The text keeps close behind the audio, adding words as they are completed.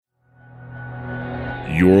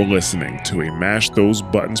You're listening to a Mash Those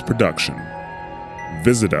Buttons production.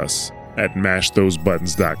 Visit us at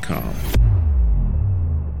mashthosebuttons.com.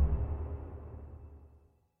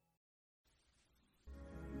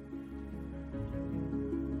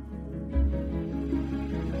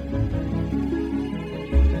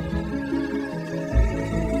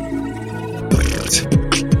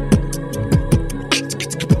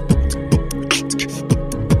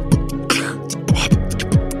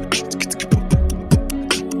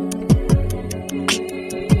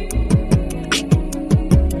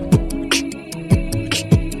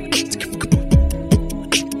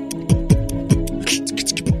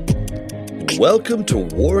 Welcome to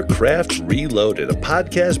Warcraft Reloaded, a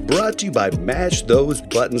podcast brought to you by Mash Those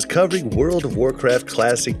Buttons, covering World of Warcraft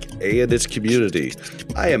Classic and its community.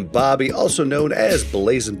 I am Bobby, also known as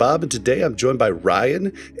Blazin' Bob, and today I'm joined by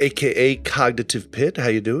Ryan, aka Cognitive Pit. How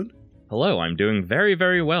you doing? Hello, I'm doing very,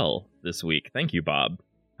 very well this week. Thank you, Bob.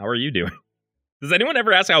 How are you doing? Does anyone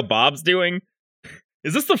ever ask how Bob's doing?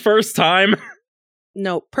 Is this the first time?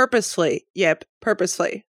 No, purposefully. Yep,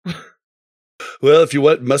 purposefully. Well, if you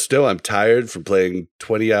must know, I'm tired from playing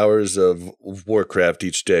 20 hours of Warcraft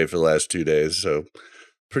each day for the last 2 days, so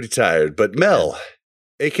pretty tired. But Mel,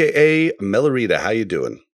 aka Melorita, how you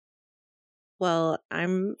doing? Well,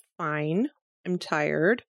 I'm fine. I'm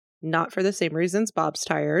tired. Not for the same reasons Bob's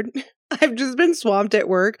tired. I've just been swamped at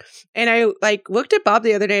work. And I looked at Bob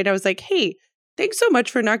the other day and I was like, hey, thanks so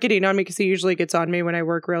much for not getting on me, because he usually gets on me when I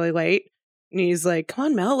work really late. And he's like, come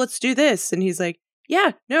on, Mel, let's do this. And he's like,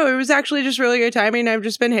 yeah, no, it was actually just really good timing. I've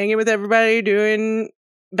just been hanging with everybody doing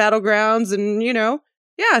battlegrounds and,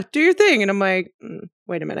 yeah, do your thing. And I'm like,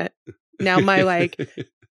 wait a minute. Now my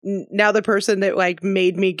now the person that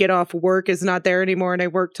made me get off work is not there anymore. And I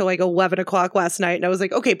worked till 11 o'clock last night. And I was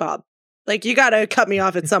like, okay, Bob, you got to cut me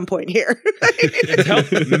off at some point here.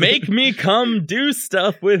 Make me come do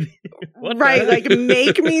stuff with you. Right.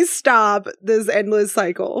 Make me stop this endless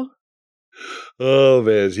cycle. Oh,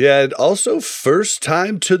 man. Yeah, and also first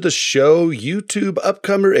time to the show, YouTube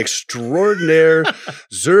upcomer extraordinaire,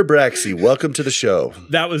 Zerbraxy. Welcome to the show.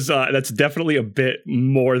 That's definitely a bit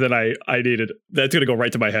more than I needed. That's going to go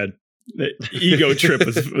right to my head. The ego trip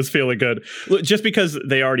was feeling good. Look, just because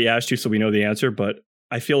they already asked you, so we know the answer, but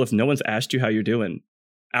I feel if no one's asked you how you're doing,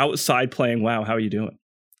 outside playing WoW, how are you doing?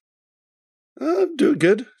 I'm doing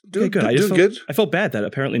good. Doing good. I felt bad that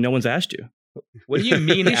apparently no one's asked you. What do you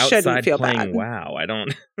mean outside playing bad. WoW? I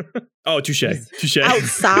don't... Oh, touche.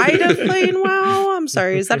 Outside of playing WoW? I'm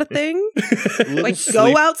sorry, is that a thing?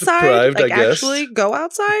 Go outside? Actually go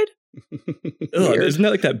outside? Isn't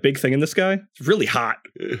that that big thing in the sky? It's really hot.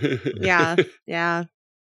 Yeah.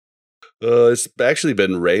 It's actually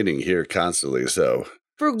been raining here constantly, so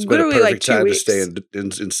for it's been a literally perfect 2 time weeks. to stay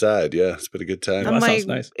inside. Yeah, it's been a good time. That sounds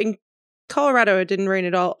nice. In Colorado, it didn't rain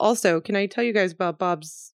at all. Also, can I tell you guys about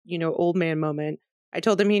Bob's old man moment? I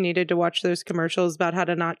told him he needed to watch those commercials about how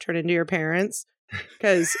to not turn into your parents,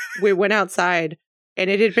 because we went outside and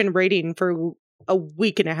it had been raining for a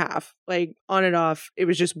week and a half, on and off. It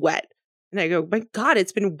was just wet. And I go, my God,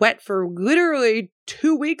 it's been wet for literally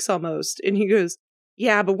 2 weeks almost. And he goes,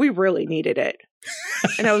 yeah, but we really needed it.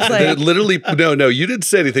 And I was like, literally, no, you didn't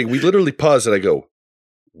say anything. We literally paused and I go,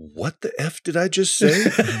 what the F did I just say?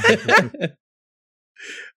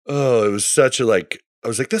 Oh, it was such a I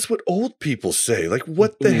was like, that's what old people say.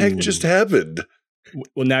 What the heck just happened?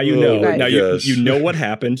 Well, now you know. Right. Now you know what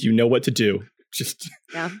happened. You know what to do. Just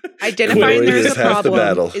identifying there's a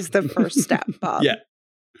problem is the first step, Bob. Yeah.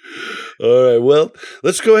 All right. Well,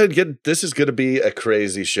 let's go ahead and this is going to be a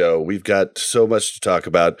crazy show. We've got so much to talk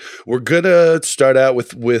about. We're going to start out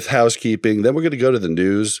with housekeeping. Then we're going to go to the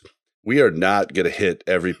news. We are not going to hit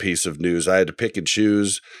every piece of news. I had to pick and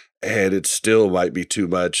choose, and it still might be too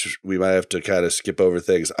much. We might have to kind of skip over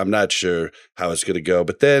things. I'm not sure how it's going to go.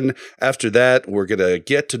 But then after that, we're going to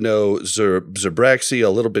get to know Zerbraxy a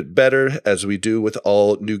little bit better, as we do with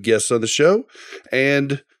all new guests on the show.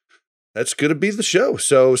 And that's going to be the show.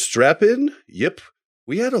 So strap in. Yep.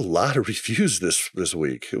 We had a lot of reviews this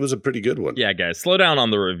week. It was a pretty good one. Yeah, guys, slow down on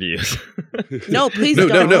the reviews. No, please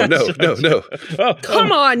don't. No.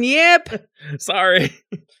 Come on, Yip. Sorry.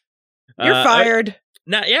 You're fired.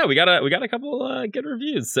 We got a couple good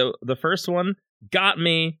reviews. So the first one got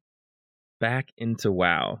me back into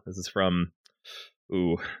WoW. This is from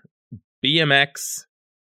BMX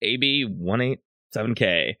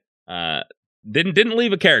AB187K. Didn't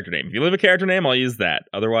leave a character name. If you leave a character name, I'll use that.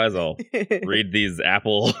 Otherwise, I'll read these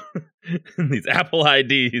Apple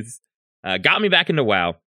IDs. Got me back into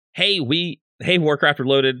WoW. Hey, Warcraft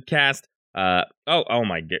Reloaded cast. Oh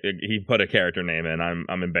my god, he put a character name in.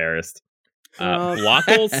 I'm embarrassed.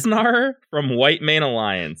 Blocklesnar from White Mane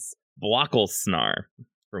Alliance. Blocklesnar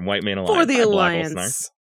from White Mane Alliance. For the Hi, Alliance. Blocklesnar.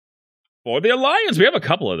 For the Alliance. We have a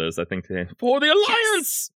couple of those, I think, today. For the Alliance.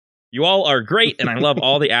 Yes. You all are great, and I love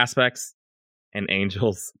all the aspects and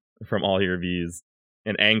angels from all your views.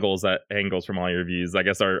 And angles from all your views. I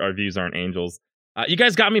guess our views aren't angels. You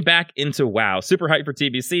guys got me back into WoW. Super hyped for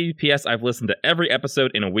TBC. P.S. I've listened to every episode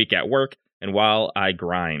in a week at work and while I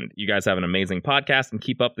grind. You guys have an amazing podcast and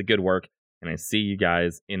keep up the good work. And I see you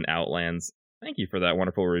guys in Outlands. Thank you for that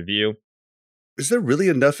wonderful review. Is there really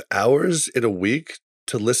enough hours in a week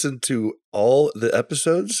to listen to all the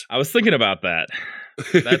episodes? I was thinking about that.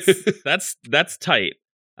 That's tight.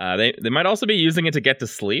 They might also be using it to get to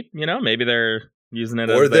sleep. You know, maybe they're using it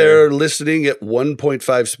or they're listening at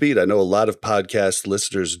 1.5 speed. I know a lot of podcast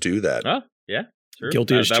listeners do that. Oh, yeah. True.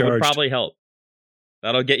 Guilty as charged. That would probably help.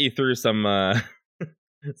 That'll get you through some of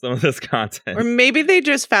this content. Or maybe they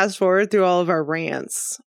just fast forward through all of our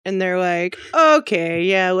rants. And they're like, okay,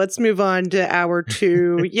 yeah, let's move on to hour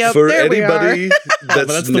 2. Yep, for there anybody we are.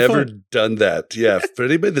 that's never fun. done that. Yeah, for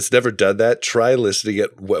anybody that's never done that, try listening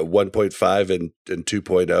at 1.5 and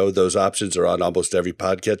 2.0. Those options are on almost every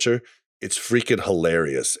podcatcher. It's freaking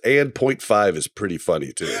hilarious. And 0.5 is pretty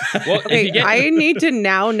funny, too. Well, Okay, I need to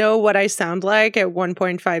now know what I sound like at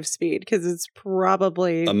 1.5 speed, because it's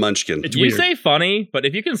probably... A munchkin. It's you weird. say funny, but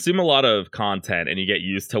if you consume a lot of content and you get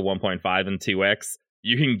used to 1.5 and 2x,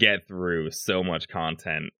 you can get through so much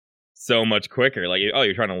content so much quicker. Like, oh,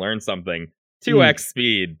 you're trying to learn something. 2x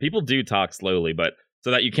speed. People do talk slowly, but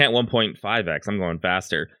so that you can't 1.5x, I'm going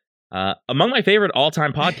faster. Among my favorite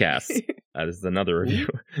all-time podcasts, this is another review.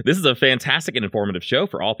 This is a fantastic and informative show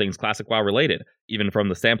for all things Classic WoW related, even from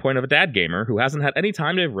the standpoint of a dad gamer who hasn't had any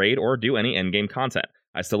time to raid or do any endgame content.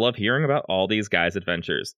 I still love hearing about all these guys'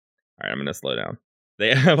 adventures. All right, I'm going to slow down.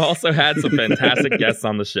 They have also had some fantastic guests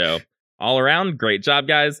on the show. All around, great job,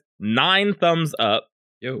 guys. 9 thumbs up.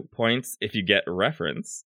 Yo, points if you get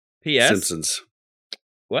reference. P.S. Simpsons.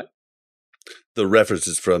 What? The reference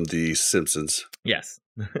is from The Simpsons. Yes.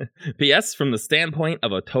 P.S. From the standpoint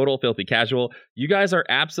of a total filthy casual, you guys are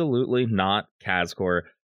absolutely not Kazcore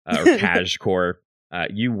or Kajcore.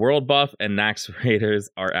 You world buff and Nax Raiders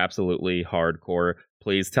are absolutely hardcore.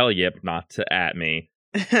 Please tell Yip not to at me.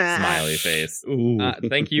 Smiley face.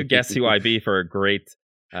 Thank you, Guess Who I Be, for a great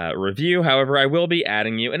review. However, I will be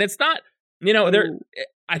adding you. And it's not,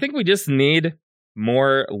 I think we just need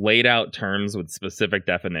more laid out terms with specific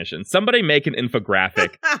definitions. Somebody make an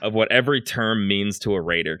infographic of what every term means to a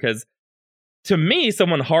raider, because to me,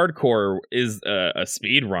 someone hardcore is a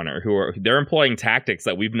speedrunner they're employing tactics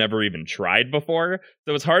that we've never even tried before.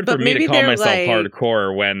 So it's hard for me to call myself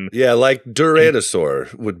hardcore when... Yeah, like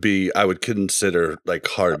Duranosaur I would consider like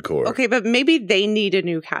hardcore. Okay, but maybe they need a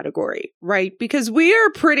new category, right? Because we are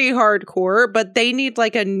pretty hardcore, but they need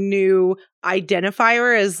like a new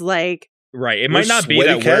identifier as like... Right, it might not be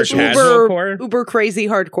that we're casual core. Uber crazy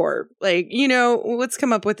hardcore. Like, let's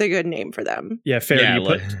come up with a good name for them. Yeah, fair.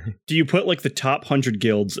 Yeah, do you put like the top 100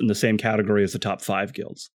 guilds in the same category as the top 5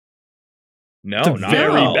 guilds? No, not at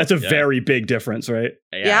all. That's a very big difference, right?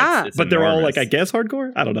 Yeah. It's but they're all enormous. like, I guess,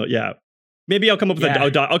 hardcore? I don't know. Yeah. Maybe I'll come up with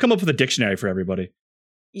I'll come up with a dictionary for everybody.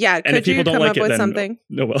 Yeah, and if people don't come like up it, with then something?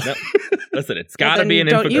 No, well. No. Listen, it's got to be an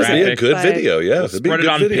It'd infographic. be a good video, yeah. We'll spread it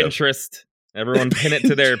on Pinterest. Everyone pin it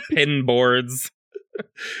to their pin boards.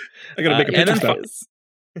 I gotta make a picture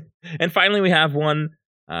And finally, we have one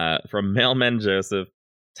from Mailman Joseph,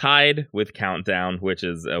 tied with Countdown, which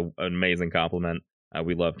is an amazing compliment.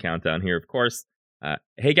 We love Countdown here, of course.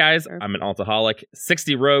 Hey guys, I'm an Altaholic,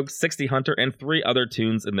 60 Rogue, 60 Hunter, and 3 other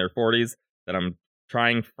tunes in their 40s that I'm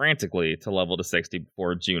trying frantically to level to 60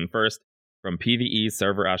 before June 1st from PvE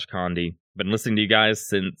server Ashkandi. Been listening to you guys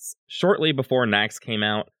since shortly before Nax came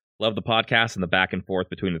out. Love the podcast and the back and forth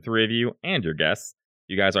between the 3 of you and your guests.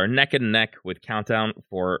 You guys are neck and neck with Countdown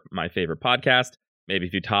for my favorite podcast. Maybe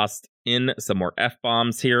if you tossed in some more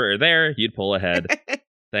F-bombs here or there, you'd pull ahead.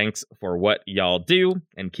 Thanks for what y'all do,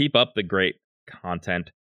 and keep up the great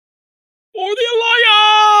content. For the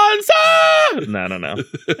Alliance! Ah! No.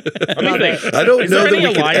 Let me think. I don't know that we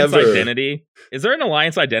could alliance ever... identity? Is there an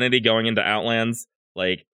alliance identity going into Outlands?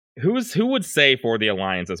 Like, who would say for the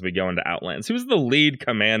Alliance as we go into Outlands? Who's the lead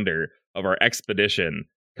commander of our expedition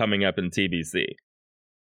coming up in TBC?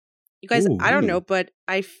 You guys, I don't know, but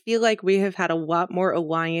I feel like we have had a lot more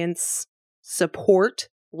Alliance support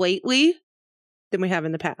lately than we have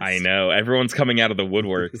in the past. I know. Everyone's coming out of the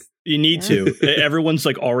woodworks. You need to. Everyone's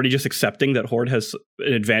like already just accepting that Horde has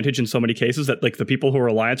an advantage in so many cases that like the people who are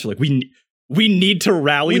Alliance are like, we we need to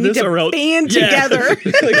rally We need this to or else band together.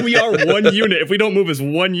 Like we are one unit. If we don't move as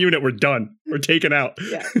one unit, we're done. We're taken out.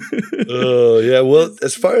 Yeah. Oh, yeah. Well,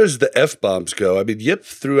 as far as the F-bombs go, I mean, Yip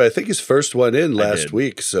threw, I think, his first one in last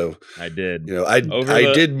week. So I did. You know, I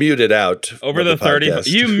did mute it out. Over the 30. podcast.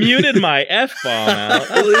 You muted my F-bomb out.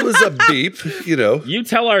 Well, it was a beep, you know. You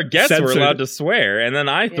tell our guests Censored. we're allowed to swear, and then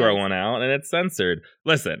I throw one out, and it's censored.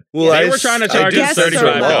 Listen, Well, they were trying to charge us Guests are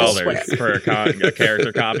allowed to $35 for a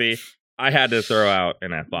character copy. I had to throw out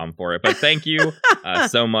an F-bomb for it. But thank you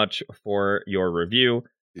so much for your review.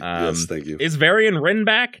 Yes, thank you. Is Varian Rin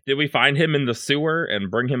back? Did we find him in the sewer and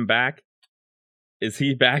bring him back? Is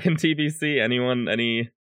he back in TBC? Anyone?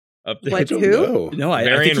 Any updates? What, who? No, I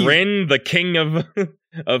Varian think Rin, the king of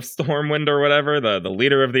Stormwind or whatever, the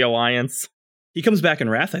leader of the Alliance. he comes back in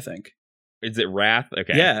Wrath, I think. Is it Wrath?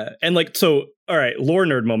 Okay. Yeah, and like, so, all right, lore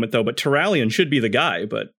nerd moment though, but Terralion should be the guy,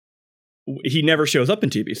 but he never shows up in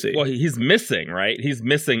TBC. Well, he's missing, right? He's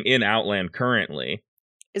missing in Outland currently.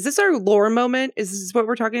 Is this our lore moment? Is this what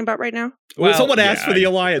we're talking about right now? Well, someone asked yeah, for the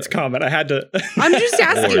Alliance comment. I had to. I'm just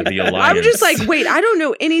asking. the I'm Alliance. just like, wait, I don't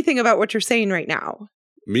know anything about what you're saying right now.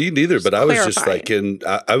 Me neither, but I was just clarifying.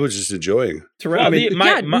 like I was just enjoying. Terrell, I mean,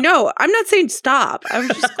 No, I'm not saying stop. I was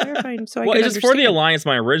just clarifying so I well, can it's just for the understand. Alliance.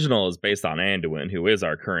 My original is based on Anduin, who is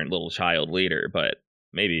our current little child leader, but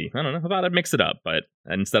maybe, I don't know, how about I mix it up? But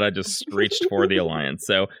instead I just reached for the Alliance.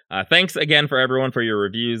 So thanks again for everyone for your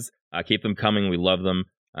reviews. Keep them coming. We love them.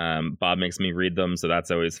 Bob makes me read them, so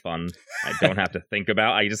that's always fun. I don't have to think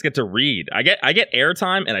about. I just get to read. I get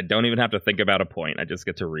airtime, and I don't even have to think about a point. I just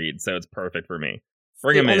get to read, so it's perfect for me.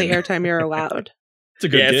 Bring him in. The only airtime you're allowed. it's a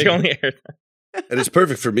good It's gig. the only airtime. And it's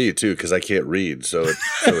perfect for me too, because I can't read. So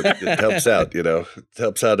it helps out, you know. It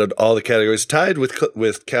helps out on all the categories. Tied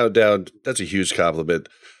with Countdown, that's a huge compliment.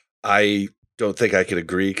 I don't think I can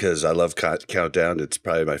agree because I love Countdown. It's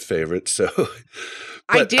probably my favorite. So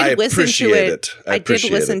I did listen to it. I did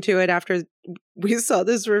appreciate listen it. to it after we saw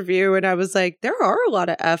this review, and I was like, there are a lot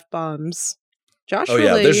of F-bombs. Josh, Oh yeah,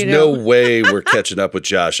 really, there's you know, no way we're catching up with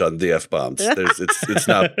Josh on the F-bombs. It's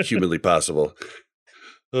not humanly possible.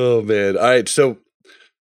 Oh man. All right, so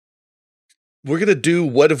we're going to do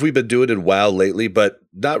what have we been doing in WoW lately, but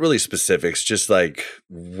not really specifics, just like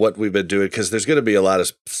what we've been doing, because there's going to be a lot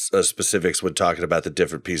of specifics when talking about the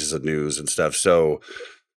different pieces of news and stuff. So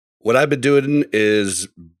what I've been doing is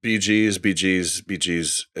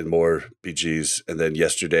BGs, and more BGs. And then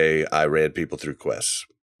yesterday I ran people through quests.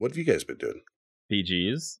 What have you guys been doing?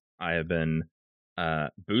 BGs. I have been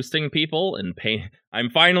boosting people and I'm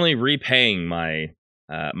finally repaying my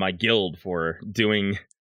my guild for doing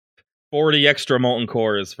 40 extra molten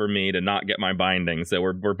cores for me to not get my binding. So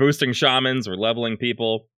we're boosting shamans, we're leveling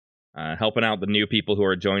people, helping out the new people who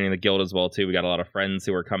are joining the guild as well too. We got a lot of friends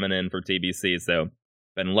who are coming in for TBC, so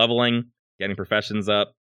been leveling, getting professions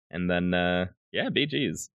up, and then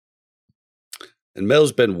BGs. And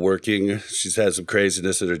Mel's been working. She's had some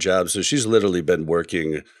craziness at her job, so she's literally been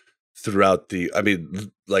working throughout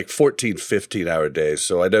like 14, 15-hour days.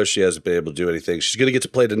 So I know she hasn't been able to do anything. She's going to get to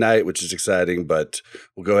play tonight, which is exciting, but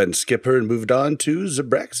we'll go ahead and skip her and move it on to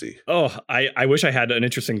Zabraxi. Oh, I wish I had an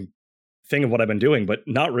interesting thing of what I've been doing, but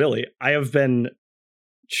not really. I've pretty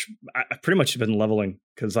much been leveling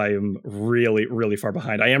because I am really, really far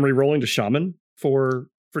behind. I am re-rolling to Shaman for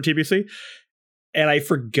TBC. And I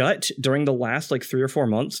forgot during the last like 3 or 4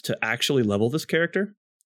 months to actually level this character.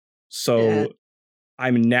 So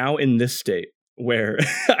I'm now in this state where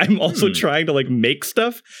I'm also trying to like make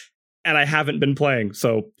stuff and I haven't been playing.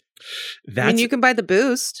 So you can buy the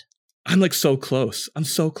boost. I'm like so close. I'm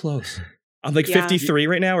so close. I'm like 53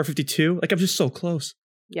 right now or 52. Like I'm just so close.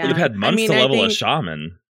 Yeah. You've had months to level a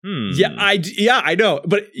shaman. Yeah, I know,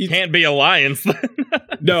 but you can't be Alliance.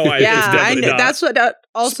 No, I know. Not. That's what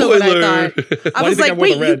also Spoiler. what I thought. I was like,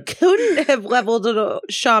 wait, you couldn't have leveled a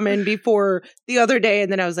shaman before the other day,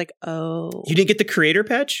 and then I was like, oh, you didn't get the creator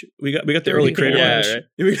patch? We got the early creator patch.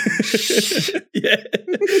 Right. Yeah,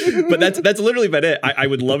 but that's literally been it. I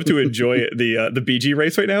would love to enjoy the BG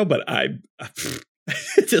race right now, but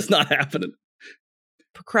it's just not happening.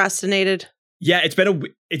 Procrastinated. Yeah, it's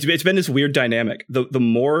been this weird dynamic. The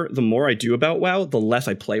more I do about WoW, the less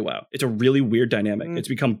I play WoW. It's a really weird dynamic. It's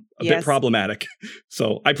become a bit problematic.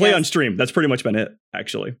 So I play on stream. That's pretty much been it,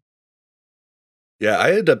 actually. Yeah,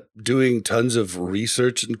 I end up doing tons of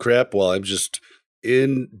research and crap while I'm just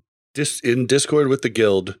in Discord with the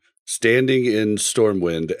guild, standing in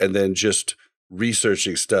Stormwind, and then just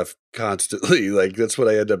researching stuff constantly. Like that's what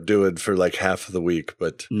I end up doing for like half of the week.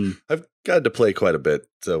 But I've gotten to play quite a bit.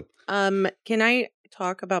 So can I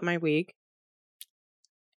talk about my week?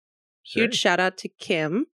 Sure. Huge shout out to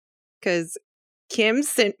Kim, because Kim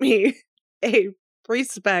sent me a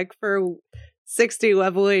pre-spec for 60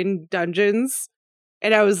 leveling dungeons.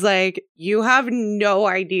 And I was like, you have no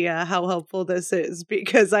idea how helpful this is,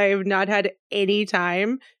 because I have not had any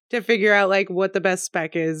time to figure out like what the best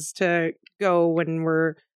spec is to go when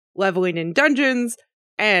we're leveling in dungeons.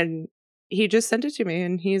 And he just sent it to me,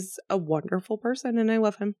 and he's a wonderful person and I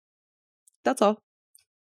love him. That's all.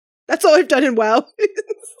 That's all I've done in WoW.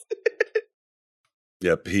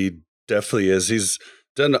 Yep, he definitely is. He's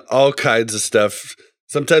done all kinds of stuff.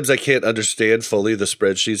 Sometimes I can't understand fully the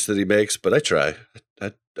spreadsheets that he makes, but I try.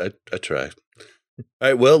 I try. All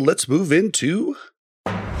right, well, let's move into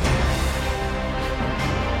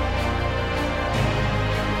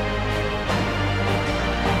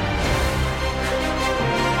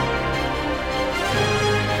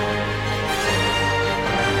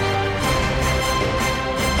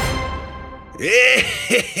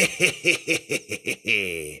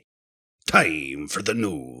time for the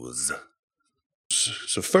news.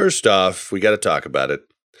 So first off, we got to talk about it.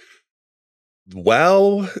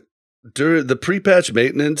 WoW, during the pre-patch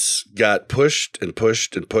maintenance got pushed and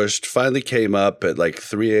pushed and pushed, finally came up at like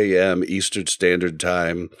 3 a.m. Eastern Standard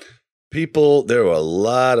Time. There were a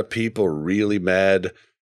lot of people really mad.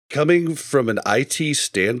 Coming from an IT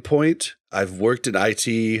standpoint, I've worked in IT.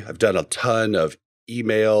 I've done a ton of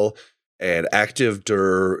email and Active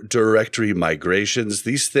Directory migrations.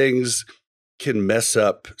 These things can mess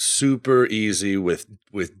up super easy with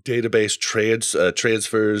database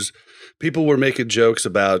transfers. People were making jokes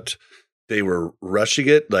about they were rushing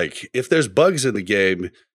it. Like, if there's bugs in the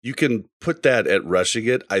game, you can put that at rushing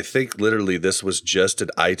it. I think literally this was just an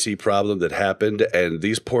IT problem that happened, and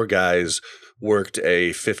these poor guys worked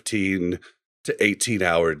a 15 to 18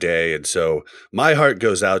 hour day. And so my heart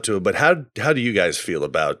goes out to them. But how do you guys feel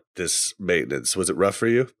about this maintenance? Was it rough for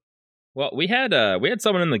you? Well, we had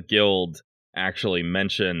someone in the guild actually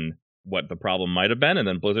mention what the problem might have been, and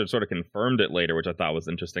then Blizzard sort of confirmed it later, which I thought was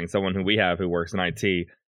interesting. Someone who we have who works in IT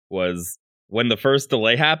was, when the first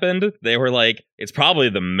delay happened, they were like, it's probably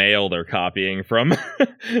the mail they're copying from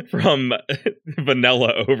from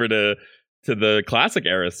vanilla over to the classic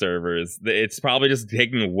era servers. It's probably just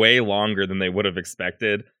taking way longer than they would have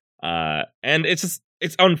expected. And it's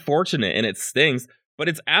unfortunate and it stings, but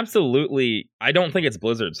it's absolutely, I don't think it's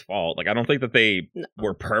Blizzard's fault. Like, I don't think that they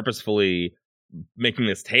were purposefully making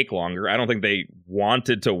this take longer. I don't think they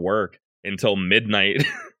wanted to work until midnight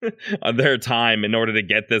on their time in order to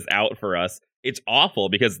get this out for us. It's awful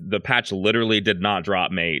because the patch literally did not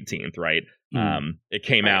drop May 18th, right? It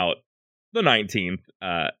came out the 19th,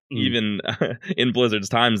 even in Blizzard's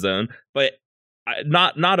time zone, but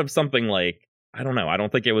not of something like, I don't know. I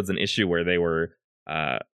don't think it was an issue where they were,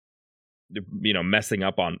 messing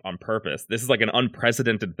up on purpose. This is like an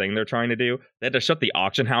unprecedented thing they're trying to do. They had to shut the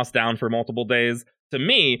auction house down for multiple days. To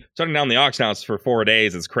me, shutting down the auction house for 4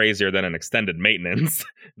 days is crazier than an extended maintenance.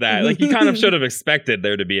 That, like, you kind of should have expected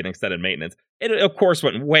there to be an extended maintenance. It, of course,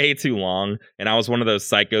 went way too long, and I was one of those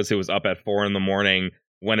psychos who was up at 4 a.m.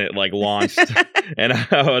 when it like launched, and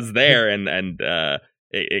I was there, and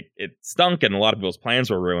it stunk, and a lot of people's plans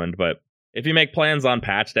were ruined. But if you make plans on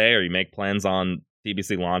patch day or you make plans on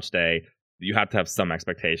TBC launch day, you have to have some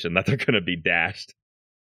expectation that they're going to be dashed.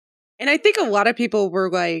 And I think a lot of people were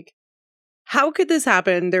like, how could this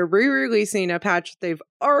happen? They're re-releasing a patch they've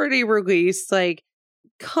already released. Like,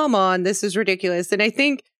 come on, this is ridiculous. And I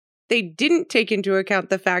think they didn't take into account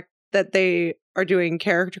the fact that they are doing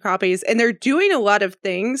character copies, and they're doing a lot of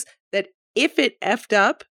things that if it effed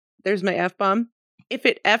up, there's my F-bomb, if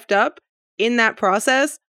it effed up in that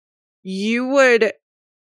process, you would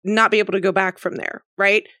not be able to go back from there,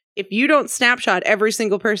 right? If you don't snapshot every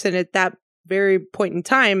single person at that very point in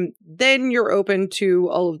time, then you're open to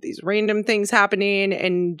all of these random things happening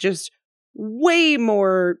and just way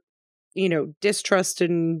more, distrust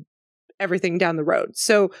and everything down the road.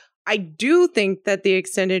 So I do think that the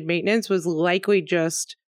extended maintenance was likely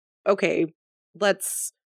just, okay,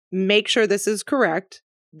 let's make sure this is correct.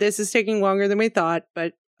 This is taking longer than we thought,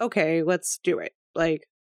 but okay, let's do it. Like,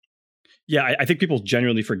 yeah, I think people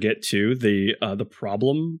genuinely forget too the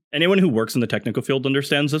problem. Anyone who works in the technical field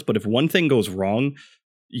understands this, but if one thing goes wrong,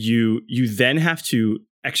 you then have to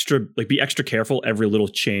be extra careful every little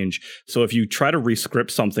change. So if you try to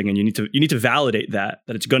rescript something and you need to validate that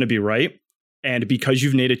it's going to be right, and because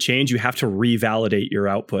you've made a change, you have to revalidate your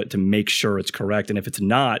output to make sure it's correct. And if it's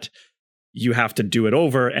not, you have to do it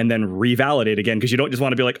over and then revalidate again, because you don't just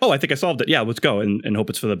want to be like, oh, I think I solved it. Yeah, let's go and hope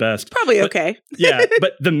it's for the best. Probably okay. Yeah,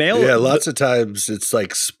 but the mail... Yeah, lots of times it's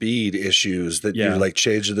like speed issues that you're like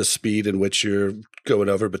changing the speed in which you're going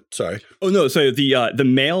over, but sorry. Oh, no, so the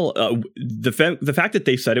mail, the fact that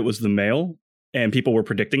they said it was the mail and people were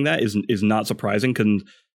predicting that is not surprising,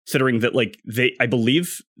 considering that like I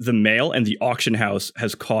believe the mail and the auction house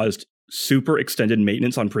has caused super extended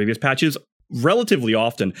maintenance on previous patches relatively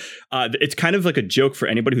often. It's kind of like a joke for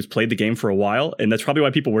anybody who's played the game for a while, and that's probably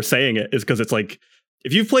why people were saying it, is because it's like,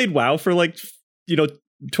 if you've played WoW for like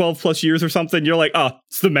 12 plus years or something, you're like, oh,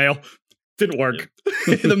 it's the mail. Didn't work.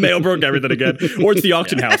 The mail broke everything again. Or it's the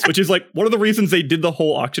auction house, which is like one of the reasons they did the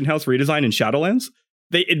whole auction house redesign in Shadowlands.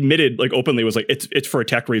 They admitted like openly, was like, it's for a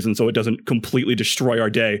tech reason, so it doesn't completely destroy our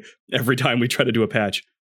day every time we try to do a patch.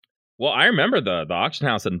 Well, I remember the auction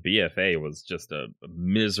house in BFA was just a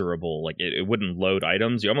miserable, like it wouldn't load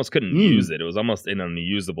items. You almost couldn't use it. It was almost in an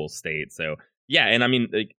unusable state. So yeah, and I mean,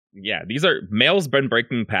 like, yeah, these are Mail's been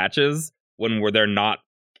breaking patches when they're not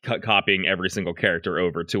copying every single character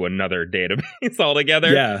over to another database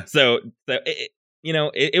altogether. Yeah. So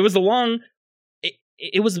it was a long.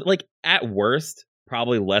 It was like at worst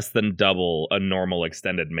probably less than double a normal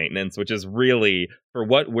extended maintenance, which is really, for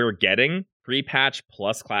what we're getting, pre-patch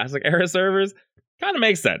plus classic era servers, kind of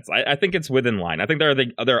makes sense. I think it's within line. I think there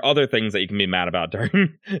are other things that you can be mad about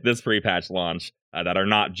during this pre-patch launch that are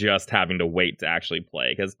not just having to wait to actually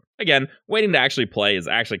play. Because again, waiting to actually play is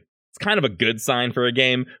actually, it's kind of a good sign for a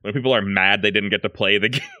game. When people are mad they didn't get to play the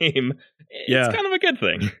game, it's kind of a good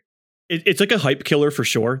thing. It's like a hype killer for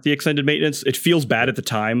sure, the extended maintenance. It feels bad at the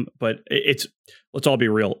time, but let's all be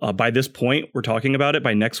real. By this point, we're talking about it.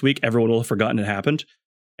 By next week, everyone will have forgotten it happened.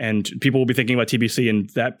 And people will be thinking about TBC, and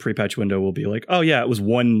that pre-patch window will be like, oh yeah, it was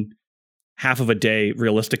one half of a day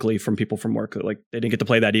realistically from people from work. Like they didn't get to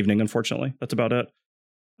play that evening, unfortunately. That's about it.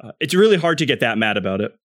 It's really hard to get that mad about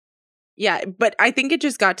it. Yeah, but I think it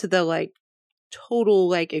just got to the like total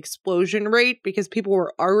like explosion rate because people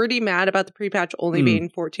were already mad about the pre-patch only being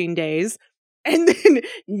 14 days. And then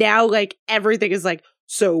now like everything is like,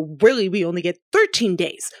 so really we only get 13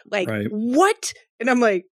 days. Like what? And I'm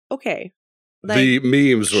like, okay. Like, the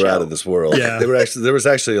memes were out of this world. Yeah. There was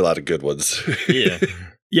actually a lot of good ones. Yeah.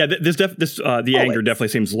 Yeah, the anger definitely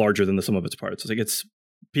seems larger than the sum of its parts. Like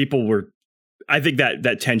I think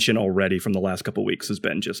that tension already from the last couple of weeks has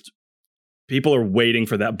been just, people are waiting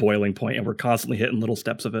for that boiling point, and we're constantly hitting little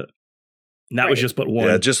steps of it. And that was just but one.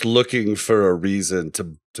 Yeah, just looking for a reason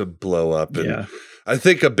to blow up. And I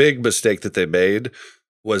think a big mistake that they made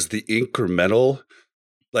was the incremental,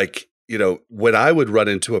 like, when I would run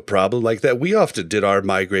into a problem like that, we often did our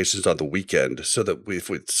migrations on the weekend so that if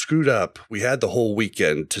we screwed up, we had the whole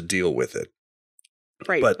weekend to deal with it.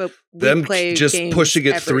 Right. But them just pushing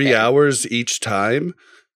it 3 hours each time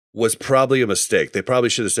was probably a mistake. They probably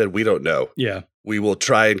should have said, we don't know. Yeah. We will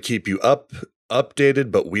try and keep you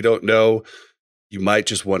updated, but we don't know. You might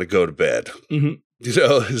just want to go to bed. Mm-hmm.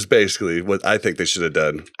 Is basically what I think they should have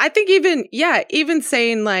done. I think even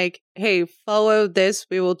saying like, hey, follow this,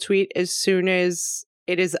 we will tweet as soon as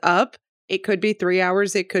it is up. It could be 3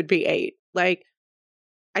 hours, it could be 8. Like,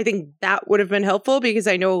 I think that would have been helpful because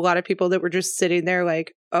I know a lot of people that were just sitting there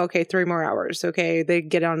like, okay, 3 more hours. Okay, they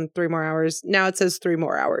get on 3 more hours. Now it says 3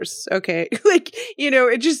 more hours. Okay. Like,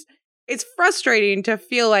 it's frustrating to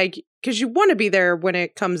feel like, because you want to be there when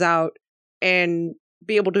it comes out and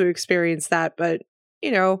be able to experience that. But,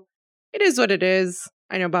 it is what it is.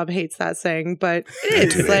 I know Bob hates that saying, but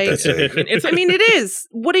it is. Like, it is.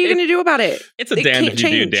 What are you going to do about it? It's damned if you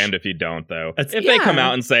do, damned if you don't, though. If they come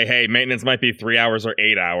out and say, hey, maintenance might be 3 hours or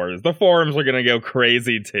 8 hours, the forums are going to go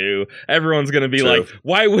crazy too. Everyone's going to be like,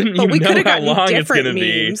 why wouldn't you know how long it's going to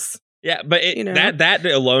be? Yeah, but that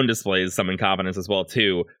alone displays some incompetence as well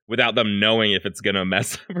too, without them knowing if it's gonna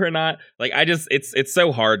mess up or not. Like it's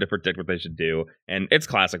so hard to predict what they should do, and it's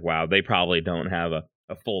classic WoW. They probably don't have a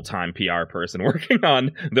full-time PR person working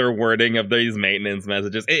on their wording of these maintenance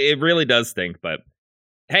messages. It really does stink, but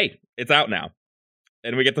hey, it's out now,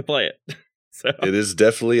 and we get to play it. So it is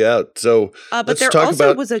definitely out. So but there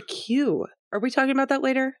also was a queue. Are we talking about that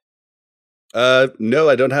later? No,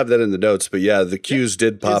 I don't have that in the notes, but yeah, the queues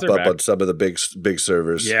did pop up on some of the big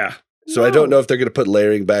servers. Yeah. So I don't know if they're going to put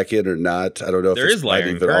layering back in or not. I don't know if there is layering. I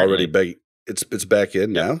think they're already it's back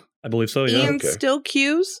in now. I believe so. Yeah. And still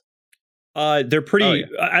queues. They're pretty.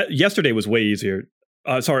 Yesterday was way easier.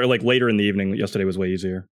 Like later in the evening. Yesterday was way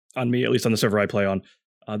easier on me, at least on the server I play on.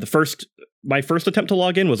 My first attempt to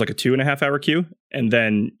log in was like a 2.5 hour queue, and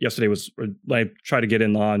then yesterday was I tried to get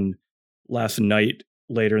in on last night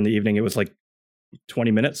later in the evening. It was like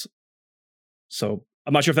 20 minutes. So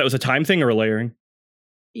I'm not sure if that was a time thing or a layering.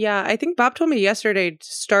 Yeah, I think Bob told me yesterday to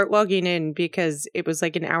start logging in because it was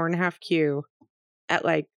like an 1.5 hour queue at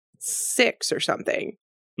like 6 or something.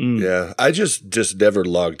 Yeah, I just never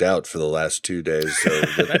logged out for the last 2 days, so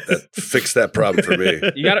that fixed that problem for me.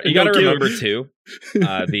 You got to remember too,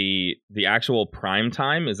 the actual prime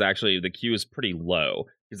time is actually, the queue is pretty low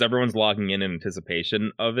because everyone's logging in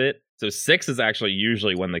anticipation of it. So 6 is actually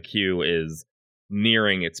usually when the queue is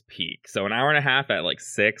nearing its peak. So an hour and a half at like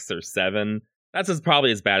 6 or 7, that's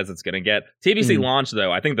probably as bad as it's going to get. TBC launch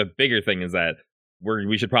though, I think the bigger thing is that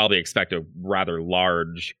we should probably expect a rather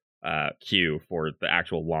large queue for the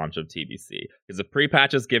actual launch of TBC, because if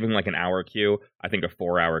pre-patch is giving like an hour queue, I think a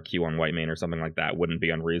 4-hour queue on White Mane or something like that wouldn't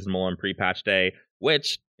be unreasonable on pre-patch day,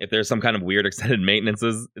 which if there's some kind of weird extended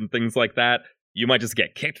maintenances and things like that, you might just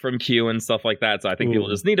get kicked from queue and stuff like that. So I think people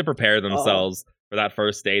just need to prepare themselves for that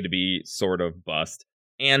first day to be sort of bust.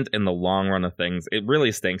 And in the long run of things, it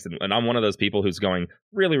really stinks. And I'm one of those people who's going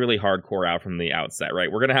really, really hardcore out from the outset,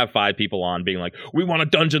 right? We're going to have 5 people on being like, we want a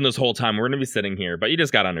dungeon this whole time. We're going to be sitting here. But you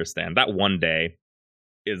just got to understand that one day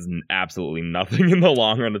is absolutely nothing in the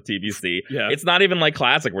long run of TBC. Yeah. It's not even like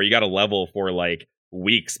Classic where you got to level for like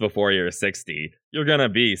weeks before you're 60. You're going to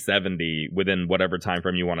be 70 within whatever time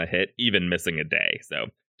frame you want to hit, even missing a day. So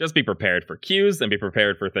just be prepared for queues and be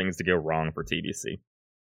prepared for things to go wrong for TBC.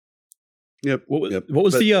 Yep. What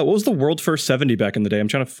was the world first 70 back in the day? I'm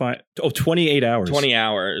trying to find 28 hours. 28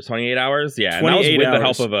 hours. Yeah. 28 and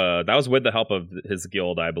hours. That was with the help of his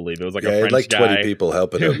guild, I believe. It was like a French like guy. 20 people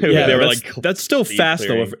helping him. Yeah, they were that's still fast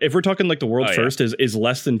clearing. though. If we're talking like the world first is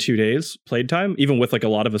less than 2 days played time, even with like a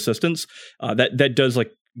lot of assistance, that does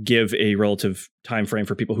like give a relative time frame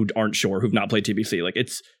for people who aren't sure, who've not played TBC. Like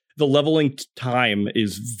it's the leveling time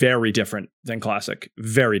is very different than Classic.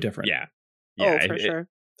 Very different. Yeah. For sure.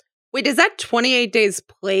 Wait, is that 28 days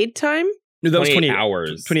played time? No, that was 28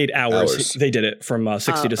 hours. 28 hours. They did it from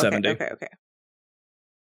 60 to 70. Okay.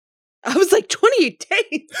 I was like, 28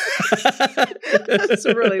 days. That's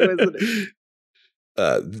really wasn't it?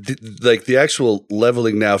 The actual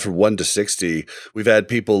leveling now from 1 to 60, we've had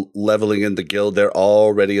people leveling in the guild. They're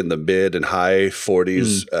already in the mid and high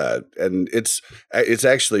 40s, and it's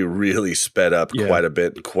actually really sped up quite a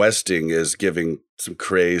bit. Questing is giving some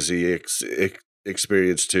crazy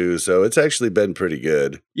experience too, so it's actually been pretty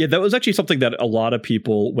good. Yeah, that was actually something that a lot of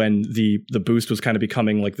people, when the boost was kind of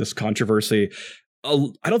becoming like this controversy, I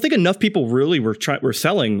don't think enough people really were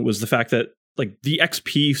selling was the fact that like the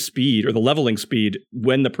XP speed or the leveling speed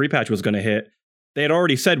when the pre-patch was going to hit, they had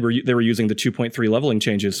already said they were using the 2.3 leveling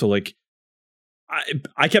changes. So like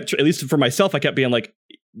I kept, at least for myself, I kept being like,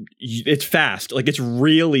 it's fast, like it's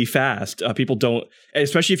really fast. People don't,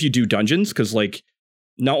 especially if you do dungeons, because like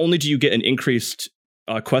not only do you get an increased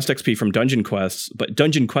quest XP from dungeon quests, but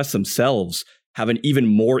dungeon quests themselves have an even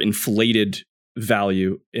more inflated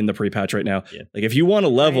value in the pre-patch right now. Yeah. Like if you want to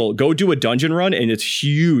level, go do a dungeon run, and it's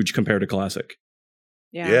huge compared to Classic.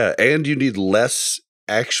 Yeah, and you need less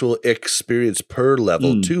actual experience per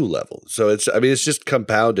level to level. So it's just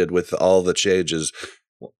compounded with all the changes.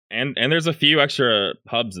 And there's a few extra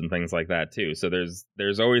hubs and things like that too. So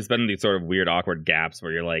there's always been these sort of weird, awkward gaps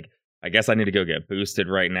where you're like, I guess I need to go get boosted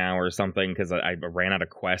right now or something because I ran out of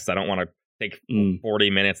quests. I don't want to take 40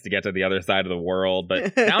 minutes to get to the other side of the world.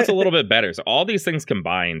 But now it's a little bit better. So all these things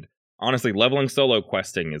combined, honestly, leveling solo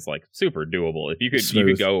questing is like super doable. If you could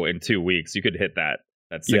go in 2 weeks, you could hit that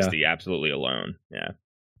 60 absolutely alone. Yeah.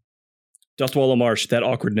 Dustwallow Marsh, that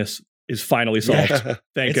awkwardness is finally solved. Yeah.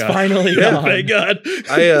 Thank God. It's finally gone. Thank God.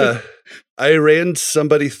 I ran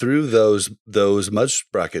somebody through those mud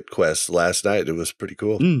sprocket quests last night. It was pretty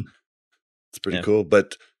cool. It's pretty cool.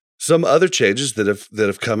 But some other changes that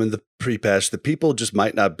have come in the pre-patch that people just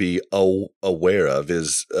might not be aware of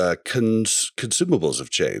is consumables have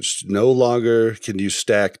changed. No longer can you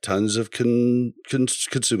stack tons of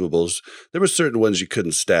consumables. There were certain ones you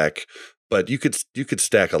couldn't stack, but you could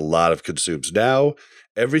stack a lot of consumes. Now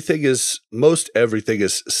most everything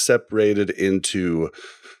is separated into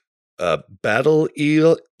battle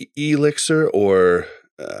elixir or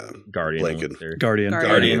Guardian elixir. Guardian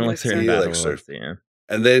elixir and battle elixir. Yeah.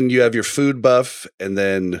 And then you have your food buff, and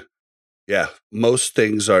then most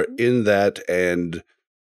things are in that, and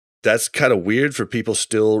that's kind of weird for people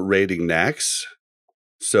still raiding Nax.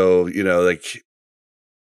 So, I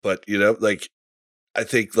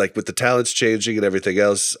think like with the talents changing and everything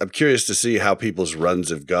else, I'm curious to see how people's runs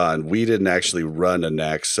have gone. We didn't actually run a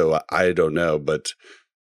Nax, so I don't know, but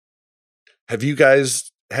have you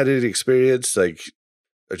guys had any experience? Like,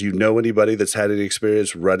 or do you know anybody that's had any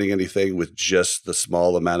experience running anything with just the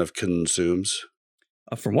small amount of consumes?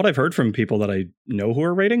 From what I've heard from people that I know who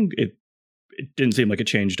are raiding, it didn't seem like it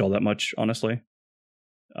changed all that much, honestly.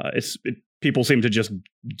 People seem to just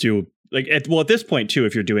do like at this point too.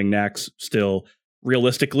 If you're doing Nax still,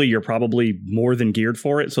 realistically, you're probably more than geared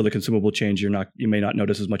for it. So the consumable change, you may not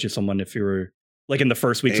notice as much as someone if you were like in the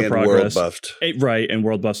first weeks of progress. World buffed. Right, and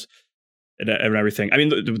world buffs and everything. I mean,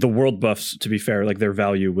 the world buffs, to be fair, like their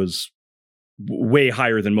value was way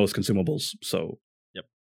higher than most consumables. So, yep.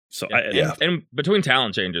 So, and between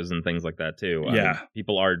talent changes and things like that too. I mean,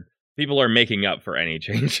 people are making up for any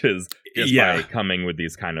changes just by coming with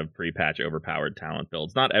these kind of pre-patch overpowered talent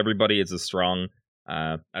builds. Not everybody is as strong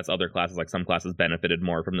as other classes. Like some classes benefited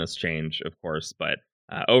more from this change, of course, but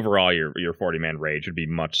overall, your 40-man rage would be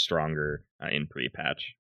much stronger in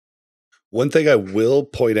pre-patch. One thing I will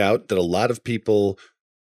point out that a lot of people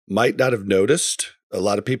might not have noticed, a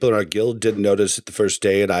lot of people in our guild didn't notice it the first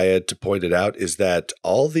day, and I had to point it out, is that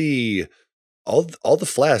all the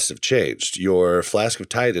flasks have changed. Your Flask of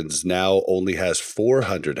Titans now only has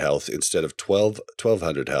 400 health instead of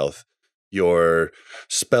 1200 health. Your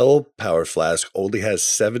spell power flask only has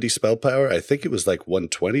 70 spell power. I think it was like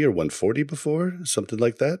 120 or 140 before, something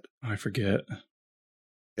like that. I forget.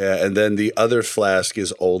 Yeah, and then the other flask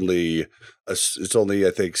is only I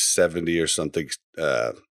think 70 or something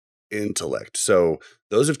intellect. So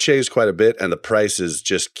those have changed quite a bit, and the prices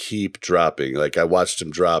just keep dropping. Like I watched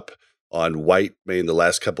them drop on white main the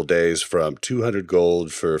last couple days from 200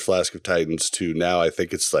 gold for Flask of Titans to now I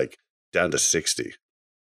think it's like down to 60.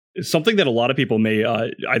 Something that a lot of people may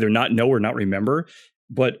either not know or not remember,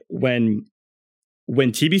 but when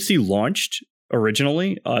TBC launched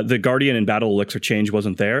originally, the Guardian and Battle Elixir change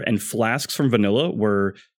wasn't there, and flasks from vanilla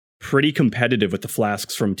were pretty competitive with the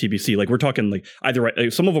flasks from TBC. Like we're talking like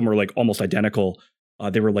either some of them were like almost identical.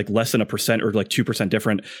 They were like less than 1% or like 2%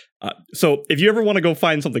 different. So if you ever want to go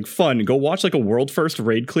find something fun, go watch like a world first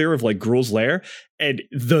raid clear of like Gruul's Lair, and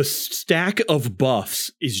the stack of buffs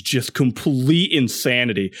is just complete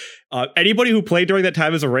insanity. Anybody who played during that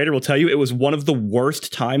time as a raider will tell you it was one of the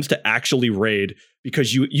worst times to actually raid,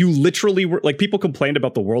 because you literally were like, people complained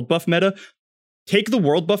about the world buff meta. Take the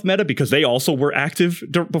world buff meta, because they also were active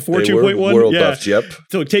before 2.1. World buffed, yep.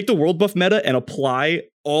 So take the world buff meta and apply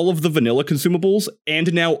all of the vanilla consumables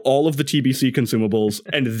and now all of the TBC consumables,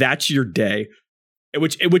 and that's your day,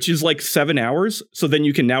 which is like 7 hours. So then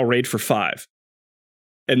you can now raid for 5.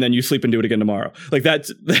 And then you sleep and do it again tomorrow. Like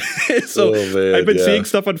that's so man, I've been seeing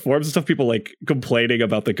stuff on forums and stuff, people like complaining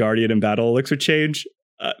about the Guardian and Battle Elixir change.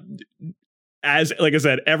 As like I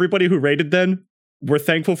said, everybody who raided then, we're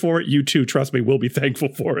thankful for it. You too, trust me, we'll be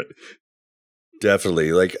thankful for it.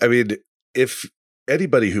 Definitely. Like, I mean, if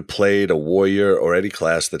anybody who played a warrior or any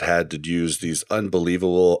class that had to use these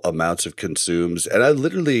unbelievable amounts of consumes, and I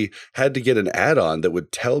literally had to get an add-on that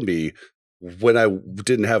would tell me when I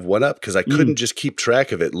didn't have one up, because I couldn't just keep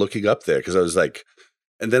track of it looking up there, because I was like,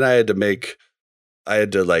 and then I had to make,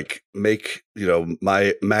 you know,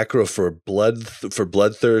 my macro for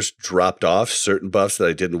bloodthirst dropped off certain buffs that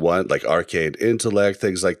I didn't want, like arcane intellect,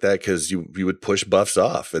 things like that, because you would push buffs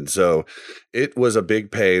off. And so it was a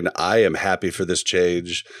big pain. I am happy for this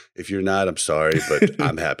change. If you're not, I'm sorry, but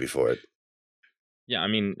I'm happy for it. Yeah, I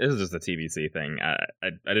mean, this is just a TBC thing. I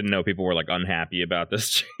didn't know people were like unhappy about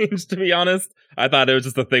this change, to be honest. I thought it was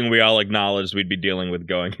just a thing we all acknowledged we'd be dealing with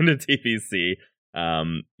going into TBC.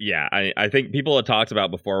 I think people had talked about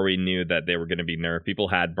before we knew that they were going to be nerfed. People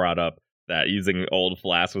had brought up that using old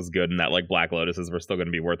flasks was good and that like Black Lotuses were still going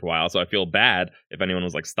to be worthwhile. So I feel bad if anyone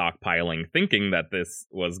was like stockpiling thinking that this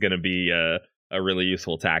was going to be a really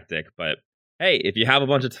useful tactic. But hey, if you have a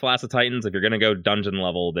bunch of Flasks of Titans, if you're going to go dungeon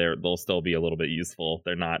level, they'll still be a little bit useful.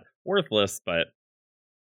 They're not worthless, but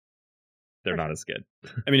they're not as good.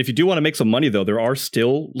 I mean, if you do want to make some money, though, there are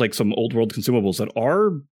still like some old world consumables that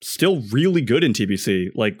are still really good in TBC.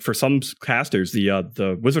 Like for some casters,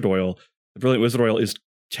 the Wizard Oil, the Brilliant Wizard Oil is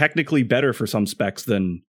technically better for some specs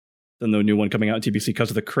than the new one coming out in TBC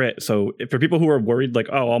because of the crit. So for people who are worried, like,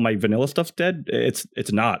 oh, all my vanilla stuff's dead,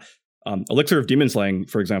 it's not. Elixir of Demon Slaying,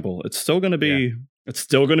 for example, it's still going to be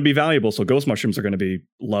valuable. So ghost mushrooms are going to be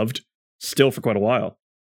loved still for quite a while.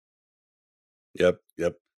 Yep.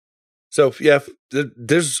 So yeah,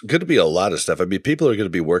 there's going to be a lot of stuff. I mean, people are going to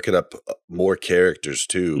be working up more characters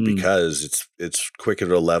too, because it's quicker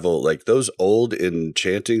to level. Like those old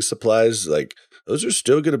enchanting supplies, like those are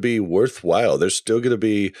still going to be worthwhile. There's still going to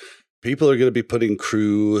be people are going to be putting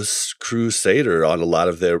Crusader on a lot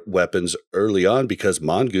of their weapons early on, because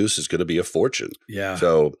Mongoose is going to be a fortune. Yeah.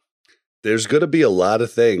 So there's going to be a lot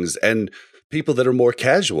of things, and people that are more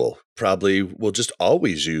casual probably will just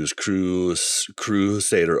always use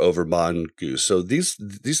Crusader over Mongoose. So these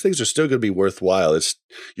things are still going to be worthwhile.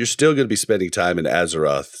 You're still going to be spending time in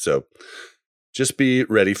Azeroth. So just be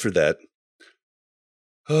ready for that.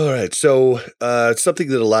 All right. So something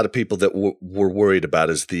that a lot of people that were worried about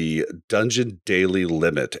is the dungeon daily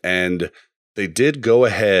limit. And they did go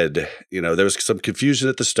ahead. There was some confusion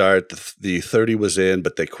at the start. The 30 was in,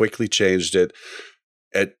 but they quickly changed it.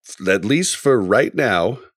 At least for right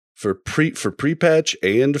now, for pre-patch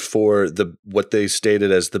and for what they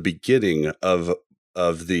stated as the beginning of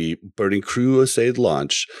the Burning Crusade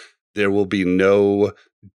launch, there will be no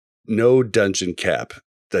dungeon cap.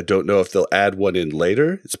 I don't know if they'll add one in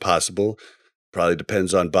later. It's possible. Probably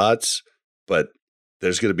depends on bots, but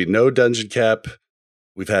there's going to be no dungeon cap.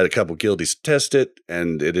 We've had a couple guildies test it,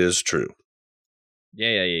 and it is true.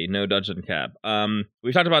 Yeah. No dungeon cap.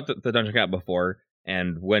 We've talked about the dungeon cap before,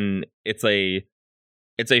 and when it's a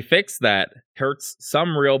fix that hurts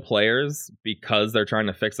some real players because they're trying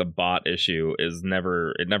to fix a bot issue, it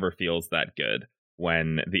never feels that good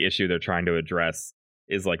when the issue they're trying to address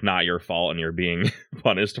is like not your fault and you're being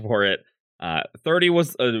punished for it. 30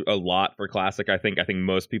 was a lot for Classic. I think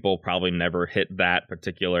most people probably never hit that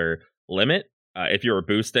particular limit. If you were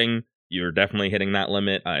boosting, you're definitely hitting that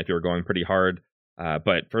limit if you were going pretty hard.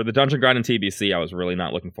 But for the dungeon grind in TBC, I was really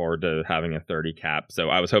not looking forward to having a 30 cap. So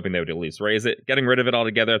I was hoping they would at least raise it. Getting rid of it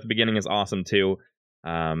altogether at the beginning is awesome too.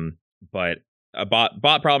 But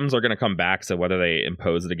bot problems are going to come back. So whether they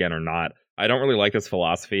impose it again or not, I don't really like this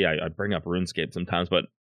philosophy. I bring up RuneScape sometimes, but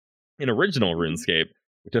in original RuneScape,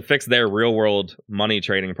 to fix their real world money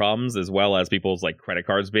trading problems, as well as people's like credit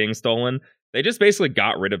cards being stolen, they just basically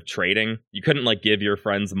got rid of trading. You couldn't like give your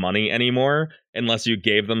friends money anymore unless you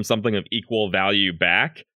gave them something of equal value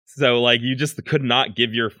back. So like you just could not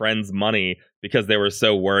give your friends money because they were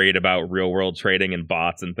so worried about real world trading and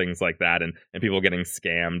bots and things like that, and people getting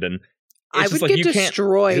scammed. And I would get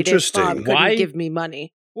destroyed if Bob couldn't give me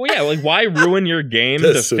money. Well, yeah, like why ruin your game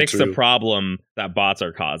to fix a problem that bots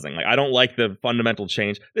are causing? Like, I don't like the fundamental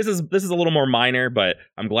change. This is a little more minor, but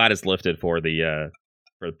I'm glad it's lifted for the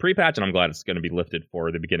pre-patch, and I'm glad it's going to be lifted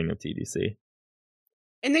for the beginning of TBC.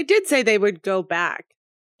 And they did say they would go back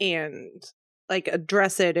and like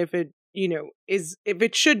address it if it, if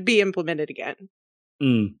it should be implemented again.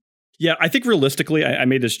 Yeah, I think realistically, I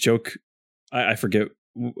made this joke. I forget.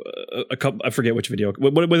 I forget which video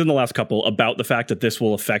within the last couple about the fact that this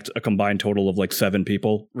will affect a combined total of like 7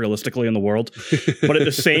 people realistically in the world. But at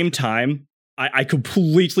the same time, I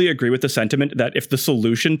completely agree with the sentiment that if the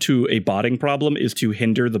solution to a botting problem is to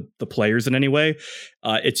hinder the players in any way,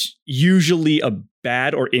 it's usually a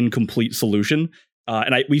bad or incomplete solution.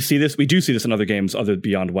 And we do see this in other games other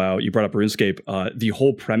beyond WoW. You brought up RuneScape. The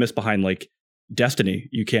whole premise behind like Destiny,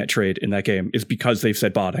 you can't trade in that game, is because they've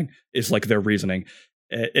said botting is like their reasoning.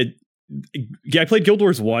 I played Guild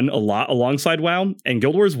Wars 1 a lot alongside WoW, and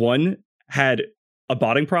Guild Wars 1 had a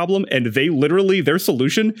botting problem, and their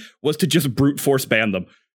solution was to just brute force ban them.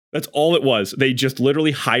 That's all it was. They just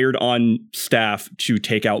literally hired on staff to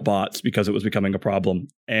take out bots because it was becoming a problem.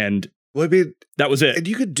 And that was it. And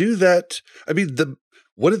you could do that. I mean,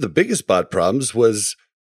 one of the biggest bot problems was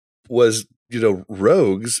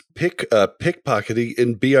rogues pickpocketing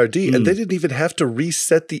in BRD, and they didn't even have to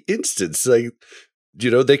reset the instance. Like,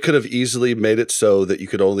 they could have easily made it so that you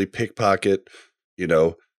could only pickpocket,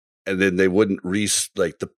 and then they wouldn't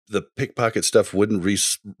the pickpocket stuff wouldn't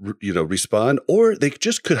respawn, or they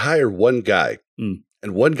just could hire one guy, and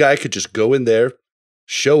one guy could just go in there,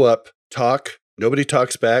 show up, talk, nobody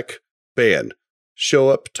talks back, ban. Show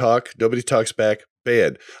up, talk, nobody talks back,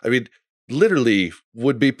 ban. I mean, literally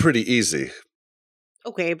would be pretty easy.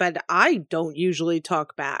 Okay, but I don't usually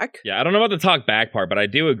talk back. Yeah, I don't know about the talk back part, but I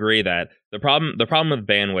do agree that the problem with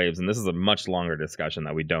ban waves, and this is a much longer discussion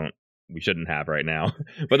that we shouldn't have right now.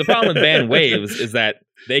 But the problem with ban waves is that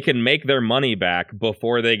they can make their money back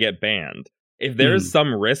before they get banned. If there's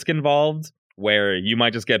some risk involved where you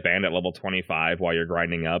might just get banned at level 25 while you're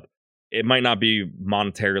grinding up, it might not be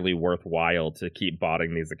monetarily worthwhile to keep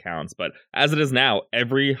botting these accounts. But as it is now,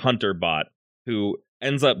 every hunter bot who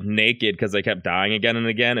ends up naked because they kept dying again and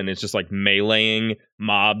again, and it's just like meleeing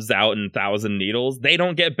mobs out in 1,000 needles, they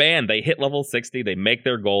don't get banned. They hit level 60, they make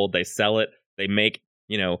their gold, they sell it, they make,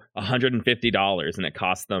 $150, and it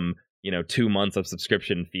costs them, 2 months of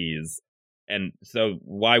subscription fees. And so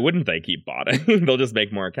why wouldn't they keep botting? They'll just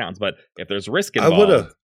make more accounts. But if there's risk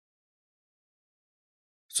involved...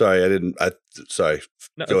 Sorry.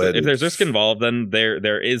 No, go ahead. If there's risk involved, then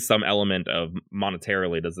there is some element of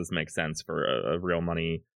monetarily, does this make sense for a real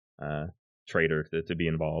money trader to be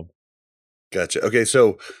involved? Gotcha. Okay,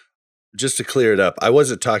 so just to clear it up, I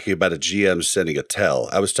wasn't talking about a GM sending a tell.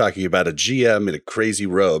 I was talking about a GM in a crazy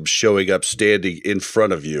robe showing up, standing in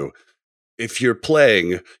front of you. If you're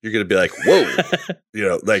playing, you're going to be like,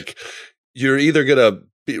 whoa, like you're either going to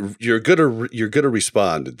you're gonna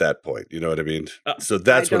respond at that point. You know what I mean? So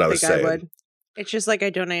that's what I was saying. It's just like I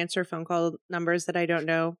don't answer phone call numbers that I don't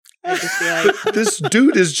know. I'd just be like, this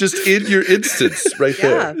dude is just in your instance right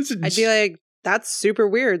there. I'd be like, that's super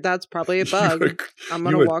weird. That's probably a bug. I'm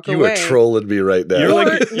gonna walk away. You are trolling me right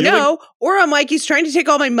now. Or I'm like, he's trying to take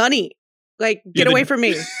all my money. Like, get away from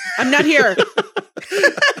me. I'm not here.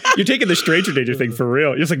 You're taking the stranger danger thing for real.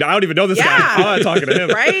 You're just like, I don't even know this guy. I'm not talking to him.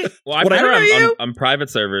 Right? Well, I remember on private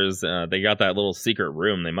servers, they got that little secret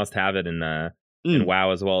room. They must have it in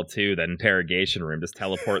WoW as well, too. That interrogation room. Just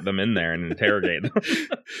teleport them in there and interrogate them.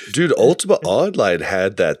 Dude, Ultima Online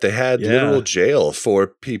had that. They had literal jail for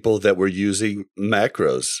people that were using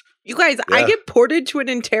macros. You guys, I get ported to an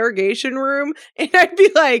interrogation room and I'd be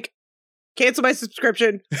like, cancel my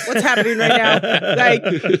subscription. What's happening right now? Like,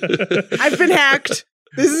 I've been hacked.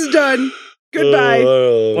 This is done. Goodbye.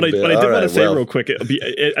 What I did want to say real quick,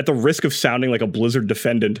 at the risk of sounding like a Blizzard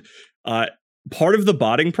defendant, part of the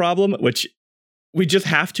botting problem, which we just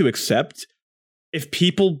have to accept, if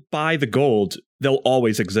people buy the gold, they'll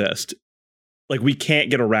always exist. Like, we can't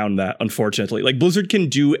get around that, unfortunately. Like, Blizzard could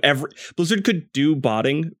do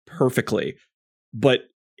botting perfectly, but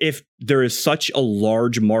if there is such a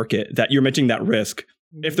large market that you're mentioning that risk,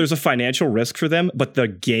 if there's a financial risk for them, but the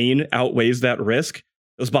gain outweighs that risk,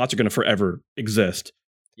 those bots are going to forever exist.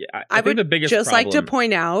 Yeah, I think would the biggest just problem... like to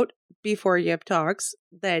point out before Yip talks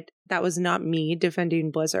that was not me defending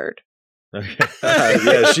Blizzard.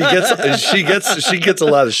 Yeah, she gets a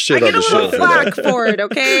lot of shit on the show. I get a little flack for it,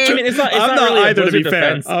 okay? I mean, it's not not really either, to be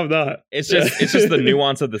fair. defense. I'm not. It's just the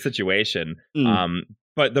nuance of the situation.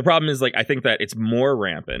 But the problem is, like, I think that it's more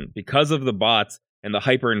rampant because of the bots and the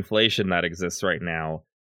hyperinflation that exists right now.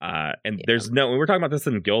 There's we were talking about this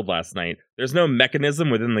in Guild last night. There's no mechanism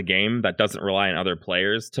within the game that doesn't rely on other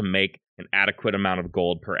players to make an adequate amount of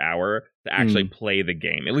gold per hour to actually play the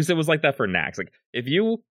game. At least it was like that for Nax. Like, if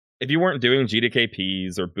you weren't doing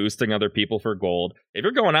GDKPs or boosting other people for gold, if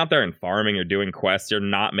you're going out there and farming or doing quests, you're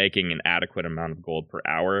not making an adequate amount of gold per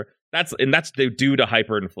hour. That's due to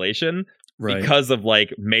hyperinflation, right? Because of,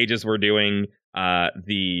 like, mages were doing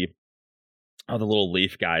the little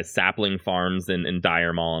leaf guys, sapling farms in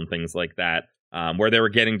Dire Mall and things like that, where they were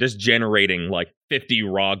generating like 50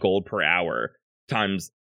 raw gold per hour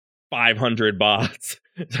times 500 bots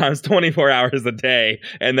times 24 hours a day,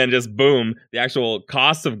 and then just boom, the actual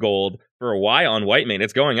cost of gold for a while on Whitemane,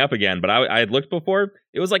 it's going up again. But I had looked before,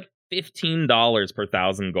 it was like $15 per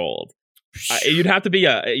 1,000 gold. You'd have to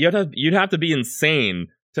be insane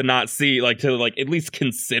to not see, like, to like at least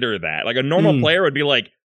consider that. Like, a normal player would be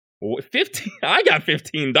like, 15, I got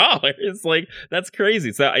 $15. Like, that's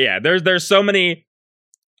crazy. So yeah, there's just so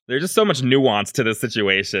much nuance to this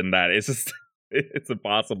situation that it's just it's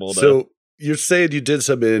impossible to... So you're saying you did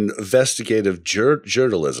some investigative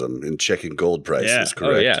journalism in checking gold prices,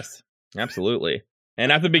 correct? Oh, yes, absolutely.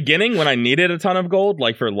 And at the beginning, when I needed a ton of gold,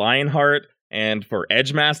 like for Lionheart and for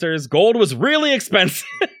Edge Masters, gold was really expensive.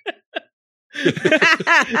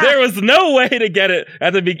 There was no way to get it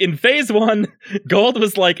in phase 1. Gold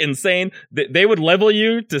was like insane. They would level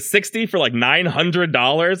you to 60 for like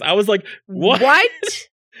 $900. I was like, what?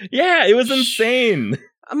 Yeah, it was insane.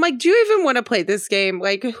 I'm like, do you even want to play this game?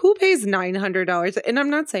 Like, who pays $900? And I'm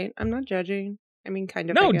not judging. I mean, kind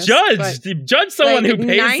of. No, I guess, judge someone who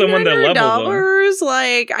pays someone to level them.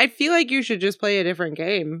 Like, I feel like you should just play a different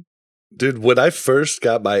game. Dude, when I first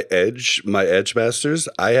got my Edge Masters,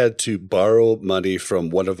 I had to borrow money from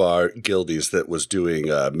one of our guildies that was doing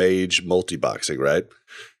mage multi-boxing, right?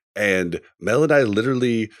 And Mel and I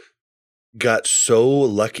literally got so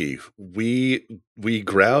lucky. We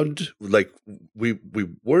ground, like, we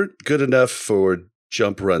weren't good enough for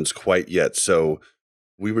jump runs quite yet, so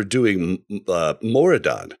we were doing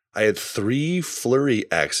Moradon. I had 3 flurry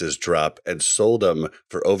axes drop and sold them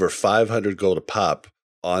for over 500 gold a pop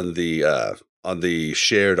on the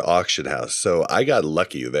shared auction house. So I got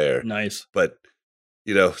lucky there. Nice. But,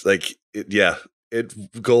 you know, like,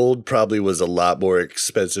 gold probably was a lot more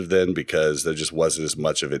expensive then because there just wasn't as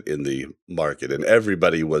much of it in the market. And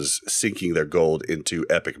everybody was sinking their gold into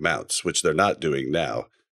epic mounts, which they're not doing now.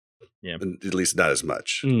 Yeah. At least not as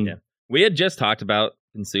much. Yeah. We had just talked about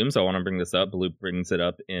Consume, so I want to bring this up. Blue brings it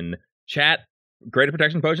up in chat. Greater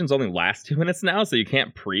Protection Potions only last 2 minutes now, so you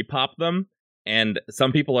can't pre-pop them. And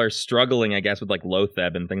some people are struggling, I guess, with like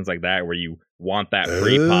Lotheb and things like that, where you want that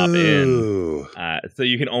pre-pop in. So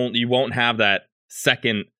you won't have that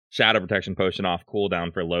second Shadow Protection Potion off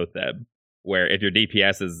cooldown for Lotheb, where if your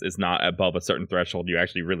DPS is not above a certain threshold, you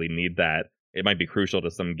actually really need that. It might be crucial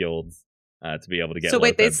to some guilds to be able to get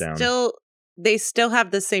Lotheb down. They still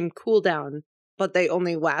have the same cooldown, but they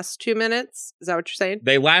only last 2 minutes. Is that what you're saying?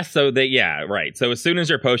 They last right. So as soon as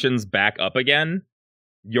your potion's back up again,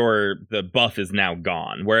 the buff is now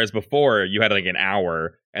gone. Whereas before you had like an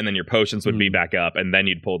hour and then your potions would be back up and then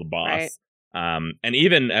you'd pull the boss. Right. And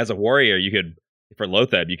even as a warrior, for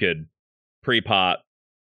Lotheb, you could pop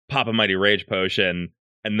a Mighty Rage potion,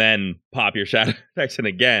 and then pop your Shadow Protection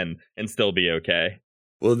again and still be okay.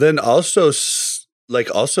 Well, then also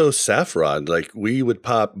Saffron, like we would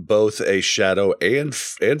pop both a Shadow and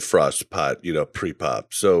Frost pot,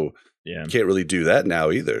 pre-pop. So you can't really do that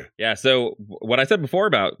now either. Yeah, so what I said before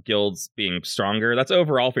about guilds being stronger, that's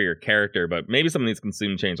overall for your character, but maybe some of these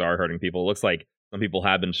consume chains are hurting people. It looks like some people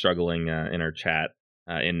have been struggling in our chat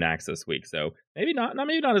in Nax this week. So maybe not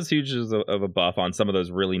as huge of a buff on some of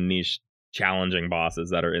those really niche, challenging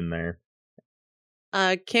bosses that are in there.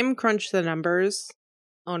 Kim crunched the numbers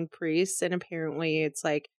on priests, and apparently it's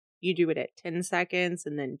like you do it at 10 seconds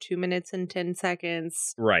and then 2 minutes and 10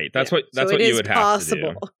 seconds. Right. That's what you would have to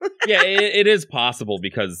do. Yeah, it is possible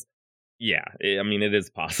because it is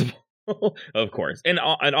possible. Of course. And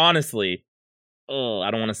honestly, I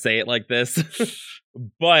don't want to say it like this,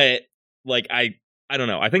 but like I don't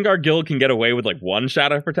know. I think our guild can get away with like one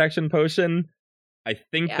Shadow Protection potion. I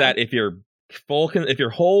think that if your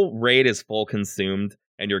whole raid is full consumed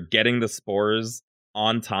and you're getting the spores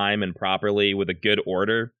on time and properly with a good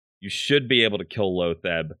order, you should be able to kill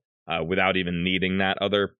Lotheb without even needing that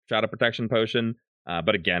other Shadow Protection potion.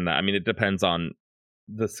 But again, it depends on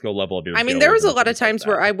the skill level of your guild. There was a lot of times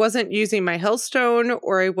where I wasn't using my Hellstone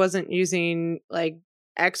or I wasn't using like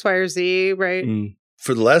X, Y, or Z, right?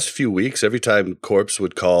 For the last few weeks, every time Corpse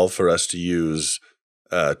would call for us to use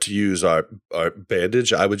our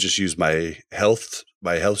bandage, I would just use my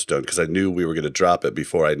Healthstone because I knew we were going to drop it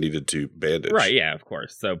before I needed to bandage. Right, yeah, of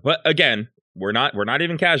course. So, but again, we're not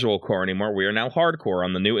even casual core anymore. We are now hardcore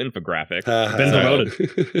on the new infographic. Been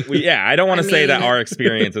promoted. I don't want to say that our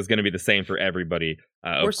experience is going to be the same for everybody.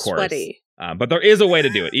 Of course, sweaty. But there is a way to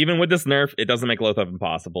do it. Even with this nerf, it doesn't make Lotheb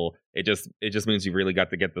impossible. It just means you really got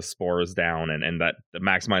to get the spores down and that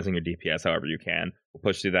maximizing your DPS however you can will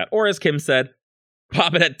push through that. Or as Kim said,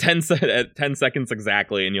 pop it at 10 seconds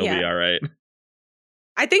exactly, and you'll be all right.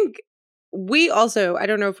 I think we also, I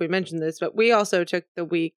don't know if we mentioned this, but we also took the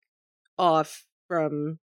week off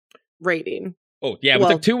from raiding. Oh yeah, we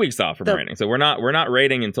took 2 weeks off from raiding, so we're not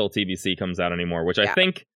raiding until TBC comes out anymore, which I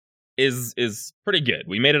think is pretty good.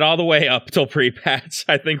 We made it all the way up till pre-patch.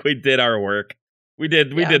 I think we did our work. We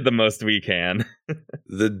did the most we can.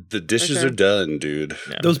 The dishes are done, dude.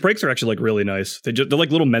 Yeah. Those breaks are actually like really nice. They're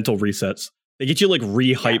like little mental resets. They get you like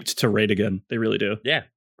re-hyped to raid again. They really do. Yeah.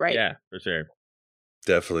 Right. Yeah, for sure.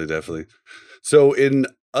 Definitely. So in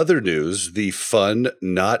other news, the fun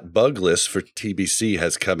not bug list for TBC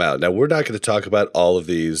has come out. Now, we're not going to talk about all of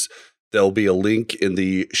these. There'll be a link in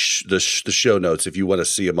the show notes if you want to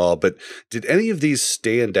see them all. But did any of these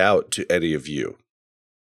stand out to any of you?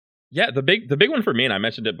 Yeah, the big one for me, and I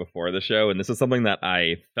mentioned it before the show, and this is something that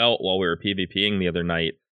I felt while we were PvPing the other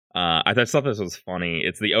night. I thought this was funny.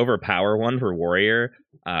 It's the overpower one for Warrior,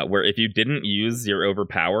 where if you didn't use your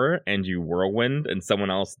overpower and you whirlwind and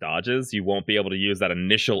someone else dodges, you won't be able to use that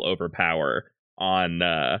initial overpower on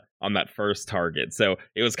that first target. So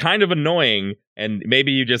it was kind of annoying, and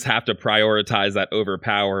maybe you just have to prioritize that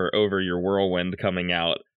overpower over your whirlwind coming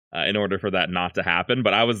out in order for that not to happen.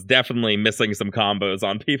 But I was definitely missing some combos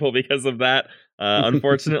on people because of that,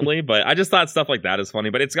 unfortunately. But I just thought stuff like that is funny.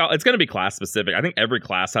 But it's going to be class specific. I think every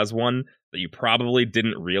class has one that you probably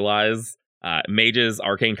didn't realize. Mages,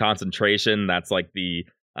 Arcane Concentration, that's like the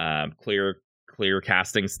clear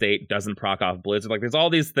casting state, doesn't proc off Blizzard. Like there's all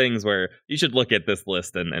these things where you should look at this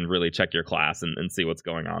list and really check your class and see what's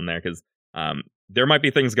going on there. Because there might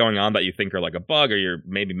be things going on that you think are like a bug, or you're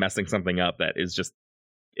maybe messing something up that is just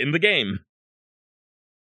in the game.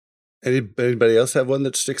 Anybody else have one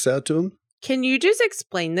that sticks out to them? Can you just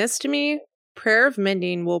explain this to me? Prayer of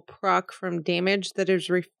Mending will proc from damage that is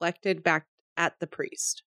reflected back at the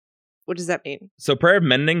priest. What does that mean? So Prayer of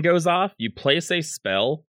Mending goes off, you place a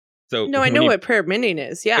spell. So no, I know what Prayer of Mending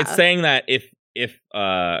is. Yeah. It's saying that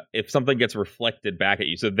if something gets reflected back at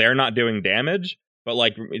you, so they're not doing damage, but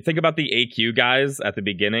like think about the AQ guys at the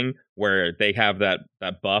beginning where they have that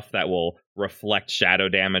buff that will reflect shadow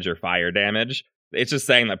damage or fire damage. It's just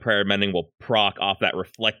saying that Prayer of Mending will proc off that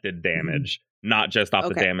reflected damage, not just off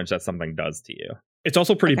the damage that something does to you. It's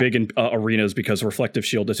also pretty big in arenas because Reflective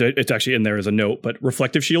Shield, it's actually in there as a note, but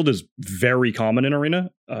Reflective Shield is very common in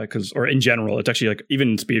arena or in general. It's actually like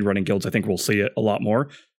even in speedrunning guilds, I think we'll see it a lot more.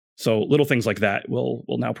 So little things like that will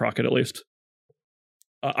now proc it at least.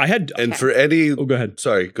 I had... And for any... Oh, go ahead.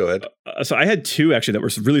 Sorry, go ahead. So I had two actually that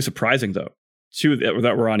were really surprising though. two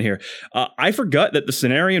that were on here. I forgot that the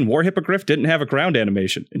Cenarian War Hippogriff didn't have a ground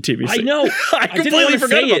animation in TBC. I know. I completely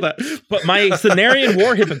forgot about that. But my Cenarian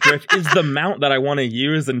War Hippogriff is the mount that I want to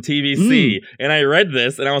use in TBC. And I read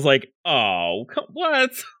this and I was like, oh,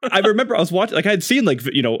 what? I remember I was watching, like I had seen like,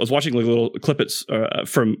 I was watching like little clippets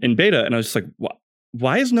from in beta, and I was just like,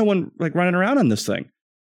 why is no one like running around on this thing?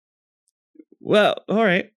 Well, all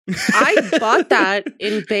right. I bought that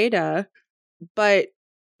in beta, but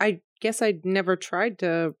I guess I never tried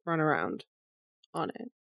to run around on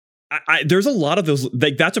it. There's a lot of those.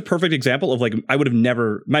 Like that's a perfect example of like I would have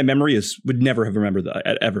never. My memory would never have remembered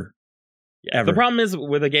that ever. Yeah, ever. The problem is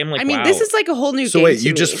with a game like WoW, this is like a whole new game. So wait, to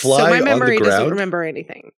you me, just fly so my on the memory doesn't ground? remember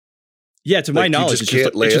anything. Yeah, to my knowledge, it's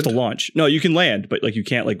just a launch. No, you can land, but like you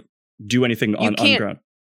can't like do anything on the ground.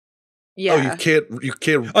 Yeah. Oh, you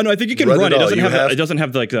can't. Oh no, I think you can run. It doesn't have. It doesn't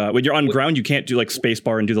have like when you're on ground, you can't do like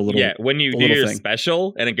spacebar and do the little. Yeah, when you do your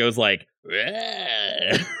special and it goes like.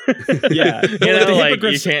 Yeah, like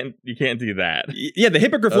you can't do that. Yeah, the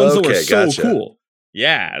hippogriff ones though are so cool.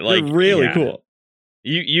 Yeah, like they're really cool.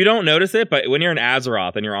 You don't notice it, but when you're in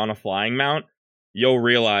Azeroth and you're on a flying mount, you'll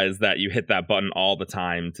realize that you hit that button all the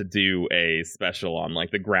time to do a special on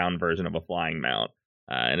like the ground version of a flying mount,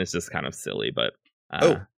 and it's just kind of silly. But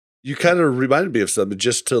you kind of reminded me of something.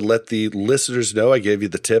 Just to let the listeners know, I gave you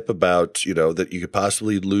the tip about that you could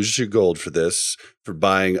possibly lose your gold for this, for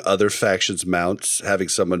buying other factions' mounts, having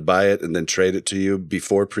someone buy it and then trade it to you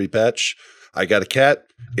before pre-patch. I got a cat.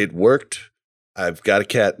 It worked. I've got a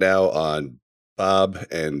cat now on Bob,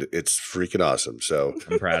 and it's freaking awesome. So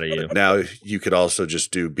I'm proud of you. Now you could also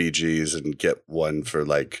just do BGs and get one for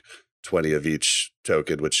like 20 of each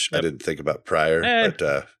token, which I didn't think about prior.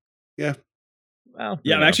 But yeah. Well,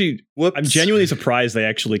 yeah, I'm genuinely surprised they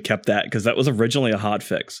actually kept that because that was originally a hot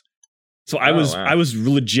fix. So I was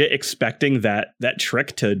legit expecting that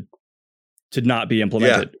trick to not be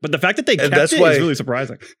implemented. But the fact that they kept it is really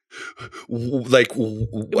surprising. Like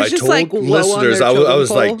I told listeners, I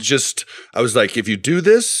was like, if you do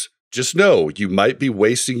this, just know you might be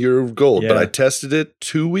wasting your gold. But I tested it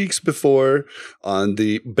 2 weeks before on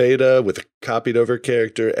the beta with a copied over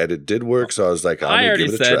character, and it did work. So I was like, I already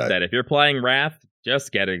said that if you're playing Wrath,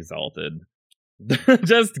 just get Exalted.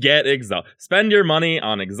 Just get Exalted. Spend your money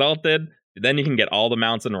on Exalted. Then you can get all the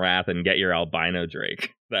mounts in Wrath and get your albino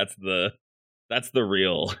Drake. That's the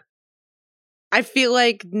real. I feel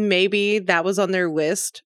like maybe that was on their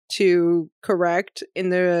list to correct in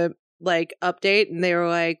the update, and they were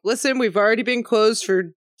like, listen, we've already been closed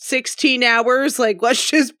for 16 hours, like let's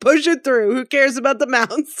just push it through. Who cares about the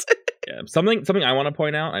mounts? Yeah, something I want to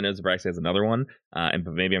point out. I know Zabraxi has another one, but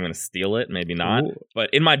maybe I'm going to steal it, maybe not. Ooh. But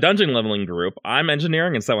in my dungeon leveling group, I'm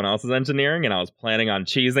engineering and someone else is engineering, and I was planning on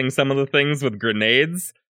cheesing some of the things with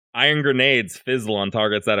grenades. Iron grenades fizzle on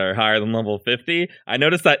targets that are higher than level 50. I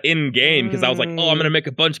noticed that in game because I was like, oh, I'm going to make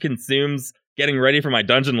a bunch of consumes getting ready for my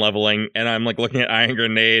dungeon leveling, and I'm like looking at iron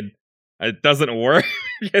grenade. It doesn't work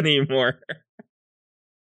anymore.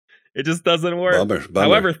 It just doesn't work. Bummer.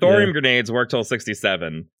 However, thorium grenades work till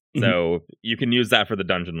 67. So you can use that for the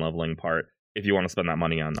dungeon leveling part if you want to spend that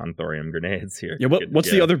money on thorium grenades here. Yeah,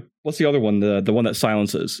 what's the other one? The one that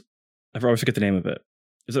silences? I always forget the name of it.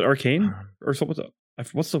 Is it Arcane or something?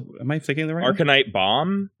 Am I thinking the right Arcanite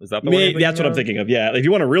Bomb? Is that the one? That's what I'm thinking of. Yeah, if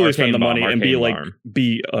you want to really spend the money and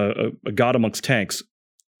be a god amongst tanks,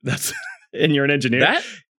 and you're an engineer.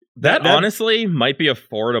 That honestly might be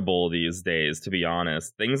affordable these days, to be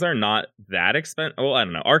honest. Things are not that expensive. Well, I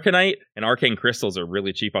don't know. Arcanite and Arcane Crystals are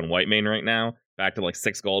really cheap on Whitemane right now. Back to like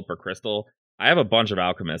 6 gold per crystal. I have a bunch of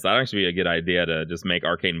alchemists. That'd actually be a good idea to just make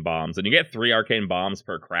arcane bombs. And you get 3 arcane bombs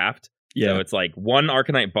per craft. Yeah. So it's like 1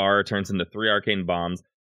 Arcanite bar turns into 3 arcane bombs.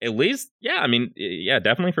 At least,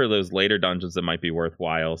 definitely for those later dungeons, it might be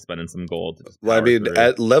worthwhile spending some gold.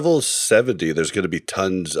 At level 70, there's going to be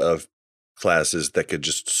tons of classes that could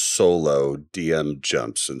just solo DM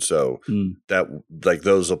jumps, and so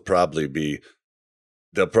those will probably be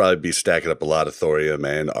stacking up a lot of thorium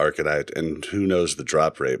and arcanite, and who knows, the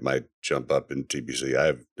drop rate might jump up in TBC. I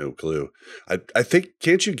have no clue. I think,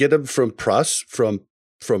 can't you get them from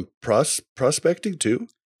prospecting too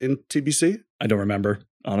in TBC? I don't remember,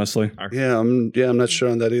 honestly. I'm not sure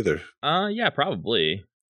on that either. Yeah, probably.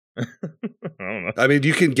 I don't know. I mean,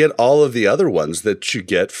 you can get all of the other ones that you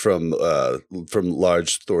get from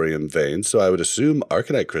large thorium veins. So I would assume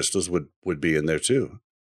arcanite crystals would be in there too.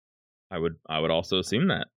 I would also assume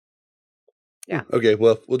that. Yeah. Okay.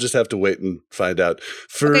 Well, we'll just have to wait and find out.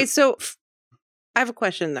 Okay. So I have a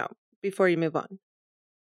question though before you move on.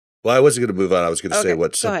 Well, I wasn't going to move on. I was going to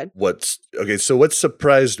say So what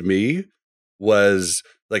surprised me was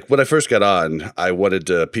like when I first got on, I wanted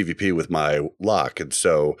to PvP with my lock, and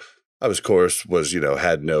so I was, of course,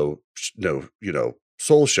 had no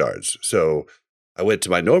soul shards. So I went to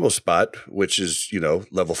my normal spot, which is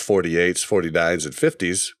level 48s, 49s, and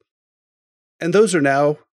 50s, and those are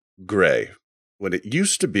now gray. When it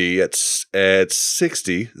used to be at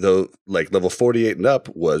 60, though, like level 48 and up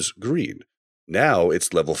was green. Now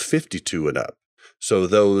it's level 52 and up. So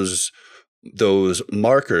those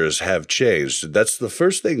markers have changed. That's the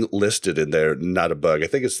first thing listed in there, not a bug. I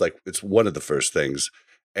think it's one of the first things.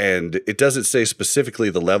 And it doesn't say specifically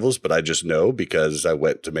the levels, but I just know because I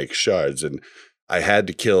went to make shards and I had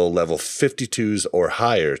to kill level 52s or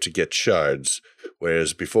higher to get shards,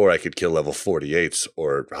 whereas before I could kill level 48s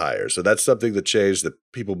or higher. So that's something that changed that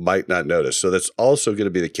people might not notice. So that's also going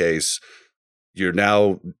to be the case.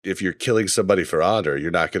 If you're killing somebody for honor,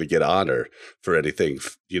 you're not going to get honor for anything,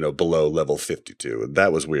 below level 52. And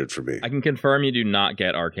that was weird for me. I can confirm you do not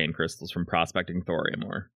get arcane crystals from prospecting thorium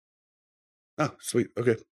ore. Oh, sweet.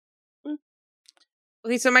 Okay.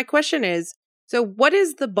 Okay, so my question is, so what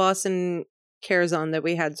is the boss in Carazon that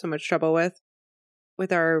we had so much trouble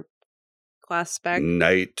with our class spec?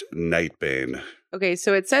 Nightbane. Okay,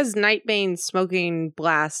 so it says Nightbane's smoking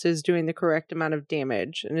blast is doing the correct amount of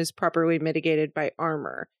damage and is properly mitigated by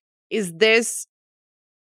armor. Did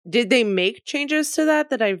they make changes to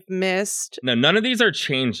that I've missed? No, none of these are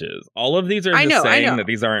changes. All of these are just saying that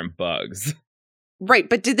these aren't bugs. Right,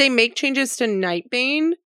 but did they make changes to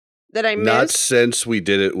Nightbane that I missed? Not since we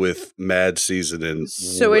did it with Mad Season and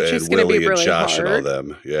so it's just going to be really and Josh hard. And all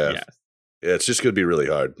them. Yeah. Yes. Yeah, it's just going to be really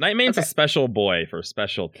hard. Nightbane's a special boy for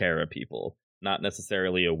special Kara people, not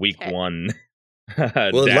necessarily a week one.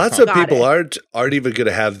 Well, down. lots of people aren't even going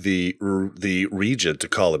to have the region to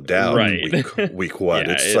call him down week one.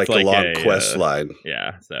 Yeah, it's like a long quest line.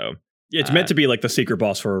 Yeah, so it's meant to be like the secret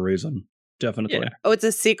boss for a reason. Definitely. Yeah. Oh, it's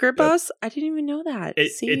a secret boss? I didn't even know that.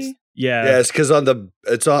 It's because on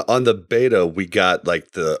the beta we got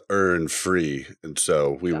like the earn free, and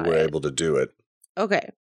so we were able to do it. Okay,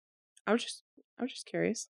 I was just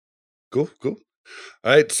curious. Cool. All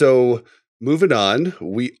right, so moving on,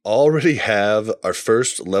 we already have our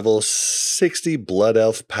first level 60 Blood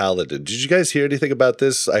Elf Paladin. Did you guys hear anything about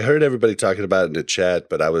this? I heard everybody talking about it in the chat,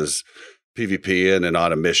 but I was PvPing and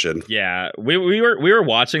on a mission. Yeah, we were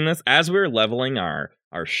watching this as we were leveling our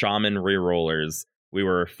shaman rerollers. We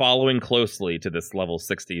were following closely to this level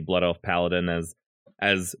 60 Blood Elf Paladin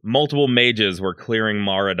as multiple mages were clearing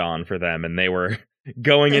Maradon for them, and they were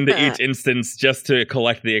going into each instance just to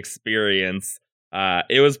collect the experience.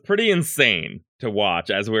 It was pretty insane to watch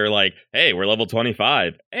as we were like, hey, we're level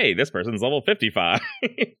 25. Hey, this person's level 55.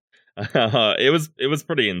 It was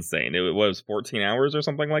pretty insane. It was 14 hours or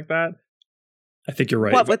something like that. I think you're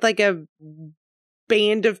right. What, with like a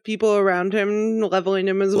band of people around him leveling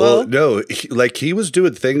him as well? No, he was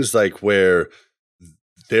doing things like where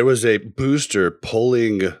there was a booster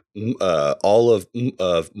pulling all of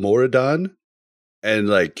Moradon, and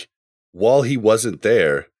like while he wasn't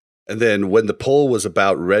there, and then when the pull was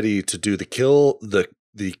about ready to do the kill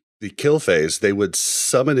phase, they would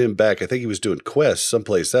summon him back. I think he was doing quests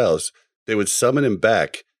someplace else. They would summon him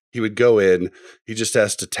back. He would go in. He just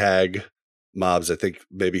has to tag mobs. I think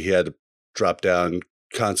maybe he had to drop down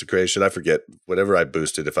consecration. I forget. Whatever I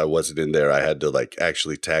boosted, if I wasn't in there, I had to like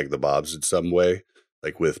actually tag the mobs in some way,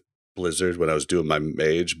 like with Blizzard when I was doing my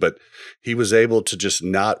mage. But he was able to just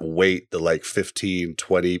not wait the like 15,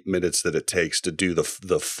 20 minutes that it takes to do the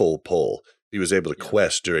full pull. He was able to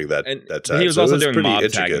quest during that time. He was also doing mob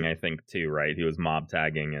tagging, I think, too, right? He was mob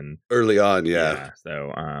tagging and early on, yeah.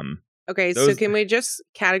 So, okay, so can we just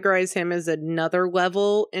categorize him as another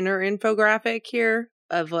level in our infographic here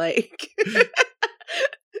of like?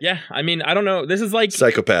 Yeah, I mean, I don't know. This is like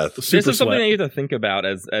psychopath. This is something that you have to think about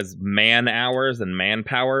as man hours and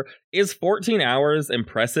manpower. Is 14 hours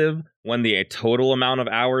impressive when the total amount of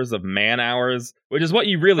hours of man hours, which is what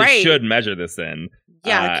you really should measure this in?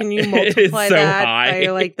 Yeah, can you multiply that by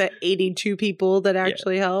like the 82 people that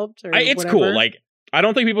actually helped? Or it's whatever? Cool. Like, I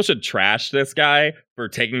don't think people should trash this guy for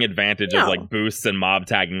taking advantage of like boosts and mob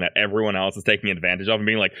tagging that everyone else is taking advantage of and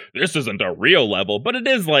being like, this isn't a real level, but it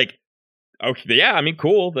is like, okay, yeah, I mean,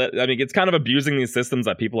 cool. It's kind of abusing these systems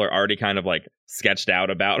that people are already kind of like sketched out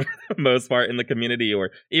about for the most part in the community, or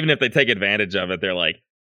even if they take advantage of it, they're like,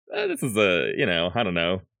 this is I don't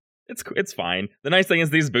know. It's fine. The nice thing is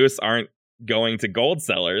these boosts aren't going to gold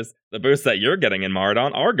sellers. The boosts that you're getting in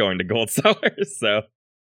Maradon are going to gold sellers, so.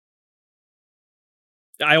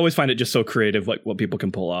 I always find it just so creative, like what people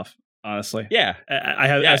can pull off. Honestly, yeah. I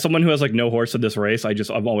have as someone who has like no horse in this race.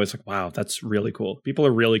 I'm always like, wow, that's really cool. People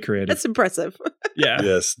are really creative. That's impressive. Yeah.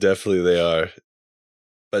 Yes, definitely they are.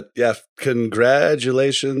 But yeah,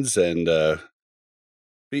 congratulations, and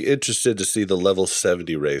be interested to see the level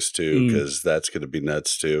 70 race too, because that's going to be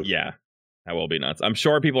nuts too. Yeah, that will be nuts. I'm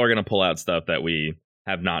sure people are going to pull out stuff that we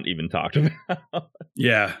have not even talked about.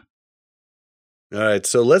 Yeah. All right,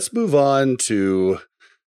 so let's move on to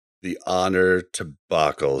the honor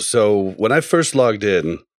debacle. So when I first logged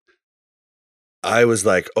in, I was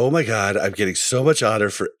like, oh my God, I'm getting so much honor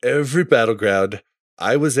for every battleground.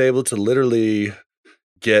 I was able to literally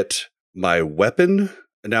get my weapon.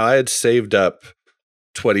 Now I had saved up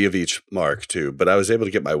 20 of each mark too, but I was able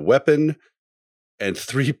to get my weapon and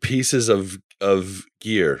 3 pieces of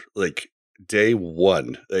gear like day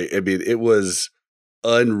one. I mean, it was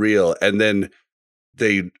unreal. And then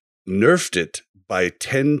they nerfed it by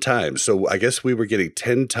 10 times. So I guess we were getting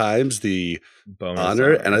 10 times the Bonus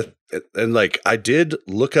honor. And I did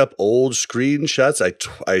look up old screenshots.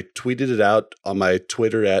 I tweeted it out on my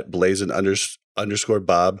Twitter at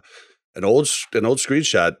 @blazin_Bob. An old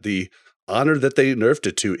screenshot. The honor that they nerfed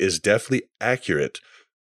it to is definitely accurate,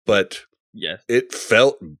 but yes, it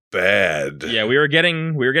felt bad. Yeah, we were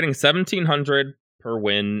getting 1,700 per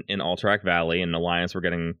win in Alterac Valley, and Alliance we're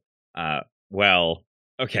getting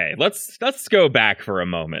okay, let's go back for a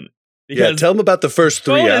moment. Yeah, tell them about the first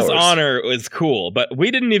 3 hours. Bonus honor was cool, but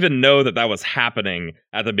we didn't even know that was happening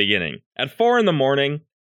at the beginning. At 4 a.m,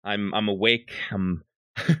 I'm awake.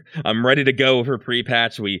 I'm ready to go for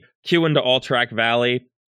pre-patch. We queue into Alterac Valley.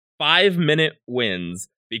 5-minute wins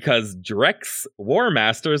because Drek's War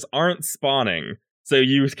Masters aren't spawning, so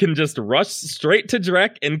you can just rush straight to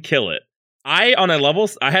Drek and kill it. I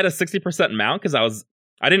had a 60% mount because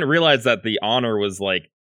I didn't realize that the honor was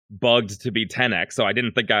like bugged to be 10x, so I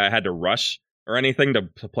didn't think I had to rush or anything to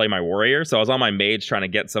play my warrior. So I was on my mage trying to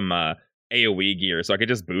get some AoE gear so I could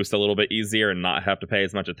just boost a little bit easier and not have to pay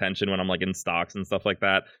as much attention when I'm like in stocks and stuff like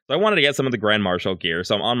that. So I wanted to get some of the Grand Marshal gear,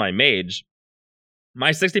 so I'm on my mage.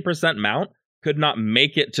 My 60% mount could not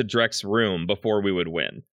make it to Drek's room before we would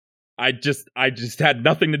win. I just had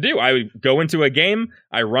nothing to do. I would go into a game,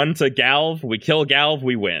 I run to Galv, we kill Galv,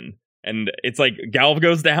 we win. And it's like Galv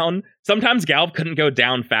goes down. Sometimes Galv couldn't go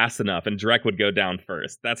down fast enough and Drek would go down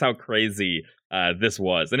first. That's how crazy this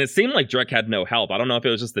was. And it seemed like Drek had no help. I don't know if it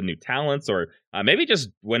was just the new talents or maybe just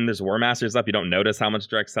when there's War Masters up, you don't notice how much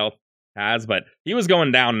Drek's health has. But he was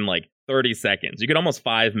going down in like 30 seconds. You could almost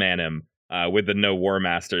 5-man him with the no War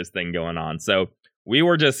Masters thing going on. So we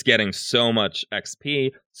were just getting so much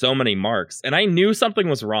XP, so many marks. And I knew something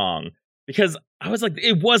was wrong because I was like,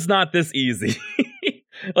 it was not this easy.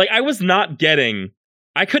 Like, I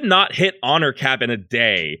could not hit honor cap in a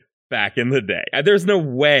day back in the day. There's no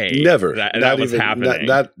way never that was happening.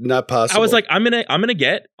 Not possible. I was like, I'm gonna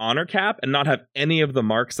get honor cap and not have any of the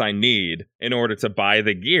marks I need in order to buy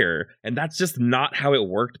the gear. And that's just not how it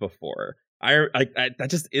worked before. That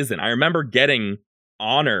just isn't. I remember getting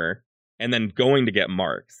honor and then going to get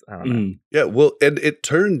marks. I don't know. Yeah, well, and it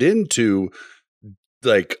turned into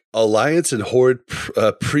like Alliance and Horde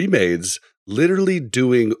pre-mades literally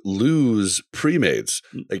doing lose pre-mades.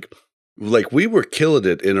 Like we were killing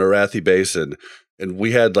it in Arathi Basin, and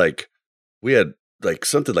we had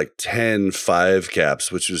something like 10 5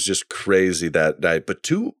 caps, which was just crazy that night. But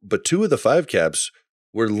two of the 5 caps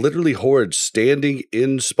were literally Horde standing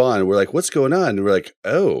in spawn. We're like, what's going on? And we're like,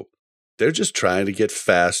 oh, they're just trying to get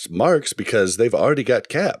fast marks because they've already got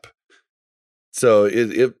cap. So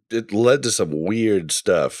it led to some weird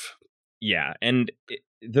stuff. Yeah, and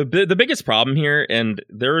the biggest problem here, and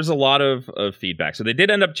there is a lot of feedback. So they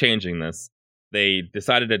did end up changing this. They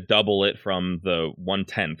decided to double it from the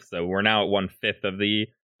 1/10. So we're now at 1/5 of the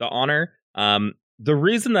honor. The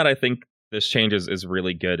reason that I think this change is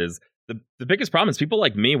really good is the biggest problem is people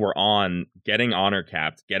like me were on getting honor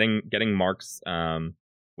capped, getting marks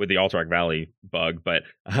with the Alterac Valley bug, but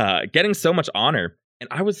getting so much honor. And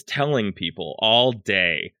I was telling people all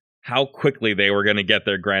day how quickly they were going to get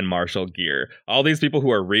their Grand Marshal gear. All these people who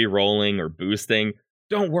are re-rolling or boosting,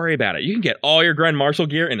 don't worry about it. You can get all your Grand Marshal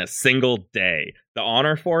gear in a single day. The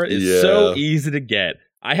honor for it is so easy to get.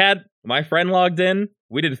 I had my friend logged in.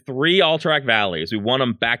 We did 3 Alterac Valleys. We won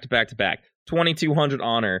them back to back to back. 2,200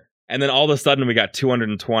 honor. And then all of a sudden we got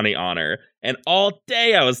 220 honor. And all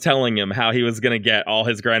day I was telling him how he was going to get all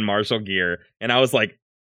his Grand Marshal gear. And I was like,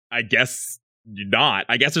 I guess not.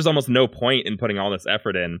 I guess there's almost no point in putting all this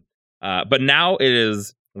effort in. But now it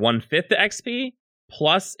is 1/5 the XP.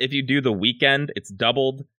 Plus, if you do the weekend, it's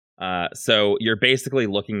doubled. So you're basically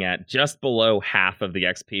looking at just below half of the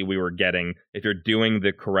XP we were getting if you're doing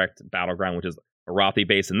the correct battleground, which is Arathi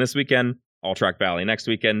Basin this weekend, Alterac Valley next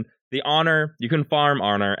weekend. The honor, you can farm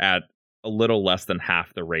honor at a little less than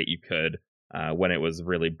half the rate you could when it was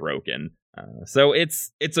really broken. So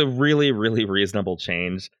it's a really, really reasonable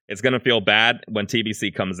change. It's going to feel bad when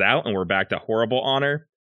TBC comes out and we're back to horrible honor.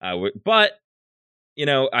 But, you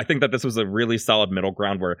know, I think that this was a really solid middle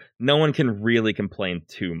ground where no one can really complain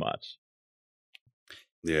too much.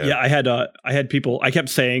 Yeah, I had people, I kept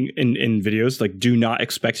saying in videos, like, do not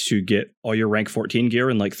expect to get all your rank 14 gear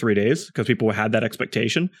in like 3 days, because people had that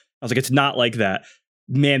expectation. I was like, it's not like that.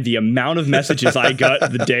 Man, the amount of messages I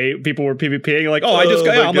got the day people were PvPing, like, oh,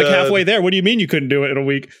 I'm like halfway there. What do you mean you couldn't do it in a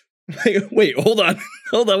week? Like, wait, hold on,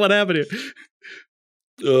 what happened here?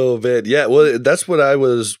 Oh man, yeah. Well, that's what I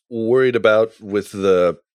was worried about with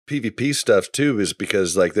the PvP stuff too, is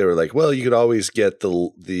because like they were like, well, you could always get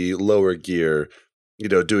the lower gear, you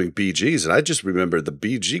know, doing BGs, and I just remember the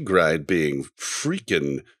BG grind being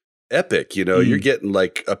freaking epic. You know, you're getting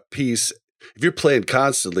like a piece. If you're playing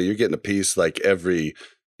constantly, you're getting a piece like every,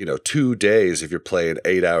 2 days if you're playing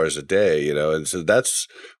 8 hours a day, and so that's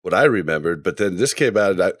what I remembered. But then this came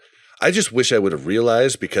out and I just wish I would have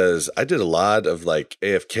realized, because I did a lot of like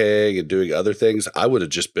AFK and doing other things. I would have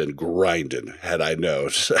just been grinding had I known.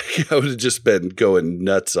 I would have just been going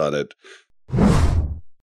nuts on it.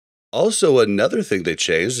 Also, another thing they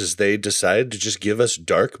changed is they decided to just give us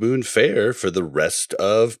Dark Moon Fair for the rest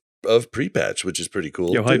of pre-patch, which is pretty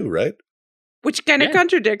cool too, right? Which kind of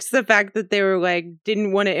contradicts the fact that they were like,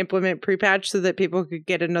 didn't want to implement pre-patch so that people could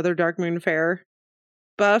get another Dark Moon Fair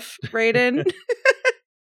buff right in.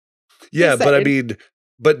 Yeah, but I mean,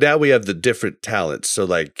 but now we have the different talents. So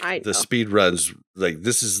like the speed runs, like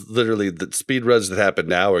this is literally the speed runs that happen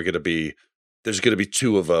now are going to be, there's going to be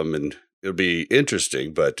 2 of them, and it'll be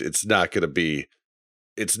interesting, but it's not going to be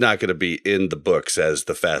in the books as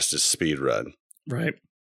the fastest speed run. Right.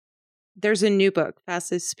 There's a new book,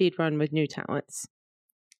 Fastest Speed Run with New Talents.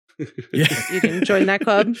 Yeah. You can join that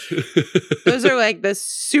club. Those are like the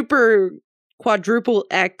super quadruple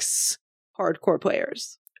X hardcore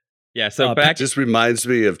players. Yeah, so back just reminds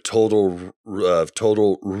me of Total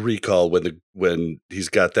Recall when he's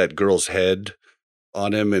got that girl's head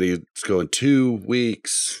on him and he's going 2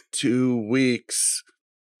 weeks.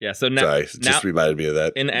 Yeah, so now sorry, it just reminded me of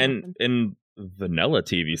that. In vanilla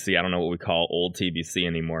TBC, I don't know what we call old TBC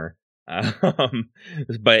anymore.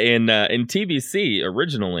 But in TBC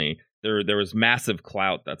originally, there was massive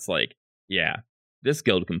clout that's like, yeah, this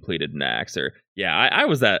guild completed Nax, or yeah,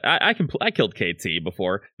 I killed KT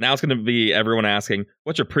before. Now it's going to be everyone asking,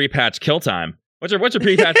 what's your pre-patch kill time? What's your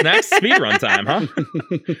pre-patch Nax speedrun time, huh?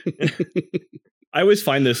 I always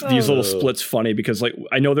find these little splits funny, because like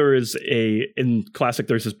I know there is in Classic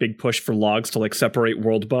there's this big push for logs to like separate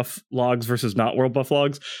world buff logs versus not world buff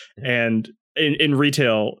logs, and in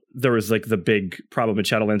retail there was like the big problem in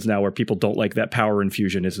Shadowlands now where people don't like that power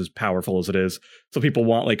infusion is as powerful as it is, so people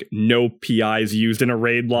want like no PIs used in a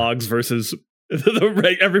raid logs versus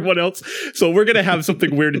everyone else. So we're gonna have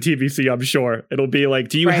something weird in TBC, I'm sure. It'll be like,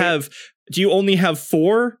 do you only have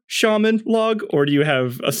 4 shaman log, or do you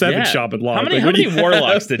have a 7 shaman log? How many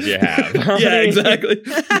warlocks did you have? Exactly.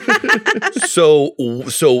 So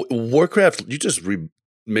Warcraft, you just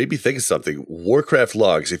made me think of something. Warcraft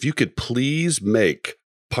logs, if you could please make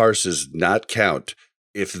parses not count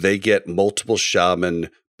if they get multiple shaman,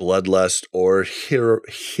 bloodlust, or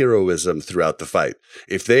heroism throughout the fight.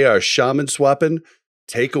 If they are shaman swapping,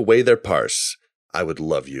 take away their parse. I would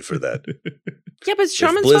love you for that. Yeah, but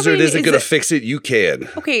shaman if Blizzard swapping isn't going to fix it, you can.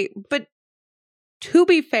 Okay, but to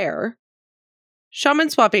be fair, shaman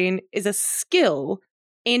swapping is a skill,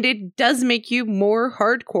 and it does make you more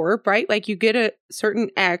hardcore, right? Like you get a certain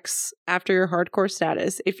X after your hardcore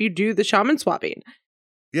status if you do the shaman swapping.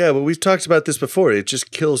 Yeah, but we've talked about this before. It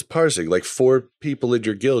just kills parsing. Like 4 people in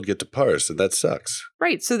your guild get to parse, and that sucks.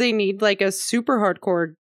 Right, so they need like a super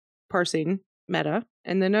hardcore parsing meta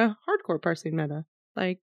and then a hardcore parsing meta.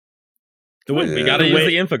 Like, we got to use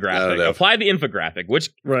the infographic. Apply the infographic.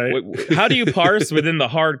 How do you parse within the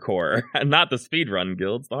hardcore, not the speedrun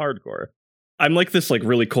guilds, the hardcore? I'm like this like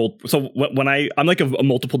really cold. So when I'm like a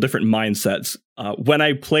multiple different mindsets. When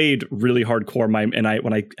I played really hardcore, when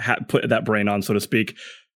I put that brain on, so to speak,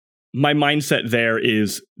 my mindset there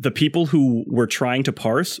is the people who were trying to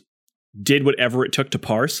parse did whatever it took to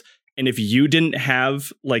parse. And if you didn't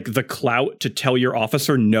have like the clout to tell your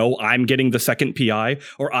officer, no, I'm getting the second PI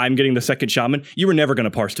or I'm getting the second shaman, you were never going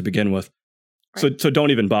to parse to begin with. Right. So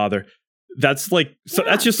don't even bother. That's like,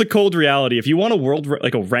 that's just the cold reality. If you want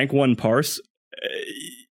a rank 1 parse,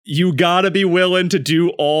 you gotta be willing to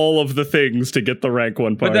do all of the things to get the rank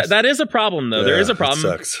 1 parse. But that is a problem, though. There is a problem.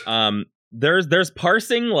 Sucks. There's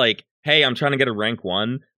parsing like, hey, I'm trying to get a rank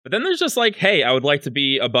 1, but then there's just like, hey, I would like to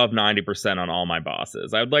be above 90% on all my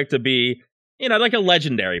bosses. I would like to be, like a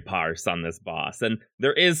legendary parse on this boss. And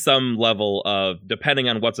there is some level of, depending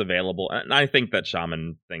on what's available, and I think that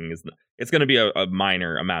shaman thing it's going to be a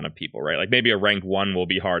minor amount of people, right? Like maybe a rank 1 will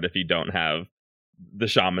be hard if you don't have the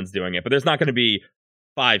shamans doing it, but there's not going to be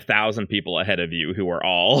 5,000 people ahead of you who are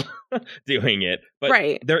all doing it.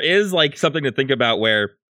 But there is like something to think about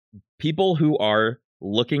where people who are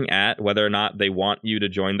looking at whether or not they want you to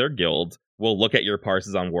join their guild will look at your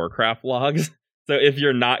parses on Warcraft logs. So if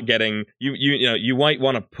you're not getting, you might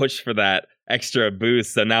want to push for that extra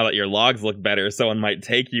boost. So now that your logs look better, someone might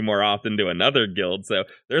take you more often to another guild. So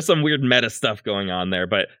there's some weird meta stuff going on there.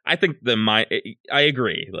 But I think I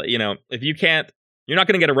agree. If you can't, you're not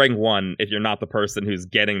going to get a rank 1 if you're not the person who's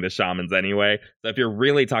getting the shamans anyway. So if you're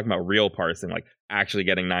really talking about real parsing, like actually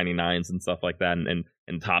getting 99s and stuff like that,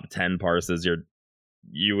 and top 10 parses,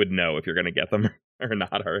 you would know if you're going to get them or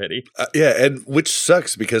not already. And which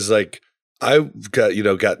sucks because like I've got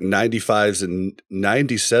 95s and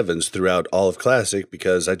 97s throughout all of Classic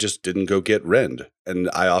because I just didn't go get Rend, and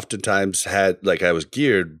I oftentimes had I was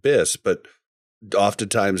geared BIS, but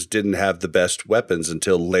oftentimes didn't have the best weapons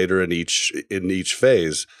until later in each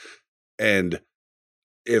phase. And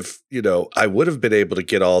if I would have been able to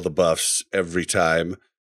get all the buffs every time,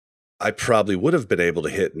 I probably would have been able to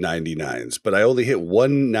hit 99s, but I only hit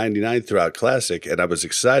 199 throughout Classic, and I was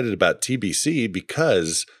excited about TBC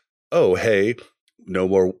because, oh, hey, no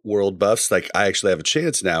more world buffs. Like, I actually have a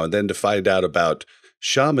chance now. And then to find out about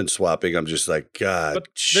shaman swapping, I'm just like, God, but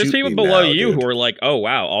there's people below you who are like, oh,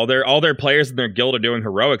 wow, all their players in their guild are doing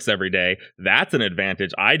heroics every day. That's an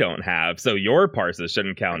advantage I don't have. So your parses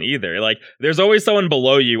shouldn't count either. Like, there's always someone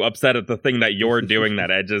below you upset at the thing that you're doing that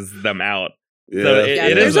edges them out. Yeah. So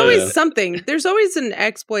there's always something. There's always an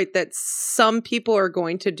exploit that some people are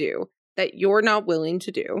going to do that you're not willing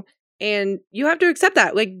to do. And you have to accept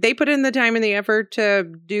that. Like, they put in the time and the effort to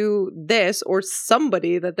do this, or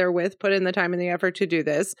somebody that they're with put in the time and the effort to do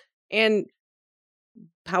this. And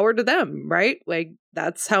power to them, right? Like,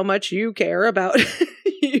 that's how much you care about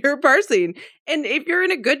your parsing. And if you're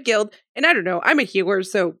in a good guild, and I don't know, I'm a healer,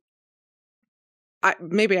 so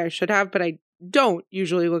maybe I should have, but I don't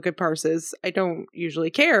usually look at parses. I don't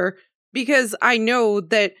usually care because I know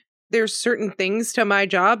that there's certain things to my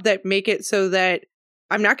job that make it so that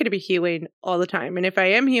I'm not going to be healing all the time. And if I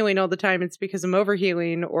am healing all the time, it's because I'm over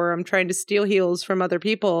healing or I'm trying to steal heals from other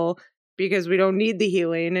people because we don't need the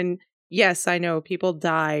healing. And yes, I know people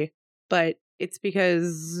die, but it's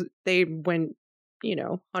because they went,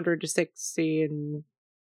 100 to 60 in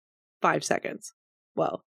 5 seconds.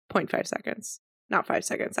 Well, 0.5 seconds. Not 5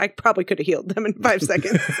 seconds. I probably could have healed them in 5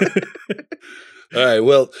 seconds. All right.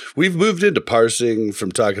 Well, we've moved into parsing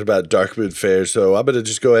from talking about Darkmoon Fair, so I'm going to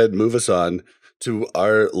just go ahead and move us on to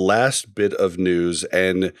our last bit of news.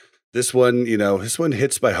 And this one, this one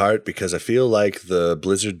hits my heart because I feel like the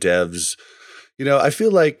Blizzard devs, I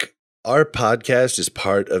feel like our podcast is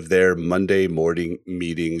part of their Monday morning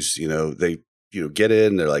meetings. They get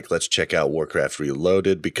in, they're like, let's check out Warcraft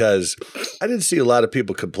Reloaded, because I didn't see a lot of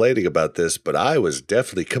people complaining about this, but I was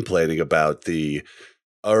definitely complaining about the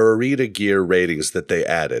arena gear ratings that they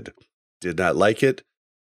added. Did not like it.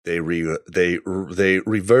 They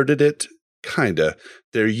reverted it, kinda.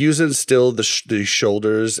 They're using still the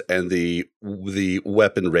shoulders and the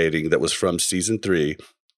weapon rating that was from season 3,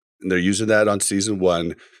 and they're using that on season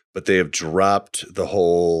 1, but they have dropped the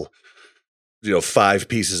whole 5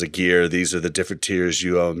 pieces of gear. These are the different tiers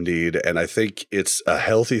you need. And I think it's a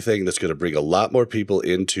healthy thing that's going to bring a lot more people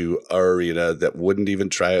into our arena that wouldn't even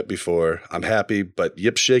try it before. I'm happy, but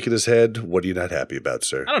Yip's shaking his head. What are you not happy about,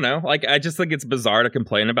 sir? I don't know. Like, I just think it's bizarre to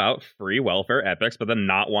complain about free welfare epics, but then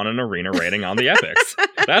not want an arena rating on the epics.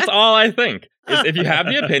 That's all I think. Is if you have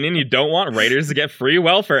the opinion you don't want raiders to get free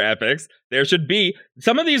welfare epics, there should be.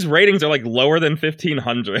 Some of these ratings are like lower than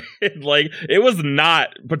 1,500. Like, it was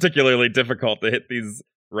not particularly difficult to hit these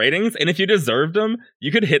ratings, and if you deserved them,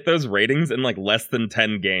 you could hit those ratings in like less than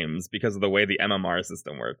 10 games because of the way the MMR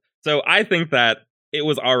system worked. So I think that it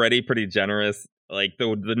was already pretty generous. Like,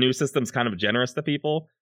 the new system's kind of generous to people.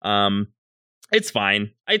 It's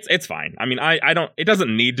fine. It's fine. I mean, I don't. It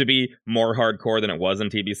doesn't need to be more hardcore than it was in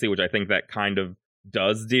TBC, which I think that kind of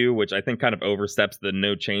does do, which I think kind of oversteps the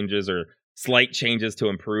no changes or slight changes to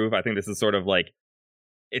improve. I think this is sort of like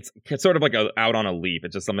it's sort of like out on a leap.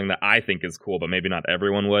 It's just something that I think is cool, but maybe not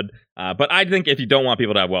everyone would. But I think if you don't want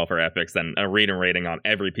people to have welfare epics, then a arena rating on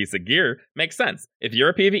every piece of gear makes sense. If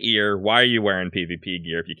you're a PvEer, why are you wearing PvP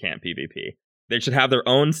gear if you can't PvP? They should have their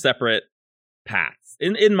own separate paths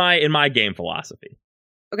in my game philosophy.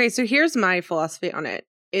 Okay, so here's my philosophy on it,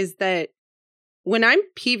 is that when I'm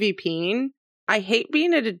PvPing, I hate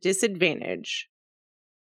being at a disadvantage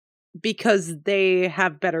because they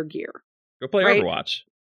have better gear. Go play Right? Overwatch.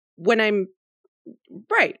 When I'm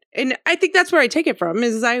right. And I think that's where I take it from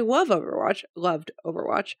is I loved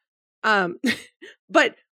Overwatch.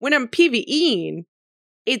 But when I'm PvEing,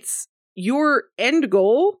 it's your end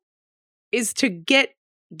goal is to get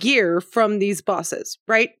gear from these bosses,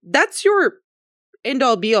 right? That's your end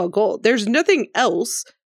all be all goal. There's nothing else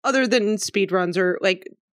other than speedruns or like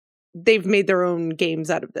they've made their own games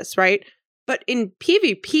out of this, right? But in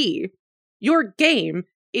PvP, your game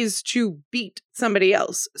is to beat somebody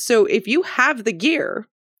else. So if you have the gear,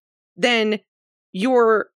 then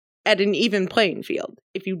you're at an even playing field.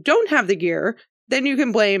 If you don't have the gear, then you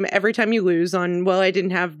can blame every time you lose on, well, I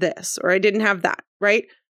didn't have this or I didn't have that, right?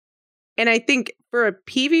 And I think for a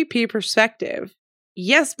PvP perspective,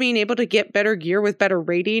 yes, being able to get better gear with better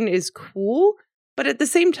rating is cool. But at the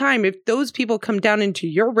same time, if those people come down into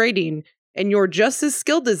your rating and you're just as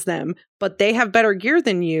skilled as them, but they have better gear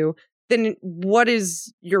than you, then what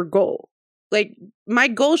is your goal? Like, my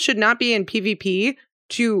goal should not be in PvP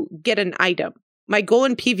to get an item. My goal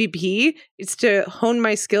in PvP is to hone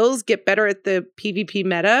my skills, get better at the PvP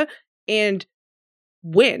meta, and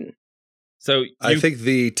win. So I think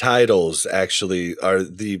the titles actually are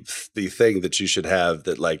the thing that you should have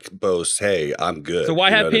that like boasts, hey, I'm good. So why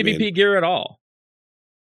You know have what I PvP mean? gear at all?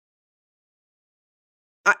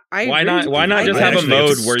 Why agree. not just I have a actually mode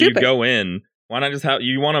think it's where stupid. you go in? Why not just have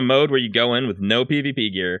you want a mode where you go in with no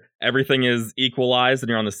PvP gear, everything is equalized and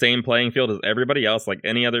you're on the same playing field as everybody else like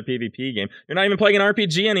any other PvP game. You're not even playing an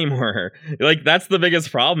RPG anymore. Like that's the biggest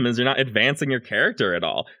problem is you're not advancing your character at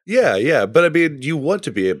all. Yeah, but I mean, you want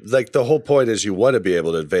to be like the whole point is you want to be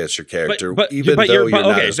able to advance your character, even though you're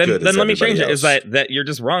not as good as then let me change everybody it. Is else. that you're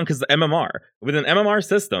just wrong because the MMR with an MMR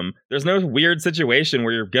system, there's no weird situation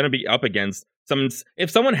where you're gonna be up against if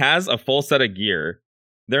someone has a full set of gear,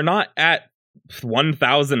 they're not at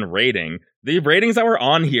 1,000 rating. The ratings that were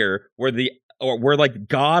on here were like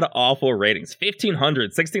god awful ratings.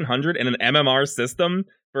 1,500, 1,600 in an MMR system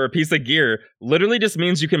for a piece of gear literally just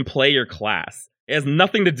means you can play your class. It has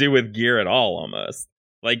nothing to do with gear at all. Almost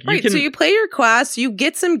like you can. So you play your class, you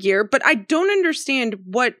get some gear, but I don't understand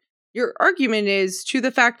what your argument is to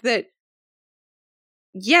the fact that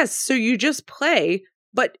yes, so you just play,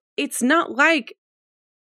 but it's not like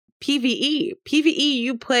PvE. PvE,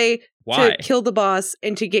 you play Why? to kill the boss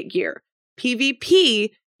and to get gear. PvP,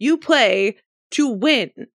 you play to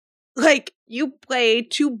win. Like, you play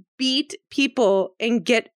to beat people and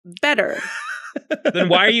get better. Then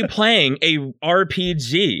why are you playing a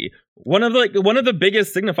RPG? One of the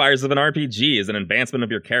biggest signifiers of an RPG is an advancement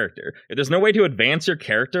of your character. If there's no way to advance your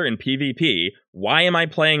character in PvP, why am I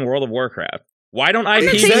playing World of Warcraft? Why don't I I'm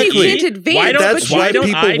not PvE? saying you can't advance, That's but why don't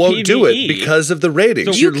people I won't do it PvE? because of the ratings.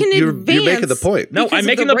 So you can you're advance making the point. No, because I'm of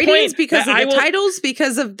making the the ratings, point because that of the titles,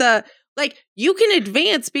 because of the like. You can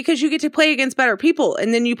advance because you get to play against better people,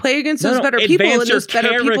 and then you play against those better people, and those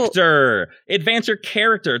better people. Advance your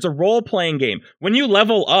character. It's a role-playing game. When you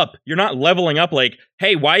level up, you're not leveling up like,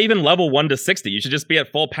 hey, why even level 1 to 60? You should just be at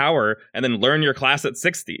full power and then learn your class at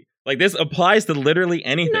 60. Like this applies to literally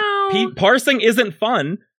anything. No. Parsing isn't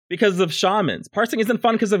fun because of shamans. Parsing isn't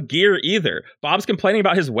fun because of gear either. Bob's complaining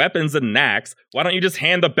about his weapons and knacks. Why don't you just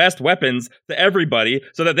hand the best weapons to everybody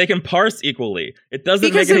so that they can parse equally? It doesn't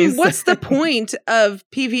Because make any then what's the point of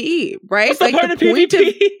PvE, right? What's the point of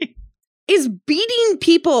PvP? Is beating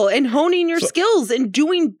people and honing your skills and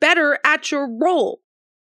doing better at your role.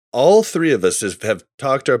 All three of us have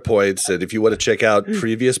talked our points, and if you want to check out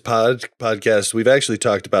previous podcasts, we've actually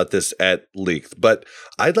talked about this at length. But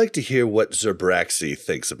I'd like to hear what Zerbraxi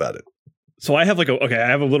thinks about it. So I have I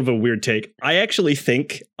have a little bit of a weird take. I actually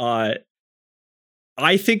think the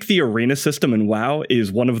arena system in WoW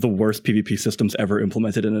is one of the worst PvP systems ever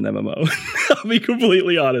implemented in an MMO. I'll be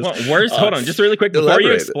completely honest. Well, worse. Hold on, just really quick before you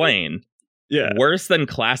elaborate. explain. Yeah. Worse than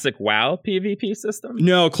classic WoW PvP system?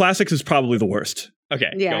 No, Classics is probably the worst. Okay,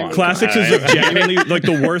 Yeah, go on. Classics All is right. genuinely like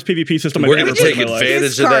the worst PvP system We're I've going ever to played take in my life.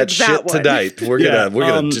 advantage of that Discard that shit one. tonight. We're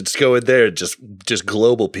gonna just go in there and just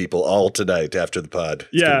global people all tonight after the pod.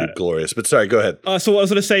 It's gonna be glorious. But sorry, go ahead. So what I was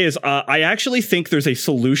going to say is I actually think there's a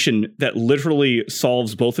solution that literally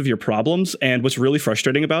solves both of your problems. And what's really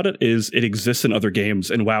frustrating about it is it exists in other games,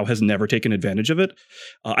 and WoW has never taken advantage of it.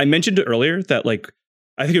 I mentioned it earlier that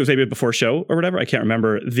I think it was maybe before show or whatever. I can't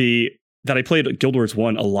remember that I played Guild Wars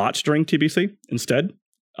 1 a lot during TBC instead.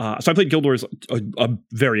 So I played Guild Wars a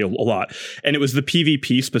lot, and it was the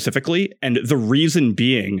PvP specifically. And the reason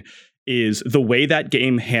being is the way that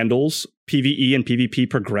game handles PvE and PvP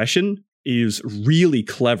progression is really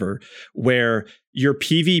clever, where your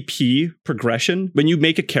PvP progression, when you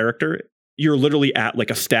make a character, you're literally at like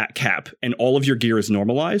a stat cap and all of your gear is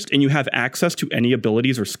normalized and you have access to any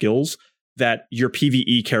abilities or skills that your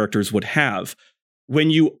PvE characters would have. When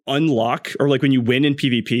you unlock or like when you win in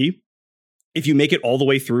PvP, if you make it all the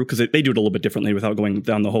way through, because they do it a little bit differently without going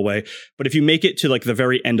down the whole way, but if you make it to like the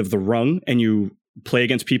very end of the rung and you play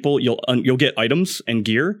against people, you'll get items and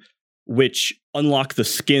gear which unlock the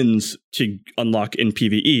skins to unlock in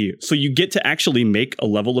PvE. So you get to actually make a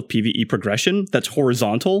level of PvE progression that's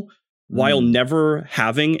horizontal while never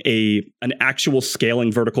having an actual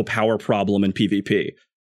scaling vertical power problem in PvP.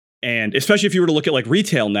 And especially if you were to look at like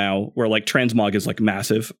retail now, where like transmog is like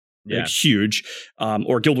massive, like huge,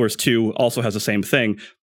 or Guild Wars 2 also has the same thing.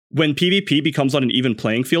 When PvP becomes on an even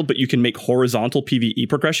playing field, but you can make horizontal PvE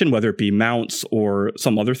progression, whether it be mounts or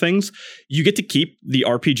some other things, you get to keep the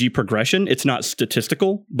RPG progression. It's not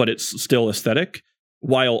statistical, but it's still aesthetic,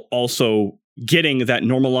 while also getting that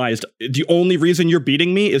normalized. The only reason you're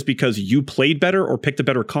beating me is because you played better or picked a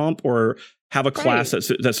better comp or have a class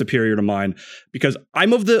that's superior to mine. Because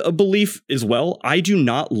I'm of the belief as well, I do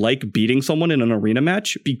not like beating someone in an arena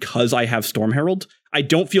match because I have Storm Herald. I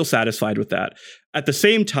don't feel satisfied with that. At the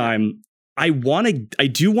same time, I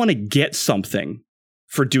do want to get something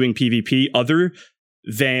for doing PvP other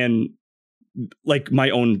than like my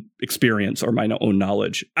own experience or my own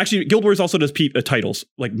knowledge. Actually, Guild Wars also does titles,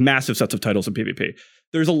 like massive sets of titles in PvP.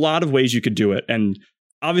 There's a lot of ways you could do it. And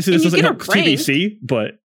obviously this doesn't help TBC,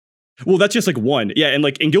 but well, that's just like one. Yeah, and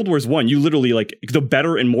like in Guild Wars 1, you literally like the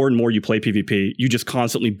better and more you play PvP, you just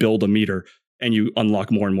constantly build a meter and you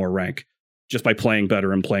unlock more and more rank just by playing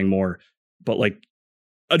better and playing more. But like,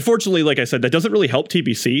 unfortunately, like I said, that doesn't really help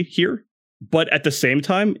TBC here. But at the same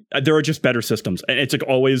time, there are just better systems. And it's like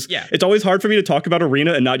always, it's always hard for me to talk about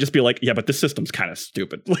Arena and not just be like, yeah, but this system's kind of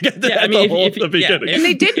stupid. Like at the beginning. And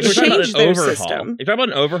they did change their system. If you're talking about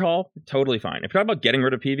an overhaul, totally fine. If you're talking about getting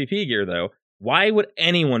rid of PvP gear, though, why would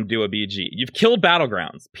anyone do a BG? You've killed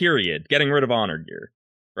Battlegrounds, period. Getting rid of Honor gear,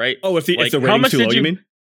 right? Oh, if the rating's too low, you mean?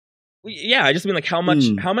 Yeah, I just mean like how much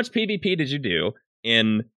PvP did you do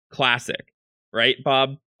in Classic, right,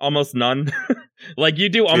 Bob? Almost none. Like you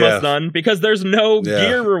do almost none because there's no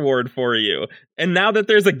gear reward for you. And now that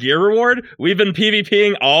there's a gear reward, we've been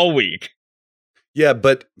PvPing all week. Yeah,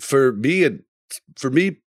 but for me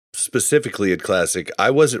specifically in Classic, I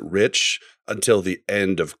wasn't rich until the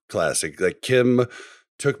end of Classic. Like Kim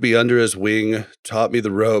took me under his wing, taught me the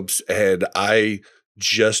ropes, and I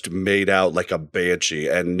just made out like a banshee.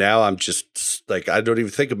 And now I'm just like, I don't even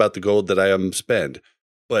think about the gold that I spend.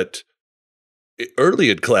 But early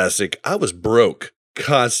in Classic, I was broke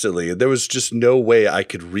constantly. And there was just no way I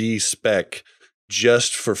could respec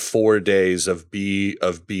just for 4 days of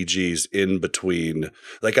BGs in between.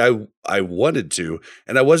 Like I wanted to,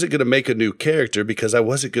 and I wasn't going to make a new character because I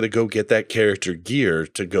wasn't going to go get that character gear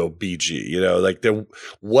to go BG. You know, like there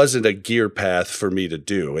wasn't a gear path for me to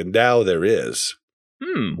do. And now there is.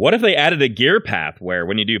 What if they added a gear path where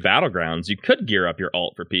when you do Battlegrounds, you could gear up your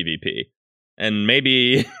alt for PvP? And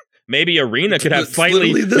maybe Arena could have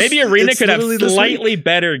slightly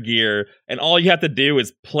better gear, and all you have to do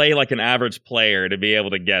is play like an average player to be able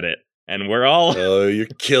to get it. And we're all oh, you're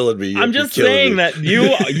killing me. I'm just saying that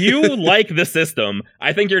you like the system.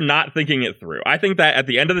 I think you're not thinking it through. I think that at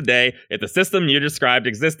the end of the day, if the system you described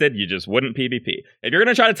existed, you just wouldn't PvP. If you're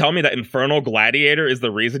going to try to tell me that Infernal Gladiator is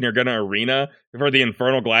the reason you're going to Arena for the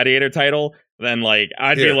Infernal Gladiator title, then like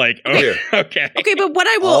I'd be like, oh, okay. Okay, but what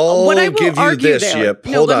I will give you argue this, there. Yip.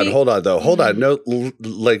 Hold on. Hold on. No,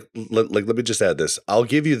 like let me just add this. I'll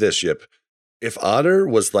give you this, Yip. If Honor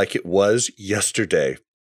was like it was yesterday,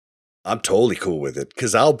 I'm totally cool with it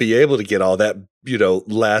because I'll be able to get all that,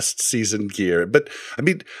 last season gear. But I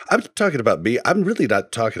mean, I'm talking about me. I'm really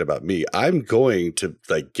not talking about me. I'm going to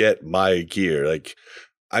like get my gear. Like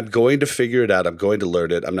I'm going to figure it out. I'm going to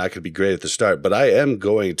learn it. I'm not going to be great at the start, but I am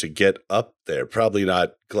going to get up there. Probably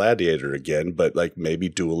not Gladiator again, but like maybe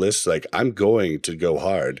Duelist. Like I'm going to go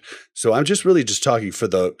hard. So I'm just really just talking for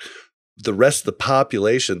the rest of the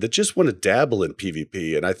population that just want to dabble in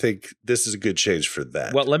PvP. And I think this is a good change for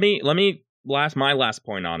that. Well, let me my last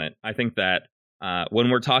point on it. I think that when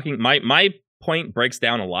we're talking, my point breaks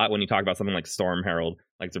down a lot when you talk about something like Storm Herald,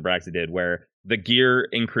 like Zabraxi did, where the gear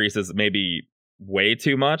increases maybe way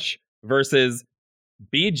too much versus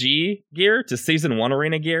BG gear to Season 1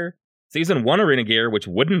 Arena gear. Season 1 Arena gear, which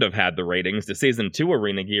wouldn't have had the ratings, to Season 2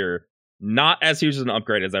 Arena gear, not as huge as an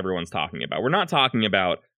upgrade as everyone's talking about. We're not talking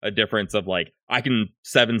about a difference of like, I can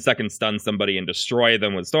 7-second stun somebody and destroy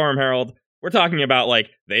them with Storm Herald. We're talking about like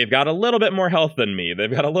they've got a little bit more health than me. They've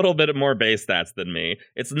got a little bit more base stats than me.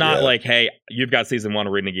 It's not like, hey, you've got season 1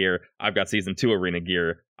 arena gear, I've got season 2 arena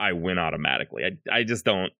gear, I win automatically. I just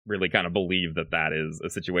don't really kind of believe that is a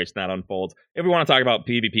situation that unfolds. If we want to talk about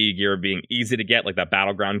PvP gear being easy to get, like that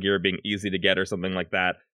battleground gear being easy to get or something like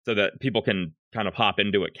that, so that people can kind of hop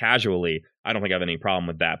into it casually, I don't think I have any problem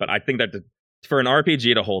with that. But I think that for an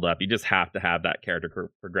RPG to hold up, you just have to have that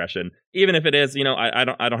character progression. Even if it is, I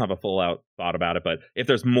don't have a full out thought about it, but if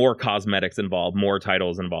there's more cosmetics involved, more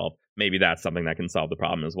titles involved, maybe that's something that can solve the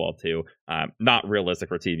problem as well too. Not realistic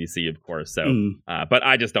for TVC, of course. So, but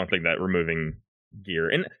I just don't think that removing gear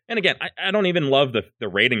and again, I don't even love the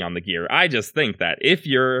rating on the gear. I just think that if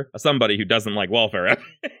you're somebody who doesn't like welfare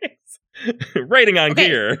ethics, rating on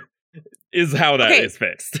gear is how that is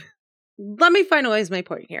fixed. Let me finalize my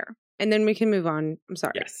point here. And then we can move on. I'm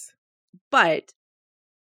sorry. Yes. But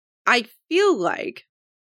I feel like,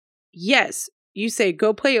 yes, you say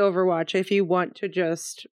go play Overwatch if you want to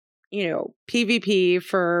just, PvP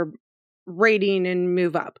for rating and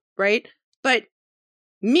move up, right? But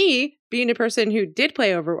me being a person who did play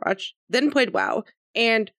Overwatch, then played WoW,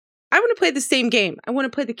 and I want to play the same game. I want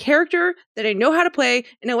to play the character that I know how to play,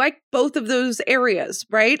 and I like both of those areas,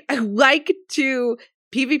 right? I like to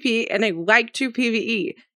PvP and I like to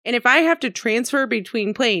PvE. And if I have to transfer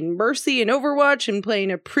between playing Mercy in Overwatch and playing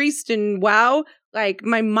a Priest in WoW, like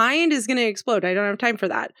my mind is going to explode. I don't have time for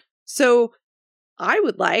that. So I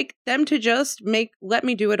would like them to just let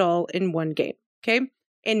me do it all in one game. Okay.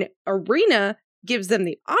 And Arena gives them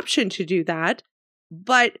the option to do that,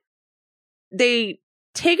 but they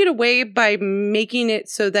take it away by making it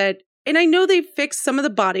so that, and I know they fixed some of the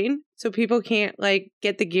botting so people can't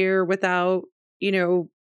get the gear without,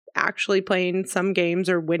 actually playing some games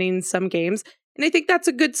or winning some games. And I think that's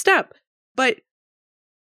a good step. But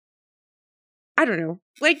I don't know.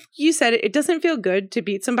 Like you said, it doesn't feel good to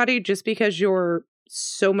beat somebody just because you're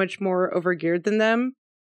so much more overgeared than them.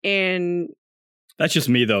 And that's just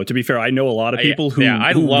me, though. To be fair, I know a lot of people who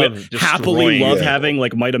happily love having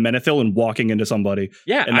Might of Menethil and walking into somebody.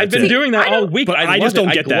 Yeah, I've been doing that all week. But I just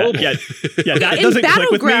don't get that. Yeah, that doesn't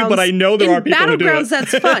click with me, but I know there are people who do it. In Battlegrounds,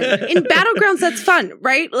 that's fun. In Battlegrounds, that's fun,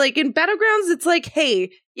 right? Like, in Battlegrounds, it's like,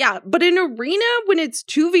 hey, yeah. But in Arena, when it's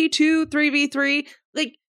 2v2, 3v3,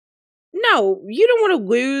 no, you don't want to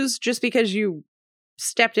lose just because you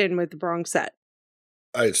stepped in with the wrong set.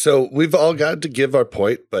 All right, so we've all got to give our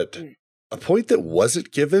point, but a point that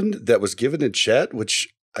wasn't given, that was given in chat, which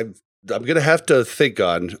I'm going to have to think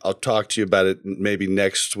on. I'll talk to you about it maybe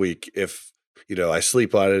next week if, I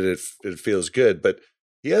sleep on it, it feels good. But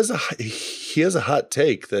he has a hot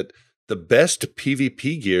take that the best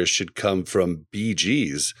PvP gear should come from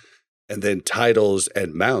BGs, and then titles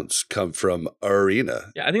and mounts come from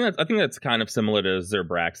Arena. Yeah, I think that's kind of similar to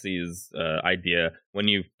Zerbraxi's idea. When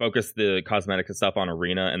you focus the cosmetics and stuff on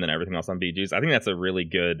Arena and then everything else on BGs, I think that's a really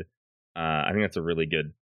good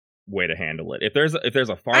way to handle it. If there's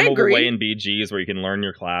a farmable way in BGs where you can learn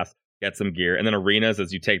your class, get some gear, and then Arenas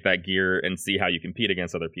as you take that gear and see how you compete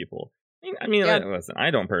against other people. Listen,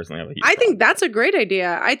 I don't personally have a huge problem. Think that's a great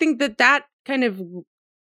idea. I think that kind of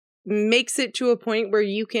makes it to a point where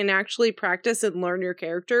you can actually practice and learn your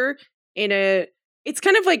character it's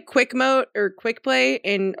kind of like quick mode or quick play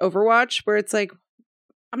in Overwatch, where it's like,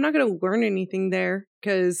 I'm not going to learn anything there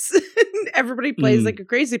because everybody plays like a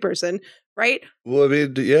crazy person, right? Well, I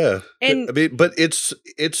mean, yeah. But it's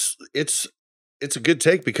a good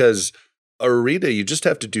take because Arena, you just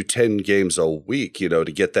have to do 10 games a week, to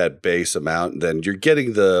get that base amount. And then you're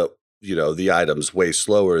getting the items way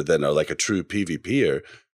slower than a true PvPer.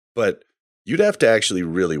 But you'd have to actually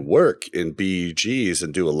really work in BGs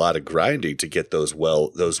and do a lot of grinding to get those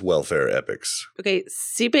welfare epics. Okay,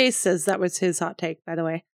 Seabase says that was his hot take, by the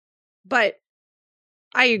way. But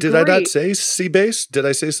I agree. Did I not say Seabase? Did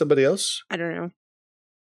I say somebody else? I don't know.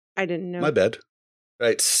 I didn't know. My bad. All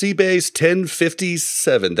right, Seabase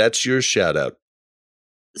 1057. That's your shout out.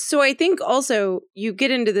 So I think also you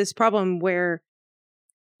get into this problem where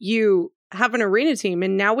you have an Arena team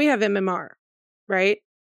and now we have MMR, right?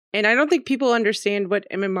 And I don't think people understand what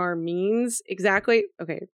MMR means exactly.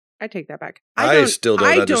 Okay, I take that back. I still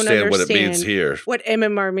don't understand what it means here. What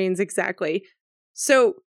MMR means exactly.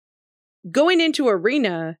 So going into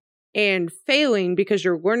Arena and failing because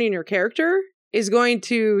you're learning your character is going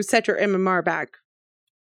to set your MMR back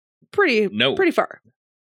pretty far.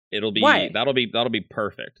 That'll be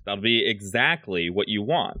perfect. That'll be exactly what you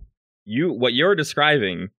want. What you're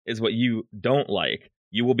describing is what you don't like.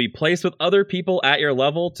 You will be placed with other people at your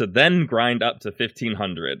level to then grind up to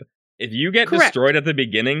 1500. If you get destroyed at the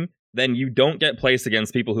beginning, then you don't get placed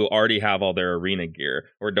against people who already have all their arena gear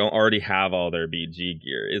or don't already have all their BG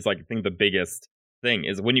gear. Is like, I think the biggest thing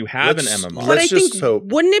is when you have an MMR. But I think,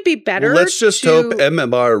 wouldn't it be better? Let's just hope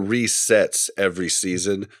MMR resets every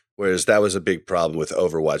season. Whereas that was a big problem with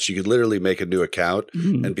Overwatch. You could literally make a new account,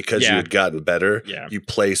 and because you had gotten better, you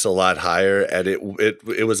place a lot higher, and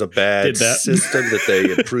it was a bad system that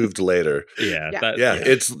they improved later.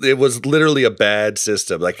 It was literally a bad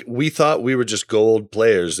system. Like, we thought we were just gold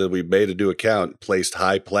players, and we made a new account, placed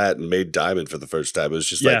high plat, and made diamond for the first time. It was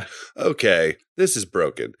just like, okay, this is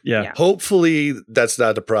broken. Hopefully that's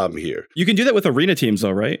not the problem here. You can do that with arena teams,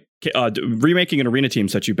 though, right? Remaking an arena team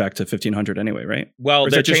sets you back to 1500 anyway, right? Well,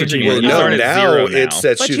 they're changing it. Now it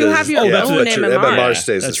sets but you you have your own MMR. MMR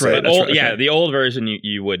stays the same. Right. The old version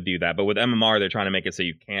you would do that, but with MMR they're trying to make it so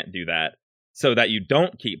you can't do that, so that you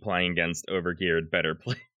don't keep playing against overgeared better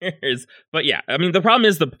players. But yeah, I mean, the problem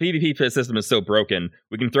is the PvP system is so broken.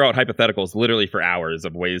 We can throw out hypotheticals literally for hours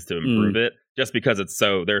of ways to improve it, just because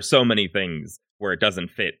there are so many things where it doesn't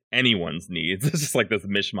fit anyone's needs. It's just like this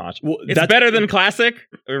mishmash. Well, it's better than Classic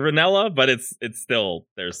or Vanilla, but it's still,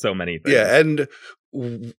 there's so many things. Yeah, and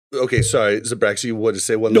okay, sorry, Zabrax, you wanted to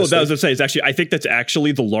say one? No, that was to say, I think that's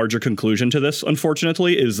actually the larger conclusion to this,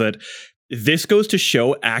 unfortunately, is that this goes to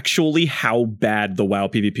show actually how bad the WoW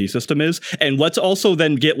PvP system is. And let's also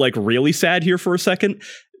then get like really sad here for a second.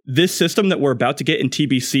 This system that we're about to get in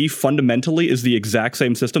TBC fundamentally is the exact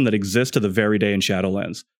same system that exists to the very day in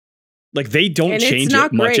Shadowlands. Like, they don't change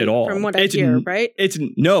it much at all. From what I hear, right? It's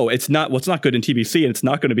not. What's not good in TBC, and it's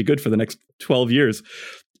not going to be good for the next 12 years.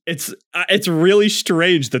 It's really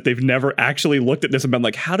strange that they've never actually looked at this and been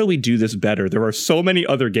like, how do we do this better? There are so many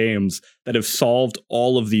other games that have solved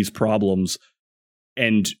all of these problems,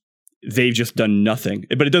 and they've just done nothing.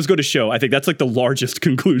 But it does go to show, I think that's like the largest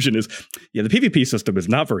conclusion is, the PvP system is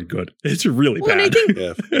not very good. It's really bad.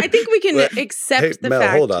 I think we can accept the Mel,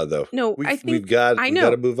 fact. Hold on, though. No, I think we've got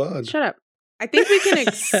to move on. Shut up. I think we can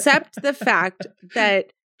accept the fact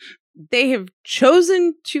that they have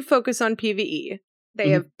chosen to focus on PvE. They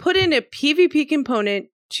have put in a PvP component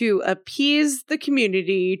to appease the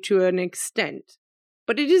community to an extent,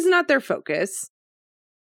 but it is not their focus.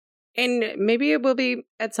 And maybe it will be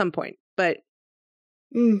at some point, but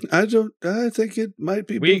I think it might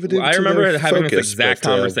be moving into I remember their having focus, this exact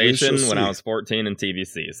conversation when I see. was 14 in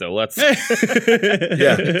TVC. So let's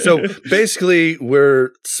So basically,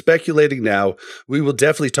 we're speculating now. We will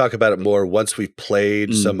definitely talk about it more once we've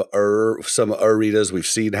played some arenas. We've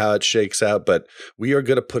seen how it shakes out, but we are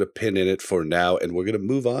going to put a pin in it for now, and we're going to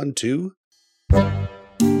move on to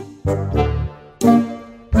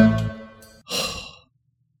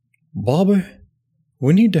Bobby,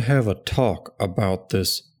 we need to have a talk about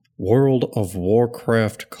this World of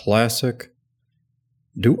Warcraft Classic.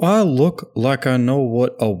 Do I look like I know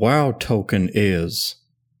what a WoW token is?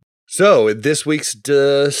 So, in this week's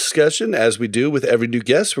discussion, as we do with every new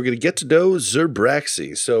guest, we're going to get to know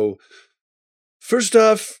Zerbraxi. So, first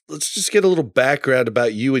off, let's just get a little background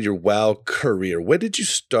about you and your WoW career. When did you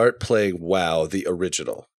start playing WoW, the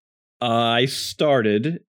original? I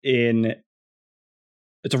started in...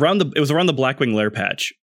 It was around the Blackwing Lair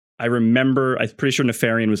patch. I remember, I'm pretty sure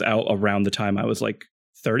Nefarian was out around the time I was like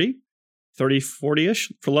 30,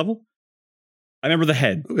 40-ish for level. I remember the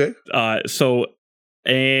head. Okay.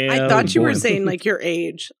 And I thought you were saying like your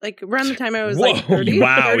age, like around the time I was like 30,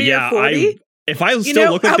 wow, 30 yeah. or 40. If I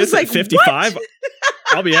still look like this at 55,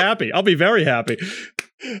 I'll be happy. I'll be very happy.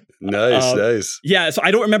 Nice. Yeah, so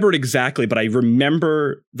I don't remember it exactly, but I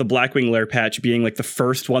remember the Blackwing Lair patch being like the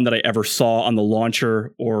first one that I ever saw on the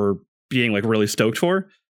launcher or being like really stoked for.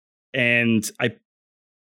 And I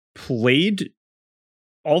played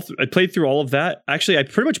through all of that. Actually, I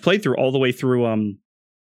pretty much played through all the way through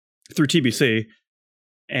TBC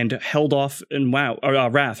and held off in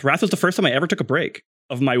Wrath. Wrath was the first time I ever took a break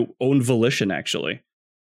of my own volition, actually.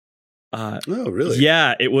 Oh, really?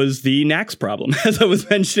 Yeah, it was the Nax problem, as I was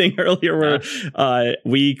mentioning earlier, where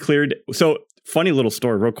we cleared. So, funny little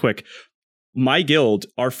story, real quick. My guild,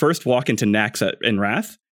 our first walk into Nax in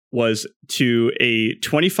Wrath was to a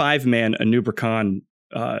 25-man Anubra Khan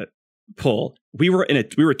pull. We were a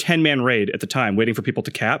 10-man raid at the time, waiting for people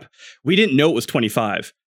to cap. We didn't know it was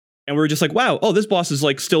 25, and we were just like, "Wow, this boss is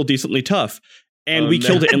like still decently tough," and we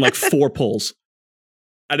killed it in like 4 pulls.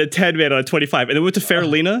 At a 10-man on a 25, and then we went to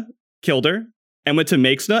Faralina. Killed her, and went to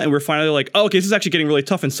Makesna, and we're finally like, okay, this is actually getting really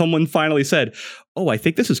tough. And someone finally said, I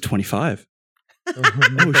think this is 25.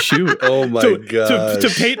 Oh, shoot. Oh, my God. To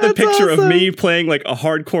paint the picture of me playing like a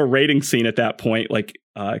hardcore raiding scene at that point, like,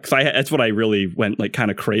 because that's what I really went like kind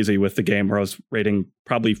of crazy with the game, where I was raiding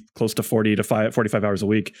probably close to 40 to 45 hours a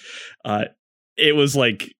week. It was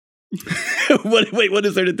like, Wait, what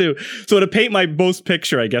is there to do? So to paint my most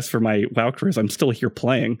picture, I guess, for my WoW careers, I'm still here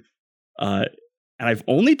playing. And I've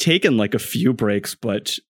only taken like a few breaks,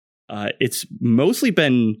 but it's mostly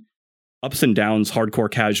been ups and downs,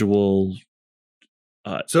 hardcore, casual.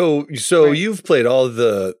 So Right. you've played all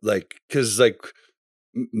the because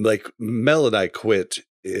Mel and I quit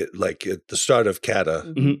like at the start of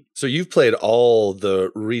Kata. Mhm. So you've played all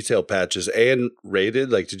the retail patches and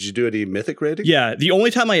raided. Like, did you do any mythic raiding? Yeah, the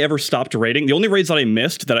only time I ever stopped raiding, the only raids that I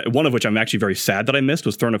missed, one of which I'm actually very sad that I missed,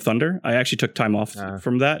 was Throne of Thunder. I actually took time off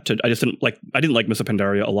from that. I didn't like Miss of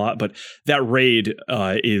Pandaria a lot, but that raid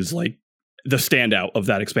is like the standout of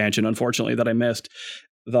that expansion, unfortunately, that I missed.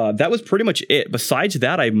 That was pretty much it. Besides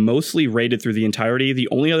that, I mostly raided through the entirety. The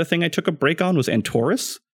only other thing I took a break on was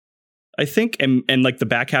Antorus, I think, and like the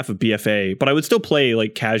back half of BFA, but I would still play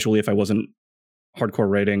like casually if I wasn't hardcore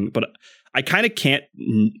raiding. But I kind of can't.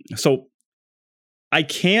 So I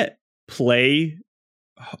can't play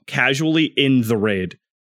casually in the raid.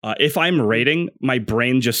 If I'm raiding, my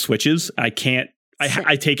brain just switches. I can't.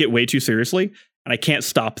 I take it way too seriously, and I can't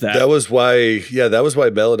stop that. That was why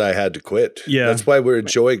Mel and I had to quit. Yeah. That's why we're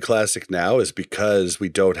enjoying Classic now, is because we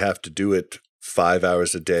don't have to do it 5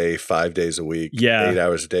 hours a day, 5 days a week, 8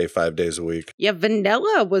 hours a day, 5 days a week. Yeah,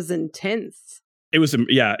 vanilla was intense. It was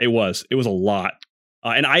a lot.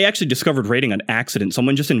 And I actually discovered raiding on accident.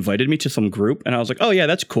 Someone just invited me to some group, and I was like, oh yeah,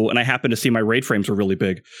 that's cool. And I happened to see my raid frames were really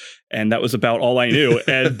big, and that was about all I knew.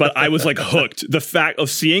 But I was like hooked. The fact of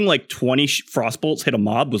seeing like 20 frostbolts hit a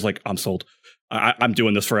mob was like, I'm sold. I'm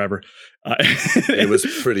doing this forever. It was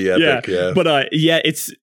pretty epic. Yeah. But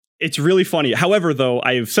it's really funny. However, though,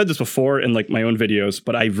 I've said this before in like my own videos,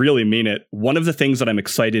 but I really mean it. One of the things that I'm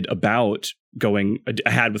excited about going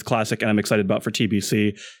ahead with Classic, and I'm excited about for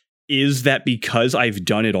TBC, is that because I've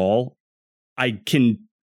done it all, I can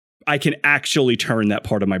actually turn that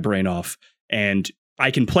part of my brain off, and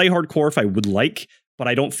I can play hardcore if I would like, but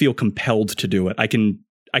I don't feel compelled to do it. I can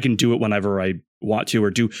do it whenever I want to,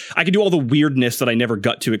 I can do all the weirdness that I never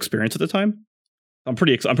got to experience at the time. I'm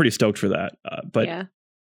pretty stoked for that. But yeah.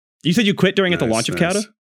 You said you quit during at the launch of Kata?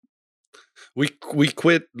 We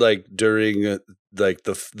quit like during like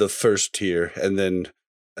the first tier, and then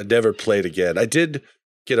I never played again. I did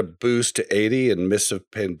get a boost to 80 in Miss of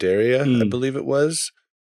Pandaria, I believe it was.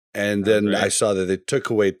 And then I saw that they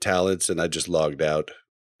took away talents, and I just logged out.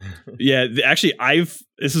 Yeah, actually,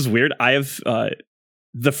 this is weird. I have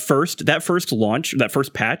that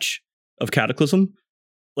first patch of Cataclysm.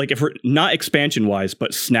 Like, if we're not expansion wise,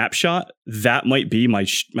 but snapshot, that might be my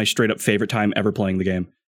straight up favorite time ever playing the game.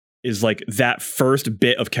 Is like that first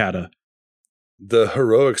bit of Kata. The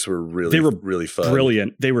heroics were really fun.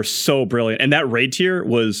 Brilliant. They were so brilliant. And that raid tier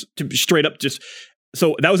was straight up just.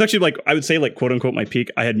 So that was actually like, I would say like quote unquote my peak.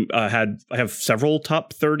 I have several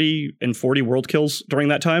top 30 and 40 world kills during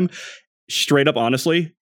that time. Straight up,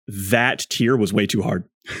 honestly, that tier was way too hard.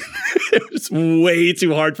 It was way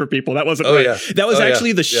too hard for people. That wasn't right. Yeah. That was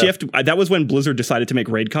the shift. That was when Blizzard decided to make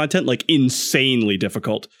raid content like insanely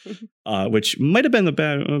difficult, which might have been a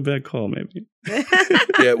bad call, maybe.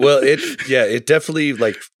 Yeah, well, it definitely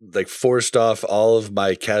like forced off all of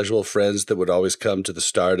my casual friends that would always come to the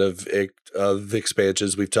start of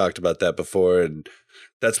expansions. We've talked about that before, and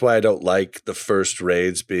that's why I don't like the first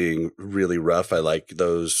raids being really rough. I like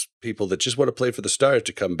those people that just want to play for the start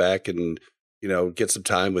to come back and, you know, get some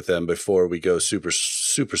time with them before we go super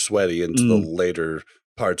sweaty into the later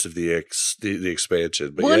parts of the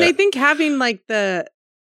expansion. But and I think having like the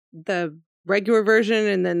regular version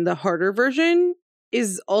and then the harder version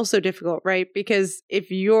is also difficult, right? Because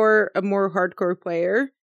if you're a more hardcore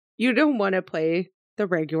player, you don't want to play the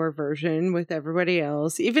regular version with everybody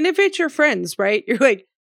else, even if it's your friends, right? You're like,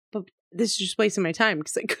 but this is just wasting my time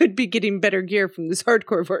because I could be getting better gear from this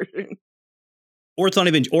hardcore version. Or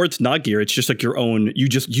it's not gear. It's just like your own.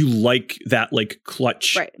 You like that like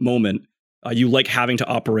clutch moment. You like having to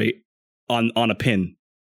operate on a pin,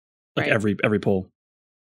 like every pull.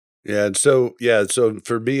 Yeah, and so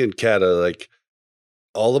for me and Kata, like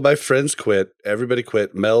all of my friends quit. Everybody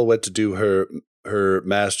quit. Mel went to do her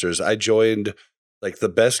masters. I joined like the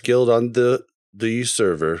best guild on the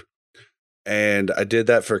server, and I did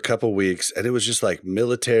that for a couple weeks, and it was just like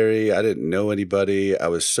military. I didn't know anybody. I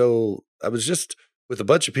was just with a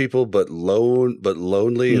bunch of people, but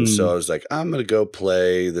lonely. And so I was like, I'm going to go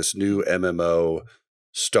play this new MMO,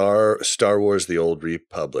 Star Wars: The Old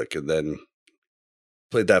Republic. And then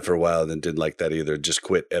played that for a while and then didn't like that either. Just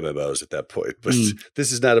quit MMOs at that point. But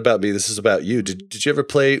this is not about me. This is about you. Did you ever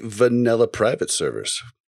play vanilla private servers?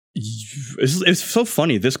 It's so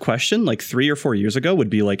funny. This question, like 3 or 4 years ago, would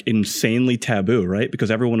be like insanely taboo, right?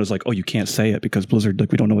 Because everyone was like, "Oh, you can't say it because Blizzard,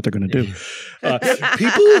 like, we don't know what they're going to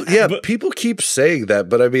do." People keep saying that,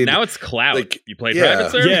 but I mean, now it's cloud. like, You play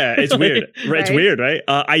private server? Yeah, it's weird. Right? It's weird, right?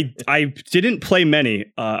 I didn't play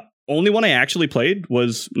many. Only one I actually played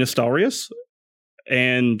was Nostarius,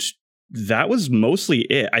 and that was mostly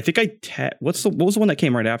it. I think what was the one that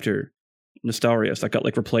came right after Nostarius that got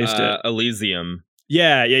like replaced? Elysium.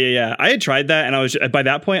 Yeah. I had tried that, and I was by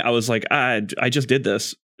that point I was like, I just did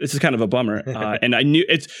this. This is kind of a bummer. And I knew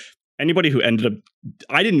it's anybody who ended up.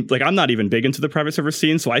 I didn't like. I'm not even big into the private server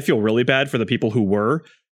scene, so I feel really bad for the people who were.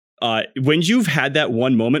 When you've had that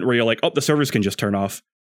one moment where you're like, oh, the servers can just turn off.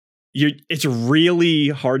 It's really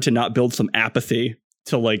hard to not build some apathy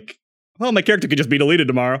to like, well, my character could just be deleted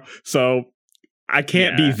tomorrow, so I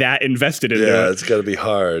can't be that invested in it. Yeah, it's got to be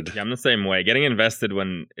hard. Yeah, I'm the same way. Getting invested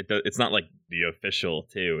when it's not like the official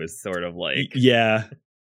too is sort of like yeah.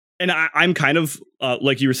 And I'm kind of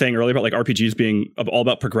like you were saying earlier about like RPGs being all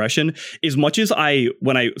about progression. As much as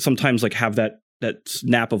when I sometimes like have that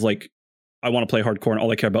snap of like I want to play hardcore and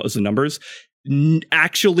all I care about is the numbers.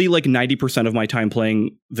 Actually, like 90% of my time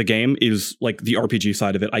playing the game is like the RPG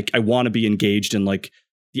side of it. I want to be engaged in like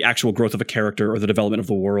the actual growth of a character or the development of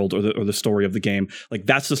the world or the story of the game. Like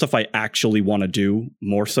that's the stuff I actually want to do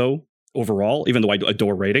more so overall, even though I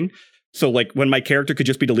adore raiding. So like when my character could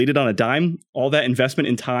just be deleted on a dime, all that investment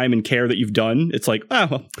in time and care that you've done, it's like, oh,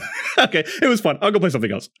 well, okay, it was fun. I'll go play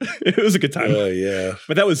something else. It was a good time. Yeah.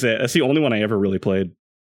 But that was it. That's the only one I ever really played.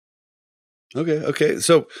 Okay.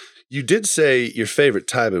 So you did say your favorite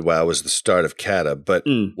time in WoW was the start of Kata, but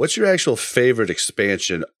what's your actual favorite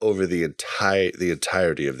expansion over the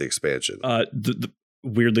entirety of the expansion?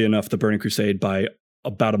 Weirdly enough, the Burning Crusade by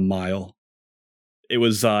about a mile. It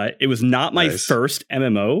was not my first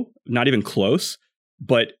MMO, not even close,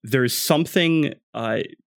 but there is something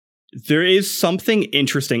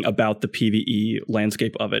interesting about the PvE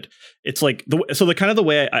landscape of it. It's like the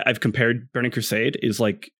way I've compared Burning Crusade is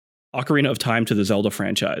like Ocarina of Time to the Zelda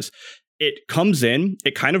franchise. It comes in,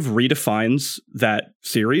 it kind of redefines that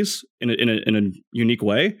series in a unique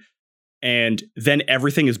way, and then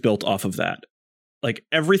everything is built off of that. Like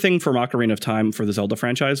everything from Ocarina of Time for the Zelda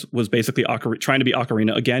franchise was basically trying to be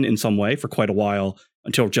Ocarina again in some way for quite a while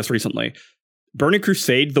until just recently. Burning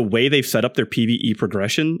Crusade, the way they've set up their PvE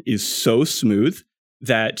progression is so smooth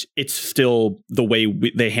that it's still the way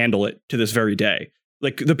they handle it to this very day.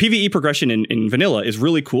 Like the PvE progression in vanilla is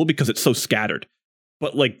really cool because it's so scattered,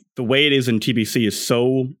 but like the way it is in TBC is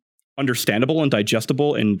so understandable and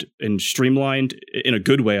digestible and streamlined in a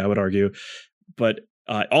good way, I would argue. But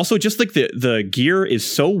also just like the gear is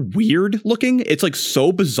so weird looking. It's like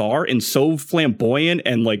so bizarre and so flamboyant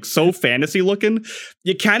and like so fantasy looking.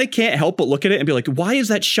 You kind of can't help but look at it and be like, why is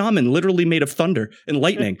that shaman literally made of thunder and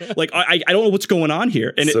lightning? Like, I don't know what's going on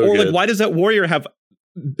here. And like, why does that warrior have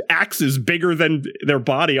axes bigger than their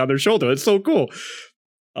body on their shoulder? It's so cool.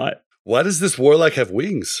 Why does this warlock have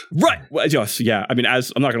wings? Right. Well, yes, yeah. I mean, I'm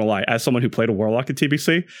not gonna lie. As someone who played a warlock in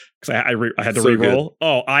TBC, because I had to reroll.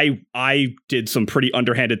 Oh, I did some pretty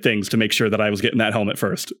underhanded things to make sure that I was getting that helmet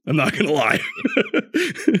first. I'm not gonna lie.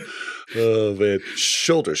 Oh man,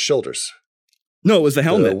 shoulders. No, it was the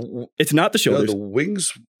helmet. It's not the shoulders. No,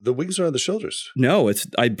 the wings are on the shoulders. No,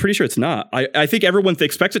 I'm pretty sure it's not. I think everyone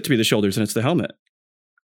expects it to be the shoulders, and it's the helmet.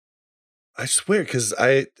 I swear, because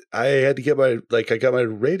I had to get I got my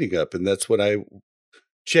rating up, and that's when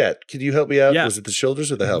Chat, can you help me out? Yeah. Was it the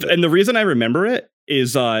shoulders or the helmet? And the reason I remember it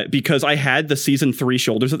is because I had the season 3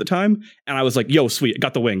 shoulders at the time, and I was like, yo, sweet, I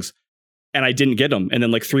got the wings. And I didn't get them. And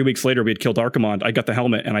then like 3 weeks later, we had killed Archimond. I got the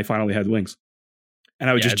helmet, and I finally had wings. And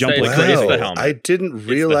I would just jump like crazy. I didn't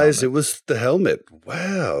realize it was the helmet.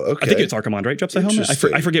 Wow. Okay. I think it's Archimond, right? Drops the helmet.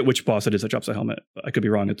 I forget which boss it is that drops the helmet. I could be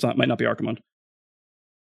wrong. Might not be Archimond.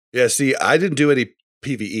 Yeah, see, I didn't do any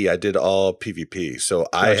PvE. I did all PvP. So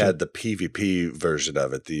I had the PvP version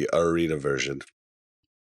of it, the arena version.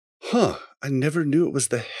 Huh. I never knew it was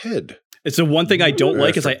the head. It's the one thing I don't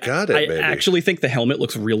like is I actually think the helmet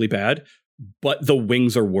looks really bad, but the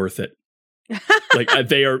wings are worth it. Like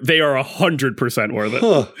they are 100% worth it.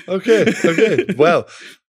 Huh. Okay. Wow.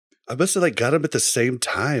 I must have got them at the same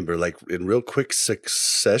time or in real quick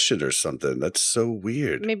succession or something. That's so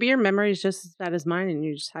weird. Maybe your memory is just as bad as mine and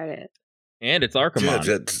you just hide it. And it's Archimond.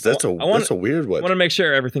 Yeah, that's a weird one. I want to make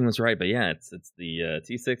sure everything was right, but yeah, it's the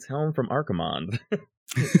T6 helm from Archimond.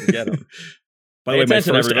 Get him. By the way, my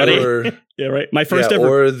first ever, yeah, right. My first ever,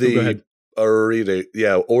 or the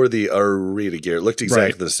arena, or the arena gear. It looked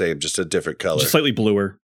exactly the same, just a different color, just slightly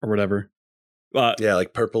bluer or whatever. Yeah,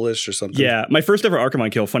 like purplish or something. Yeah, my first ever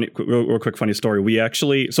Archimon kill. Real quick, funny story.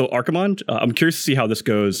 So Archimon. I'm curious to see how this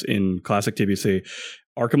goes in Classic TBC.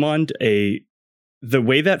 Archimon, the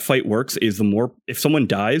way that fight works is if someone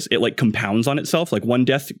dies, it like compounds on itself. Like one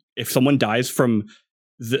death, if someone dies from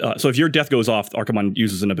so if your death goes off, Archimon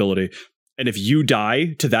uses an ability, and if you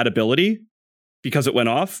die to that ability because it went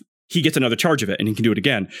off, he gets another charge of it and he can do it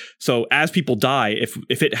again. So as people die, if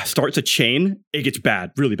it starts a chain, it gets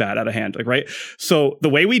really bad out of hand. Like, right. So the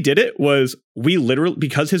way we did it was we literally,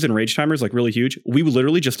 because his enrage timer is like really huge, we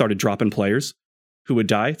literally just started dropping players who would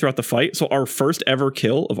die throughout the fight. So our first ever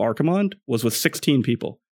kill of Archimon was with 16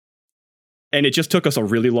 people. And it just took us a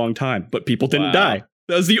really long time, but people didn't die.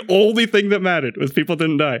 That was the only thing that mattered, was people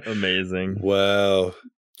didn't die. Amazing. Wow.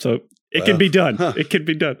 So it can be done. Huh. It can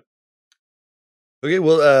be done. Okay,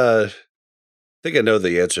 well, I think I know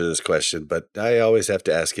the answer to this question, but I always have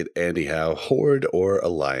to ask it anyhow. Horde or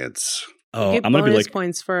Alliance? Oh, I'm going to be like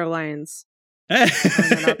points for Alliance. I'm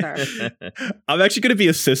actually going to be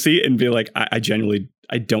a sissy and be like, I genuinely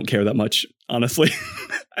don't care that much, honestly.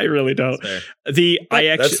 I really don't.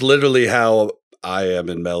 That's literally how I am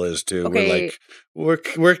in Mel is too. Okay. We're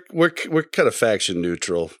kind of faction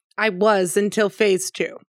neutral. I was until phase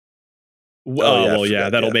 2.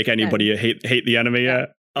 That'll make anybody hate the enemy.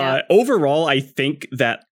 Yeah. Overall, I think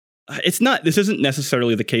that this isn't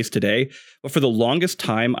necessarily the case today, but for the longest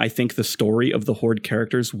time, I think the story of the Horde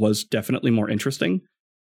characters was definitely more interesting.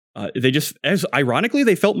 Ironically,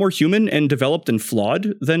 they felt more human and developed and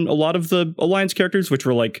flawed than a lot of the Alliance characters, which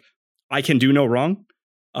were like, I can do no wrong.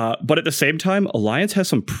 But at the same time, Alliance has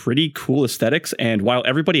some pretty cool aesthetics, and while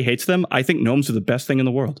everybody hates them, I think gnomes are the best thing in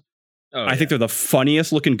the world. I think they're the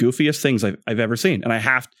funniest looking, goofiest things I've ever seen.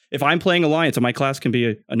 And if I'm playing Alliance and my class can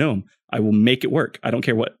be a gnome, I will make it work. I don't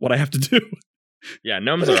care what I have to do. Yeah,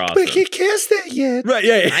 gnomes are awesome. But I can't cast that yet. Right,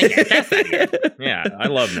 yeah. I can't cast that yet. Yeah, I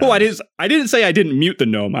love gnomes. Oh, I didn't say I didn't mute the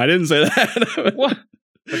gnome. I didn't say that. What?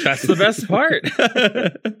 But that's the best part.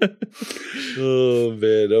 Oh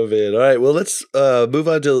man. All right. Well, let's move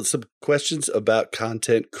on to some questions about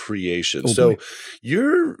content creation. So,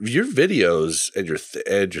 your videos and your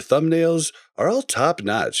thumbnails are all top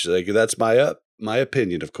notch. Like, that's my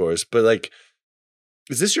opinion, of course. But like,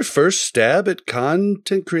 is this your first stab at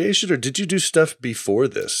content creation, or did you do stuff before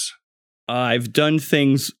this? I've done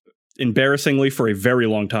things embarrassingly for a very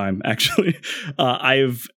long time. Actually,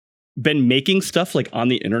 I've been making stuff like on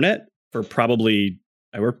the internet for it's probably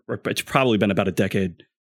been about a decade.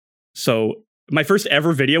 So my first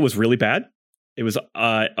ever video was really bad. It was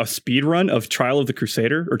a speed run of Trial of the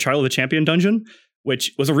Crusader or Trial of the Champion dungeon,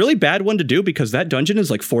 which was a really bad one to do because that dungeon is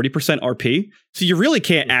like 40% RP. So you really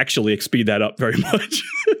can't actually speed that up very much.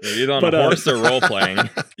 You're on a horse or role playing.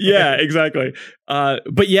 Yeah, exactly.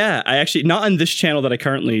 But yeah, I actually, not on this channel that I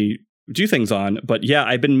currently do things on, but yeah,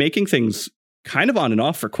 I've been making things kind of on and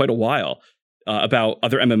off for quite a while about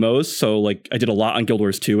other MMOs. So like I did a lot on Guild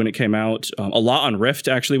Wars 2 when it came out, a lot on Rift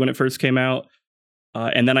actually when it first came out.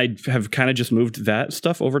 And then I have kind of just moved that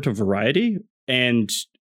stuff over to Variety. And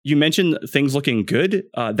you mentioned things looking good.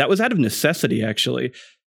 That was out of necessity, actually.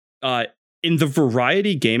 In the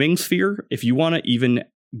Variety gaming sphere, if you want to even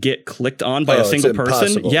get clicked on by a single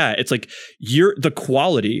person, it's like the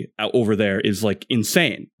quality over there is like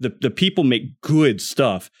insane. The people make good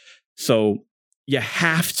stuff. So you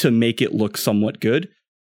have to make it look somewhat good.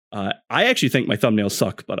 I actually think my thumbnails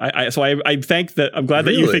suck, but I'm glad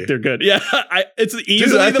that you think they're good. Yeah, it's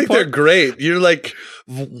easily I think they're great. You're like,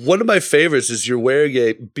 one of my favorites is you're wearing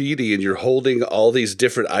a beanie and you're holding all these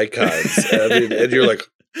different icons. And you're like,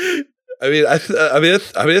 I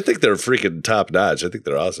think they're freaking top notch. I think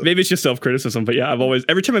they're awesome. Maybe it's just self-criticism, but yeah,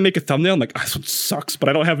 every time I make a thumbnail, I'm like, this one sucks, but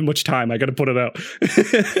I don't have much time. I got to put it out.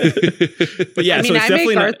 But yeah, I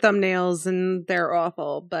make art thumbnails and they're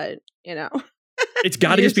awful, but you know, it's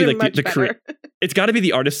got to just be like it's got to be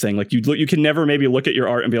the artist thing. Like you can never maybe look at your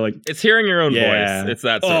art and be like, it's hearing your own voice. It's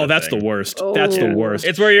that. That's the worst. That's the worst.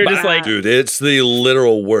 It's where you're just like, dude, it's the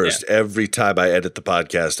literal worst. Yeah. Every time I edit the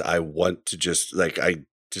podcast, I want to just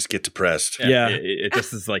get depressed. Yeah. It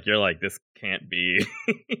just is like, you're like, this can't be.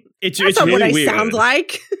 That's not really what I sound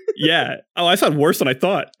like. Yeah. Oh, I sound worse than I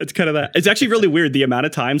thought. It's kind of that. It's actually really weird. The amount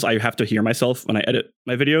of times I have to hear myself when I edit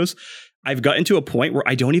my videos. I've gotten to a point where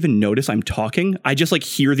I don't even notice I'm talking. I just like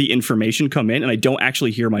hear the information come in and I don't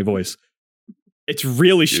actually hear my voice. It's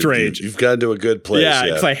really strange. You've gotten to a good place. Yeah.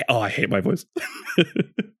 It's like, I hate my voice.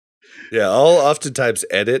 Yeah, I'll oftentimes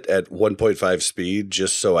edit at 1.5 speed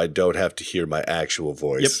just so I don't have to hear my actual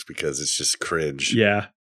voice because it's just cringe. Yeah,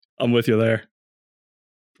 I'm with you there.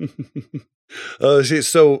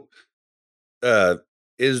 So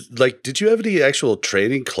did you have any actual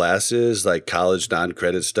training classes, like college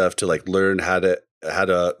non-credit stuff to like learn how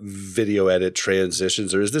to video edit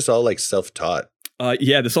transitions, or is this all like self-taught?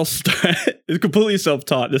 Yeah, this all it's completely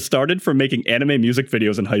self-taught. This started from making anime music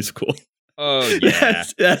videos in high school. Oh yeah,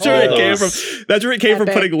 that's where it came from. That's where it came from.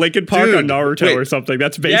 Putting Linkin Park on Naruto or something.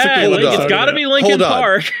 That's basically it's got to be Linkin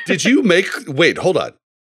Park. Did you make? Wait, hold on.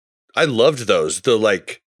 I loved those. The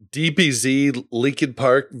like DBZ Linkin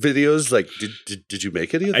Park videos. Like, did you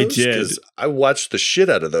make any of those? I did. 'Cause I watched the shit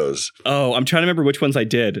out of those. Oh, I'm trying to remember which ones I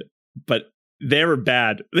did, but they were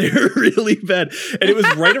bad. They were really bad. And it was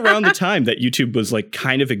right around the time that YouTube was like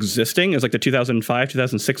kind of existing. It was like the 2005,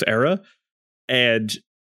 2006 era. And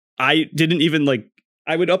I didn't even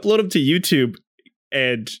I would upload them to YouTube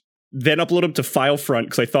and then upload them to FileFront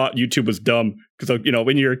because I thought YouTube was dumb. Because,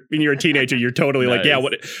 when you're a teenager, you're totally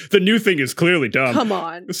nice. the new thing is clearly dumb. Come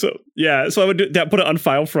on. So I would put it on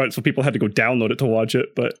FileFront so people had to go download it to watch it.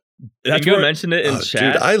 But that's Bingo mentioned it in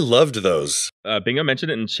chat. Dude, I loved those. Bingo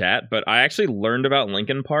mentioned it in chat, but I actually learned about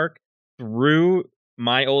Linkin Park through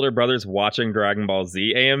my older brothers watching Dragon Ball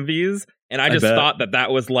Z AMVs, and I just thought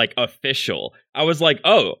that was like official. I was like,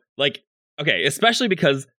 oh, okay, especially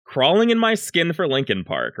because crawling in my skin for Linkin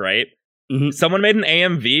Park, right? Mm-hmm. Someone made an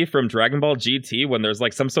AMV from Dragon Ball GT when there's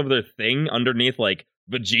like some sort of thing underneath like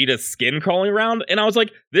Vegeta's skin crawling around, and I was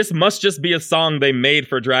like, this must just be a song they made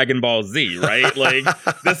for Dragon Ball Z, right? Like,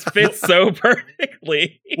 this fits so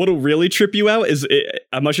perfectly. What'll really trip you out is,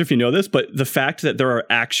 I'm not sure if you know this, but the fact that there are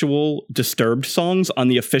actual Disturbed songs on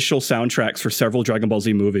the official soundtracks for several Dragon Ball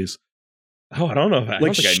Z movies. Oh, I don't know if I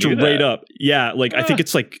like straight up. Yeah, I think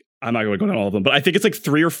it's like, I'm not going to go down all of them, but I think it's like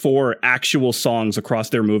 3 or 4 actual songs across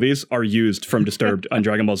their movies are used from Disturbed on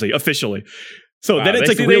Dragon Ball Z officially. So then it's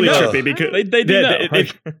like really trippy because they do know.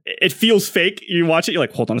 It feels fake. You watch it, you're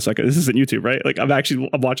like, hold on a second, this isn't YouTube, right? Like I'm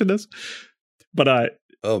watching this. But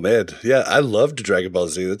oh man, yeah, I loved Dragon Ball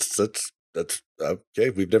Z. That's okay.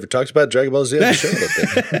 We've never talked about Dragon Ball Z on the show,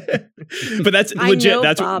 but that's legit.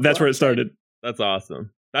 That's where it started. That's awesome.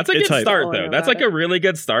 That's a good start, though. That's like a really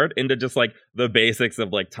good start into just like the basics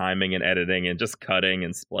of like timing and editing and just cutting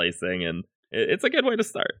and splicing, and it's a good way to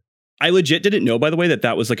start. I legit didn't know, by the way,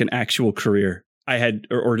 that was like an actual career I had,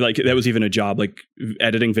 or like that was even a job, like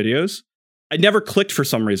editing videos. I never clicked for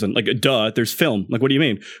some reason. Like, there's film. Like, what do you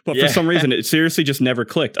mean? But for some reason, it seriously just never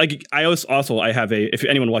clicked. Like, I have if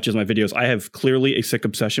anyone watches my videos, I have clearly a sick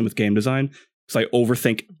obsession with game design because I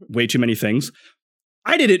overthink way too many things.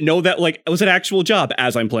 I didn't know that like it was an actual job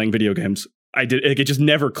as I'm playing video games. It just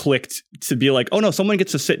never clicked to be like, oh no, someone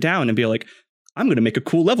gets to sit down and be like, I'm going to make a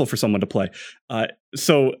cool level for someone to play.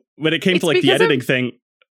 So when it came to like the editing thing,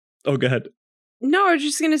 oh, go ahead. No, I was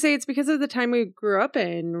just going to say it's because of the time we grew up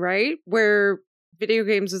in, right? Where video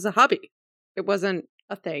games was a hobby. It wasn't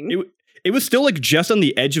a thing. It was still like just on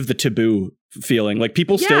the edge of the taboo feeling. Like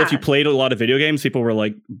people still, if you played a lot of video games, people were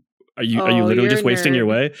like, are you literally just wasting your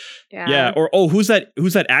way? Yeah. Or, who's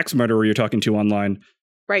that axe murderer you're talking to online?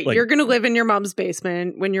 Right. Like, you're going to live in your mom's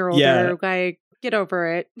basement when you're older. Yeah. Like, get over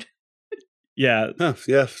it. Yeah. Oh,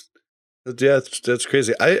 yeah. Yeah, that's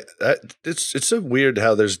crazy. It's so weird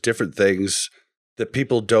how there's different things that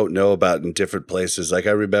people don't know about in different places. Like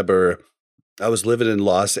I remember I was living in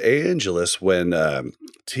Los Angeles when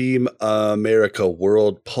Team America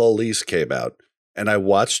World Police came out, and I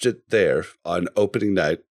watched it there on opening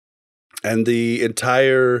night, and the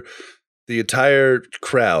entire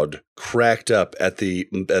crowd cracked up at the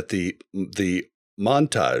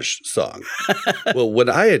montage song. Well, when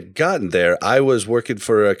I had gotten there, I was working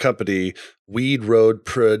for a company, Weed Road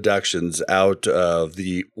Productions, out of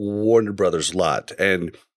the Warner Brothers lot,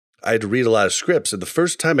 and I had to read a lot of scripts. And the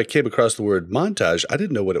first time I came across the word montage, I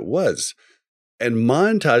didn't know what it was. And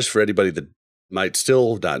montage, for anybody that might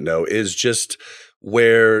still not know, is just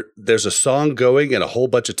where there's a song going and a whole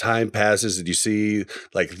bunch of time passes and you see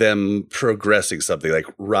like them progressing something. Like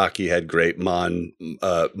Rocky had great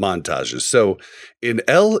montages. So in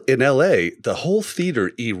LA, the whole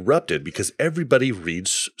theater erupted because everybody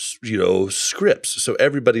reads, scripts. So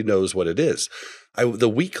everybody knows what it is. The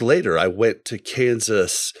week later, I went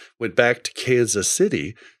back to Kansas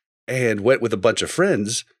City and went with a bunch of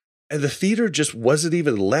friends. And the theater just wasn't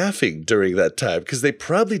even laughing during that time because they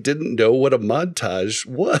probably didn't know what a montage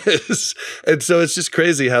was. And so it's just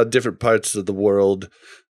crazy how different parts of the world,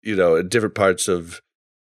 in different parts of,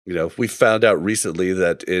 we found out recently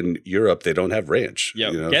that in Europe, they don't have ranch.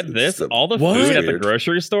 Yeah, get this. All the food at the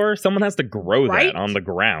grocery store, someone has to grow that on the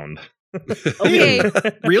ground. Okay.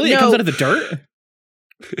 Really? No. It comes out of the dirt?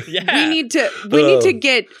 Yeah. We need to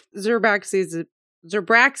get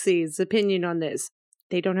Zerbraxi's opinion on this.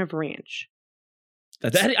 They don't have ranch.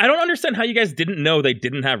 I don't understand how you guys didn't know they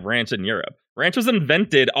didn't have ranch in Europe. Ranch was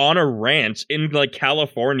invented on a ranch in like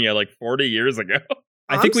California like 40 years ago.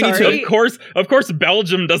 I think we need to. Of course,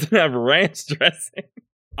 Belgium doesn't have ranch dressing.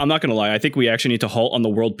 I'm not going to lie. I think we actually need to halt on the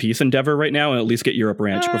world peace endeavor right now and at least get Europe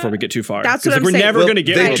ranch before we get too far. That's what I'm we're saying. never going to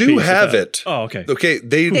get. They world do peace have without- it. Oh, okay. Okay,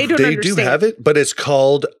 they don't do understand. have it, but it's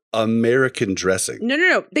called American dressing.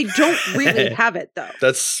 No. They don't really have it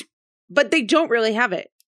though. But they don't really have it.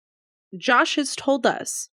 Josh has told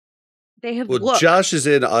us they have looked. Josh is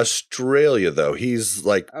in Australia though. He's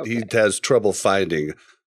like he has trouble finding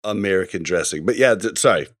American dressing. But yeah,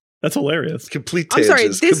 sorry. That's hilarious. Complete I'm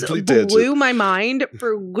tangents. sorry, this complete blew tangent. my mind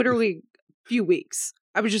for literally a few weeks.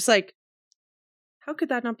 I was just like, how could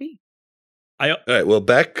that not be? All right, well,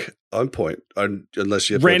 back on point.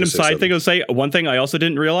 Unless you have Random to say side something. thing I would say. One thing I also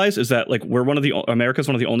didn't realize is that like America's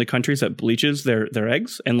one of the only countries that bleaches their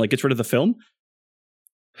eggs and like gets rid of the film,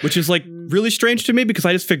 which is like really strange to me because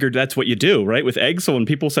I just figured that's what you do, right, with eggs. So when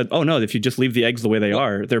people said, "Oh no, if you just leave the eggs the way they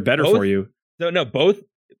are, they're better for you." No, both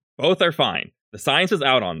are fine. The science is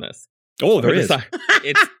out on this. Oh, there is.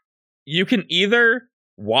 It's you can either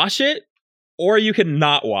wash it or you can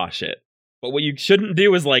not wash it. But what you shouldn't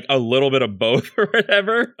do is like a little bit of both or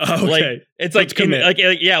whatever. Okay. Like it's like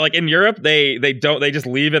in Europe they just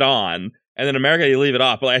leave it on, and in America you leave it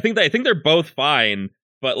off. But I think they're both fine,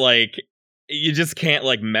 but like you just can't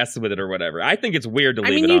like mess with it or whatever. I think it's weird to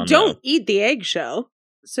leave it on. You don't eat the eggshell,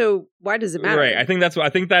 so why does it matter? Right. I think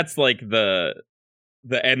that's like the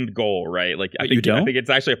end goal, right? Like I think it's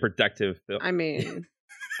actually a protective film. I mean,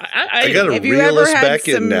 I got to if you reel ever us had back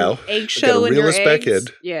some in now. eggshell in reel your us back eggs,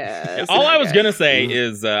 in. yeah. All I was gonna say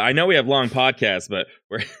is I know we have long podcasts, but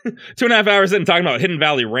we're 2.5 hours in talking about Hidden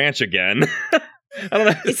Valley Ranch again. I don't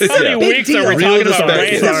know. It's How a many big weeks deal. are we Reel talking us about back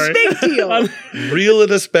ranch? in. It's a big deal.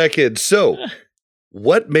 Reeling us back in. So,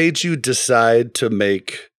 what made you decide to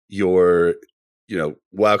make your,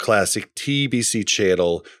 WoW Classic TBC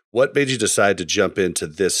channel? What made you decide to jump into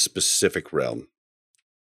this specific realm?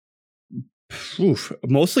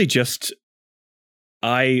 Mostly just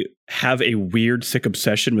I have a weird, sick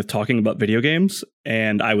obsession with talking about video games,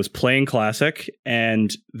 and I was playing Classic,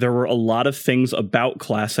 and there were a lot of things about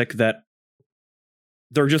Classic that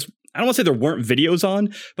they're just, I don't want to say there weren't videos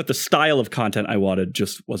on, but the style of content I wanted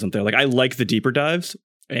just wasn't there. Like, I like the deeper dives,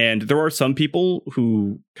 and there are some people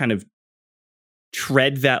who kind of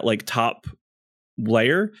tread that like top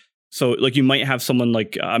layer. So like you might have someone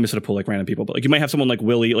like, I'm just going to pull like random people, but like you might have someone like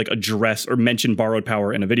Willie like address or mention borrowed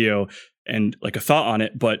power in a video and like a thought on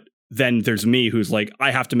it. But then there's me who's like,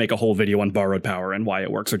 I have to make a whole video on borrowed power and why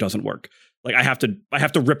it works or doesn't work. Like I have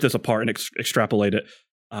to rip this apart and extrapolate it.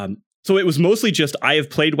 So it was mostly just, I have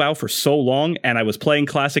played WoW for so long and I was playing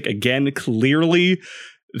Classic again. Clearly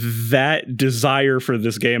that desire for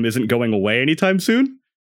this game isn't going away anytime soon.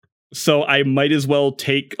 So I might as well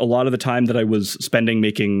take a lot of the time that I was spending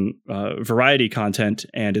making variety content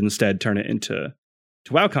and instead turn it into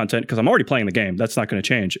WoW content because I'm already playing the game. That's not going to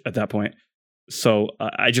change at that point. So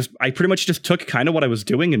I pretty much just took kind of what I was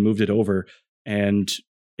doing and moved it over, and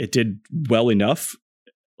it did well enough.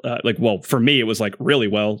 For me, it was like really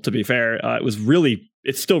well. To be fair,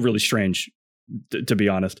 it's still really strange to be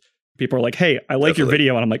honest. People are like, "Hey, I like your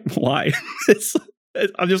video," and I'm like, "Why?"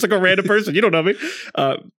 I'm just like a random person. You don't know me.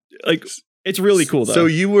 Like it's really cool though. So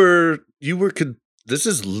you were this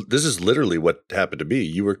is literally what happened to me.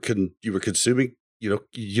 You were consuming,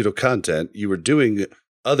 content. You were doing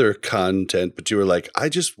other content, but you were like, I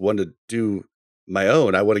just want to do my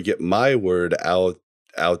own. I want to get my word out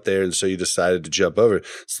there, and so you decided to jump over.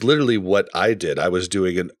 It's literally what I did. I was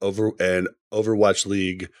doing an Overwatch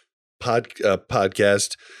League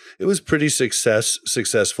podcast. It was pretty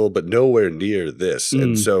successful, but nowhere near this.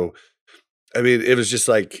 And so, I mean, it was just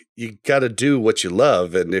like, you got to do what you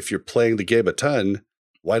love. And if you're playing the game a ton,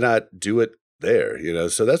 why not do it there?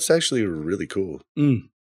 So that's actually really cool.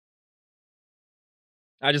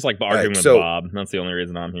 I just like arguing with Bob. That's the only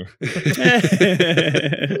reason I'm here.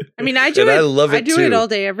 I mean, I do too. it all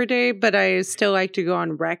day, every day, but I still like to go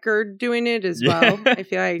on record doing it as well. I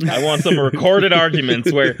feel like I want some recorded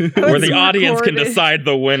arguments where the audience can decide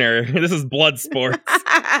the winner. This is blood sports.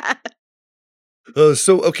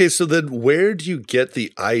 So then where do you get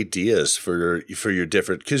the ideas for your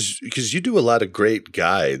different, because you do a lot of great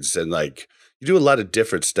guides and like you do a lot of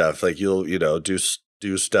different stuff. Like you'll,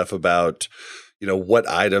 do stuff about, what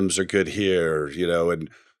items are good here, and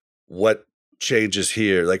what changes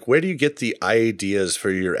here. Like, where do you get the ideas for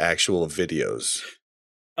your actual videos?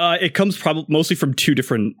 It comes probably mostly from two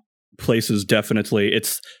different places. Definitely.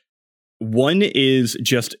 One is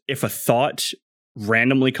just if a thought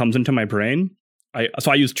randomly comes into my brain,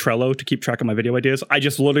 I use Trello to keep track of my video ideas. I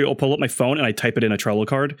just literally will pull up my phone and I type it in a Trello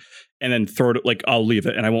card and then throw it, like I'll leave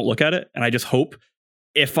it and I won't look at it. And I just hope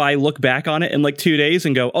if I look back on it in like 2 days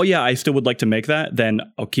and go, oh yeah, I still would like to make that, then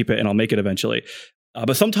I'll keep it and I'll make it eventually.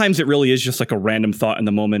 But sometimes it really is just like a random thought in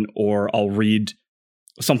the moment, or I'll read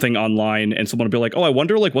something online and someone will be like, oh, I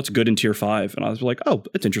wonder like what's good in tier 5. And I was like, oh,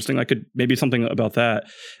 it's interesting. I could maybe something about that.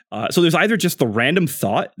 So there's either just the random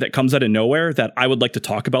thought that comes out of nowhere that I would like to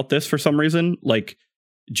talk about this for some reason, like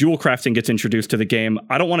jewel crafting gets introduced to the game.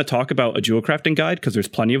 I don't want to talk about a jewel crafting guide because there's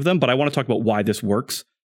plenty of them, but I want to talk about why this works.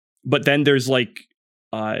 But then there's like,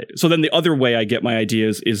 so then the other way I get my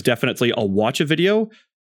ideas is definitely I'll watch a video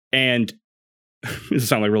and this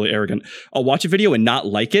sounds like really arrogant. I'll watch a video and not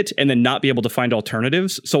like it and then not be able to find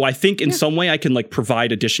alternatives. So I think in some way I can like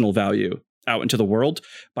provide additional value out into the world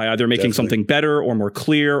by either making something better or more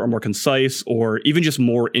clear or more concise or even just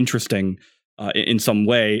more interesting in some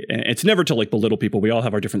way. And it's never to like belittle people. We all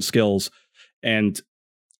have our different skills, and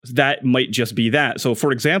that might just be that. So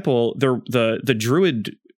for example, the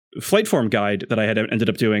Druid flight form guide that I had ended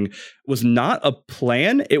up doing was not a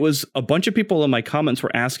plan. It was a bunch of people in my comments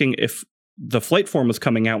were asking if the flight form was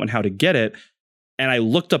coming out and how to get it. And I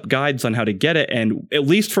looked up guides on how to get it. And at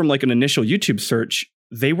least from like an initial YouTube search,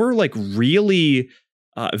 they were like really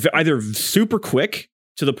either super quick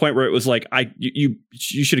to the point where it was like, you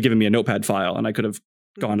should have given me a notepad file and I could have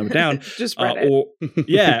gone down. Just read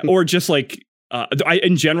it. Or just like,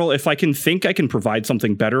 in general, if I can provide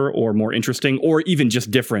something better or more interesting or even just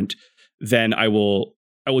different, then I will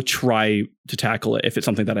try to tackle it if it's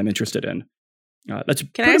something that I'm interested in. That's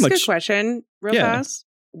Can I ask a question real fast?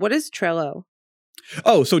 What is Trello?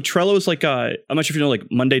 Oh, so Trello is like, I'm not sure if you know like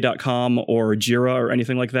Monday.com or Jira or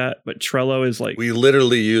anything like that, but Trello is like... We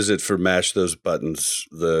literally use it for Mash Those Buttons,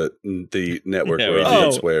 the network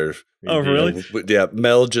where... Oh, really? Yeah,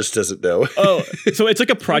 Mel just doesn't know. Oh, so it's like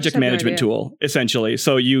a project management tool, essentially.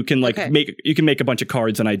 So you can like make a bunch of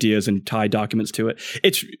cards and ideas and tie documents to it.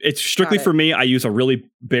 It's strictly for me. I use a really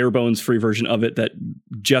bare bones free version of it that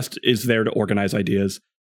just is there to organize ideas.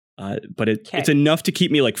 But it's enough to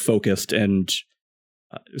keep me like focused. And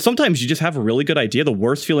sometimes you just have a really good idea. The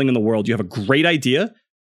worst feeling in the world. You have a great idea.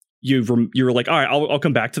 You're like, all right, I'll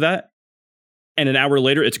come back to that. And an hour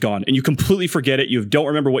later, it's gone, and you completely forget it. You don't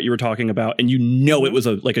remember what you were talking about, and you know it was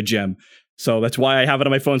like a gem. So that's why I have it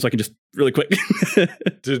on my phone, so I can just really quick.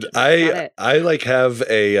 Dude, I like have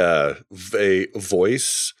a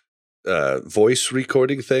voice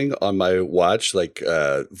recording thing on my watch, like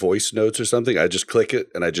voice notes or something. I just click it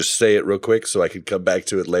and I just say it real quick, so I can come back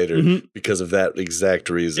to it later because of that exact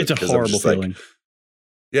reason. It's a horrible feeling.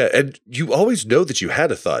 Yeah, and you always know that you had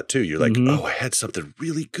a thought too. You're like, oh, I had something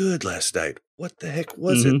really good last night. What the heck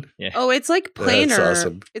was it? Yeah. Oh, it's like Planner. That's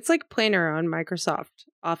awesome. It's like Planner on Microsoft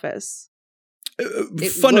Office.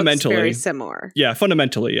 Fundamentally, looks very similar. Yeah,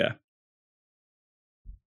 fundamentally, yeah.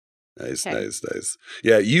 Nice.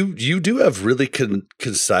 Yeah, you do have really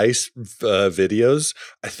concise videos.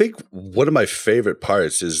 I think one of my favorite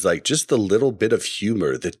parts is like just the little bit of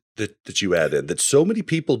humor that you add in that so many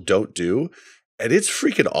people don't do. And it's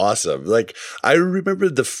freaking awesome. Like, I remember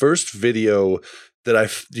the first video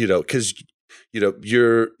that because,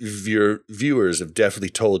 your viewers have definitely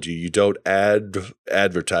told you don't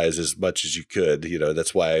advertise as much as you could.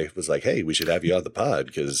 That's why I was like, hey, we should have you on the pod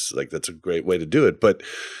because, like, that's a great way to do it. But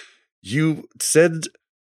you said,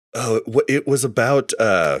 it was about,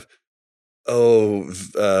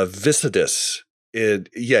 Viscidus.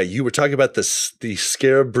 You were talking about the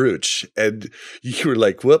scarab brooch, and you were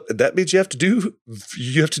like, "Well, that means you have to do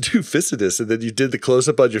Viscidus," and then you did the close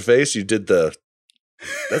up on your face. You did that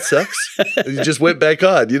sucks. And you just went back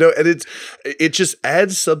on, and it just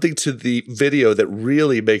adds something to the video that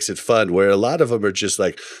really makes it fun. Where a lot of them are just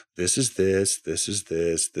like, "This is this, this is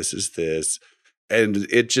this, this is this," and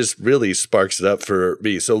it just really sparks it up for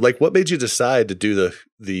me. So, like, what made you decide to do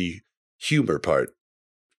the humor part?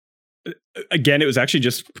 Again, it was actually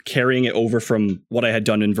just carrying it over from what I had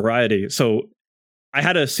done in Variety. So I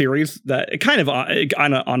had a series that kind of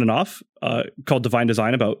on and off called Divine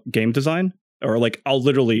Design about game design. Or like,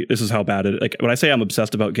 this is how bad it is. Like, when I say I'm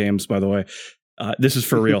obsessed about games, by the way, this is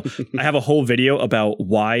for real. I have a whole video about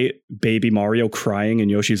why Baby Mario crying in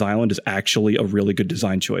Yoshi's Island is actually a really good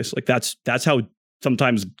design choice. Like, that's how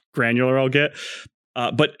sometimes granular I'll get.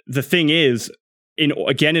 But the thing is,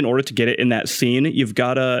 in order to get it in that scene, you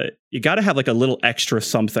gotta have like a little extra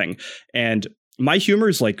something. And my humor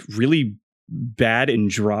is like really bad and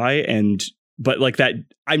dry, but like that,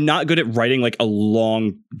 I'm not good at writing like a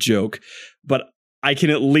long joke, but I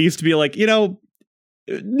can at least be like,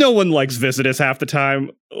 no one likes Visitors half the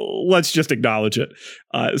time. Let's just acknowledge it.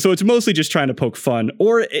 So it's mostly just trying to poke fun.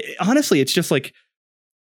 Or honestly, it's just like,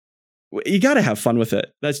 you got to have fun with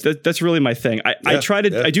it. That's really my thing.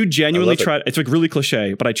 I do genuinely try. It's like really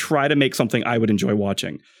cliche, but I try to make something I would enjoy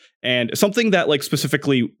watching, and something that like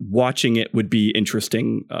specifically watching it would be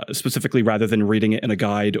interesting, specifically rather than reading it in a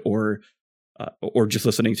guide or just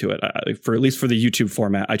listening to it. For at least for the YouTube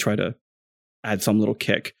format, I try to add some little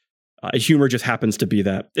kick. Humor just happens to be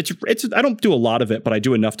that. It's. I don't do a lot of it, but I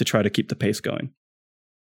do enough to try to keep the pace going.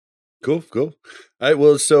 Cool. All right.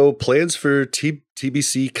 Well, so plans for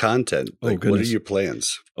TBC content. Like, what are your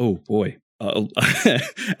plans? Oh boy.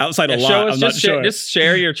 Outside a lot. Show us, I'm not sure. Just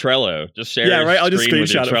share your Trello. Just share. Yeah, right. I'll just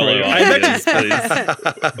screenshot it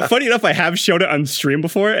for you. Funny enough, I have showed it on stream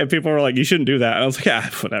before, and people were like, "You shouldn't do that." And I was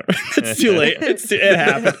like, whatever. It's too late. It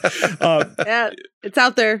happened. Yeah, it's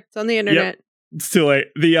out there. It's on the internet. Yep. It's too late.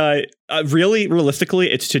 The really, realistically,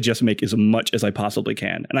 it's to just make as much as I possibly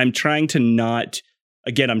can, and I'm trying to not.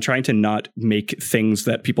 Again, I'm trying to not make things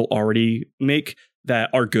that people already make that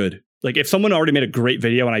are good. Like if someone already made a great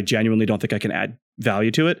video and I genuinely don't think I can add value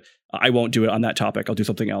to it, I won't do it on that topic. I'll do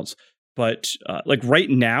something else. But like right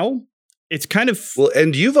now, it's kind of... Well,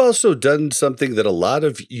 and you've also done something that a lot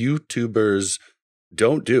of YouTubers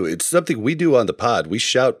don't do. It's something we do on the pod. We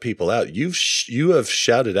shout people out. You have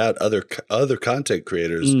shouted out other content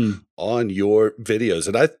creators on your videos.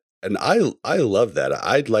 And I love that.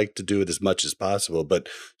 I'd like to do it as much as possible, but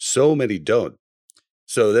so many don't.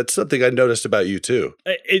 So that's something I noticed about you too.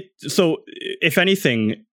 So if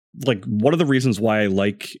anything, like one of the reasons why I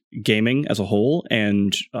like gaming as a whole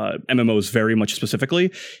and MMOs very much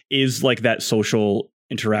specifically is like that social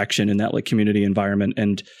interaction in that like community environment.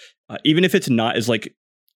 And even if it's not as like,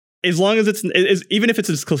 as long as even if it's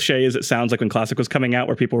as cliche as it sounds like when Classic was coming out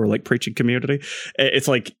where people were like preaching community, it's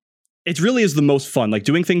like, it really is the most fun. Like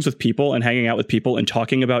doing things with people and hanging out with people and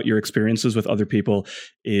talking about your experiences with other people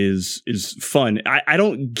is fun. I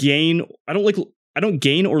don't gain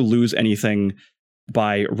or lose anything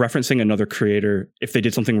by referencing another creator if they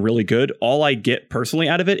did something really good. All I get personally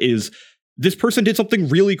out of it is this person did something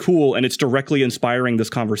really cool and it's directly inspiring this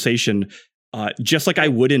conversation. Just like I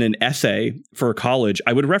would in an essay for college,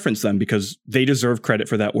 I would reference them because they deserve credit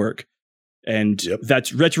for that work. And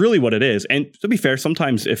that's really what it is. And to be fair,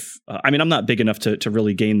 sometimes if, I'm not big enough to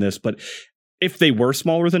really gain this, but if they were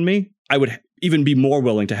smaller than me, I would even be more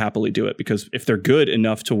willing to happily do it because if they're good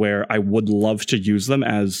enough to where I would love to use them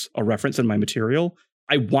as a reference in my material,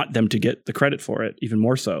 I want them to get the credit for it even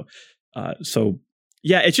more so. So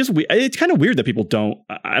yeah, it's kind of weird that people don't.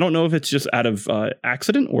 I don't know if it's just out of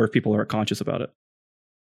accident or if people are conscious about it,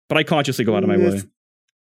 but I consciously go out of my way.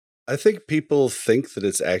 I think people think that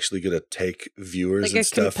it's actually going to take viewers like and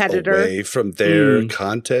stuff away from their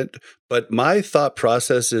content. But my thought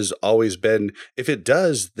process has always been, if it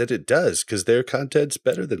does, that it does, because their content's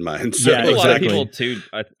better than mine. So. Yeah, a lot of people too.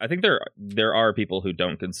 I think there are people who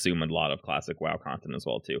don't consume a lot of classic WoW content as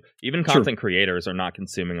well too. Even content creators are not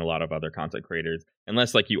consuming a lot of other content creators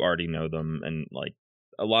unless like you already know them and like.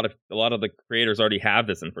 A lot of the creators already have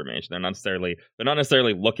this information. They're not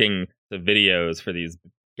necessarily looking to videos for these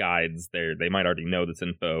guides. They might already know this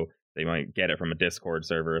info. They might get it from a Discord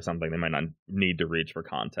server or something. They might not need to reach for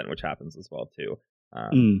content, which happens as well too.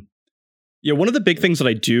 Yeah, one of the big things that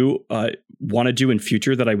I do want to do in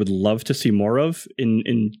future that I would love to see more of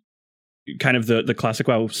in kind of the classic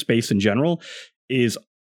WoW space in general is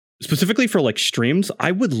specifically for like streams.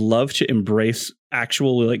 I would love to embrace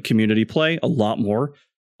actual like community play a lot more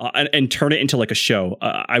and turn it into like a show.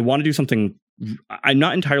 I want to do something. I'm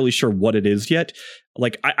not entirely sure what it is yet.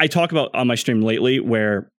 Like I talk about on my stream lately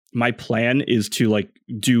where my plan is to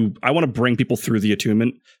I want to bring people through the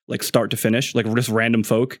attunement, like start to finish, like just random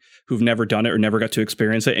folk who've never done it or never got to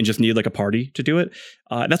experience it and just need like a party to do it.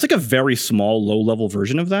 That's like a very small, low level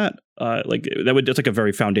version of that. That's like a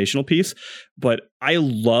very foundational piece, but I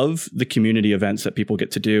love the community events that people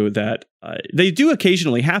get to do that they do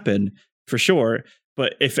occasionally happen for sure.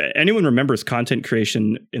 But if anyone remembers content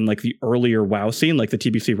creation in like the earlier WoW scene, like the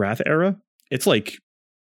TBC Wrath era, it's like,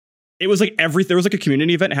 it was like there was like a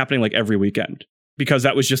community event happening like every weekend because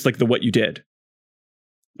that was just like what you did.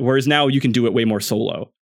 Whereas now you can do it way more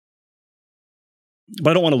solo.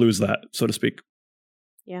 But I don't want to lose that, so to speak.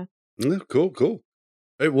 Yeah. Cool. All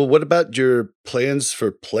right, well, what about your plans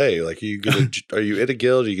for play? Like, are you in a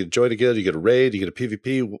guild? Are you going to join a guild? Are you going to raid? Are you going to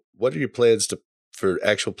PvP? What are your plans for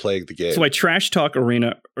actual playing the game. So I trash talked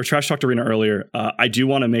Arena earlier. I do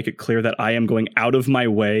want to make it clear that I am going out of my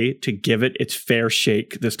way to give it its fair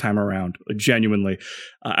shake this time around. Genuinely,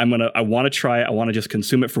 I want to try it. I want to just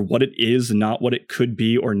consume it for what it is, not what it could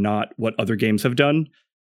be, or not what other games have done.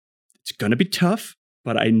 It's gonna be tough,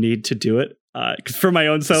 but I need to do it for my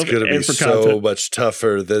own self. It's gonna be so much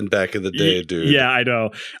tougher than back in the day, dude. Yeah, I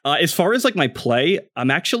know. As far as like my play, I'm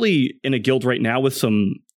actually in a guild right now with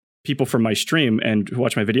some people from my stream and who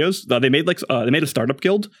watch my videos. They made a startup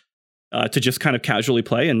guild to just kind of casually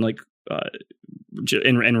play and like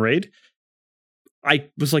in raid. I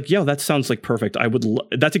was like, yo, that sounds like perfect.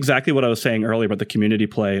 That's exactly what I was saying earlier about the community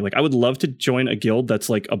play. Like, I would love to join a guild that's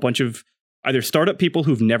like a bunch of either startup people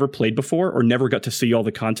who've never played before or never got to see all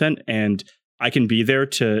the content, and I can be there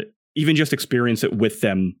to even just experience it with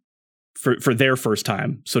them for their first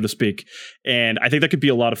time, so to speak. And I think that could be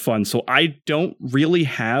a lot of fun. So I don't really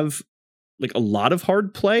have like a lot of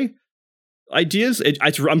hard play ideas.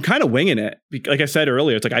 I'm kind of winging it. Like I said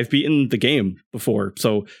earlier, it's like I've beaten the game before.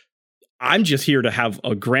 So I'm just here to have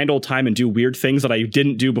a grand old time and do weird things that I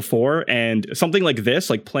didn't do before. And something like this,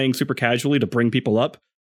 like playing super casually to bring people up,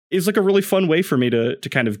 is like a really fun way for me to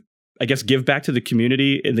kind of, I guess, give back to the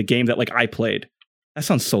community in the game that like I played. That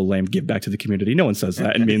sounds so lame. Give back to the community. No one says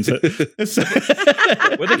that and means it.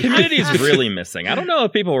 What the community is really missing. I don't know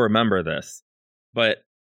if people remember this, but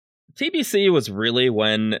TBC was really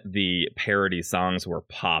when the parody songs were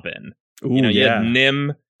popping. Ooh, you had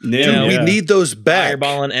Nim. Dude, we need those back.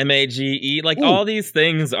 Fireball and MAGE. Like, all these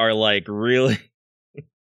things are like really...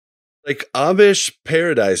 Like Amish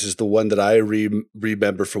Paradise is the one that I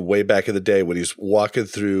remember from way back in the day when he's walking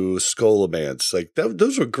through Skolamance. Like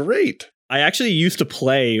those were great. I actually used to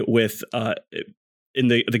play with in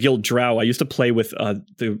the guild Drow. I used to play with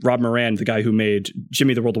the Rob Moran, the guy who made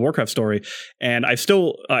Jimmy the World of Warcraft story, and I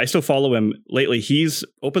still follow him lately. He's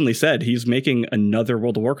openly said he's making another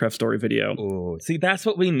World of Warcraft story video. Oh, see, that's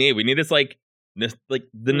what we need. We need this like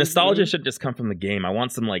the nostalgia should just come from the game. I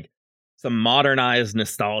want some modernized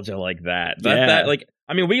nostalgia like that. That like,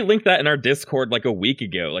 I mean, we linked that in our Discord like a week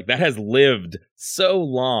ago. Like, that has lived so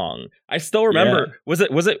long. I still remember. Yeah. Was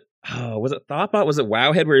it Thoughtbot? Was it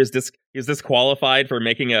Wowhead where he was disqualified for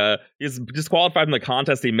making he's disqualified from the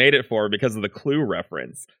contest he made it for because of the Clue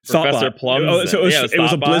reference? Professor Plum. Oh, so it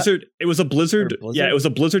was a Blizzard. It was a Blizzard. Yeah, it was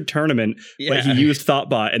a Blizzard tournament. Yeah. But he used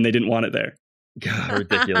Thoughtbot and they didn't want it there. God,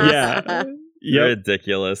 ridiculous. Yeah.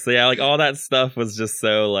 Ridiculous. So yeah, like all that stuff was just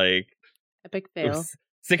so like epic fail.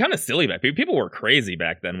 It's kind of silly back. People were crazy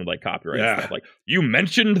back then with like copyright stuff. Like, you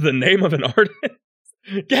mentioned the name of an artist.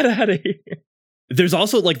 Get out of here. There's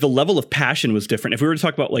also like the level of passion was different. If we were to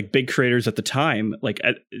talk about like big creators at the time, like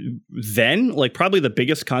then like probably the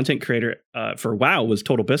biggest content creator for WoW was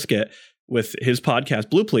Total Biscuit with his podcast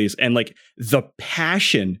Blue Please, and like the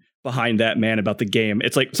passion behind that man about the game.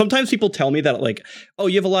 It's like sometimes people tell me that like, oh,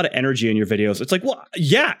 you have a lot of energy in your videos. It's like, well,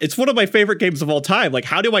 yeah, it's one of my favorite games of all time. Like,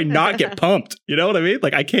 how do I not get pumped? You know what I mean?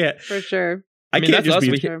 Like, I can't. For sure. I mean, can't just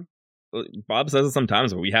be. Bob says it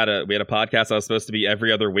sometimes, but we had a podcast that was supposed to be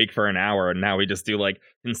every other week for an hour, and now we just do like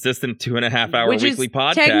consistent 2.5 hour weekly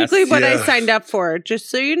podcasts. Technically, what I signed up for,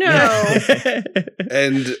 just so you know.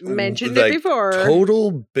 And mentioned it before.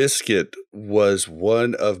 Total Biscuit was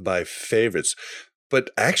one of my favorites.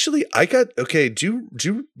 But actually, do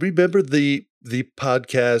you remember the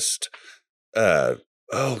podcast? What?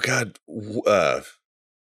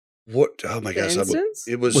 Oh my gosh!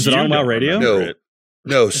 It was it on WoW Radio?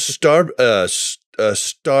 No. Starman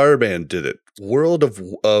did it. World of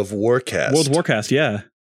Warcast. World of Warcast, yeah.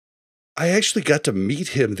 I actually got to meet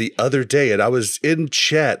him the other day, and I was in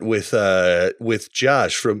chat with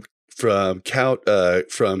Josh from Countdown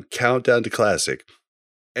to Classic.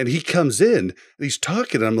 And he comes in and he's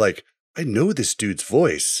talking, and I'm like, I know this dude's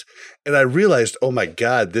voice. And I realized, oh my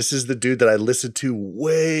God, this is the dude that I listened to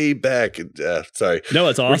way back. Sorry. No,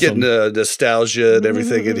 it's awesome. We're getting nostalgia and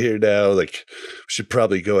everything in here now. Like, we should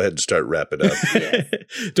probably go ahead and start wrapping up.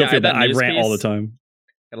 Don't feel bad. I rant all the time.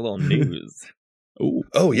 Got a little news. Ooh.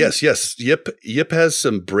 Oh, yes. Yip has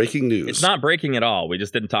some breaking news. It's not breaking at all. We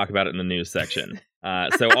just didn't talk about it in the news section.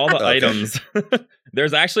 So all the items,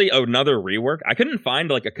 there's actually another rework. I couldn't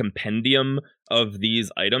find like a compendium of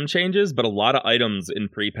these item changes, but a lot of items in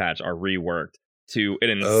pre-patch are reworked to an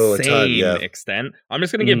insane extent. I'm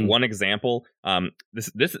just going to give one example.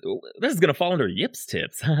 This is going to fall under Yip's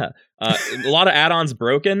tips. A lot of add-ons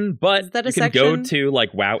broken, but you can go to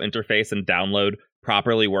like WoW interface and download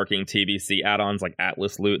properly working TBC add-ons like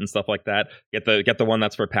Atlas Loot and stuff like that. Get the one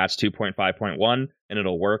that's for patch 2.5.1 and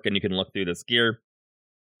it'll work, and you can look through this gear.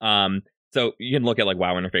 So you can look at like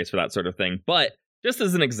WoW interface for that sort of thing. But just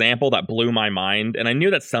as an example that blew my mind, and I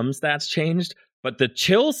knew that some stats changed, but the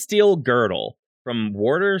Chill Steel Girdle from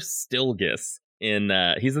Warder Stilgis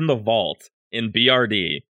he's in the vault in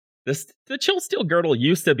BRD. The Chill Steel Girdle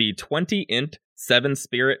used to be 20 int, 7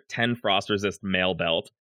 spirit, 10 frost resist mail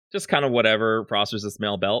belt. Just kind of whatever frost resist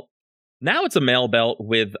mail belt. Now it's a mail belt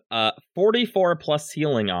with 44 plus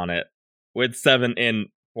healing on it with 7 in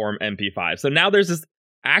form MP5. So now there's this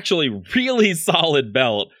actually really solid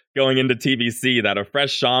belt going into TBC that a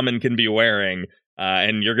fresh shaman can be wearing.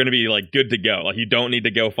 And you're going to be like good to go. Like you don't need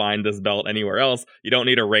to go find this belt anywhere else. You don't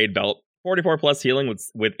need a raid belt. 44 plus healing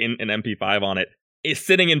with an MP5 on it is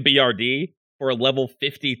sitting in BRD for a level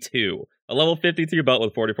 52. A level 52 belt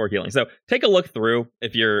with 44 healing. So take a look through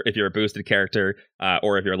if you're a boosted character,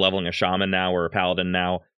 or if you're leveling a shaman now or a paladin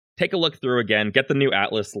now. Take a look through again. Get the new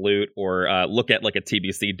Atlas loot, or look at like a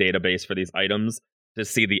TBC database for these items to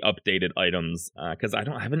see the updated items, because I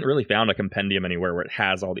haven't really found a compendium anywhere where it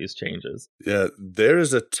has all these changes. Yeah, there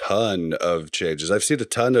is a ton of changes. I've seen a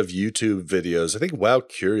ton of YouTube videos. I think WoW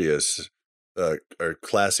Curious, or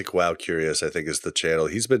Classic WoW Curious, I think is the channel.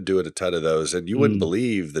 He's been doing a ton of those, and you wouldn't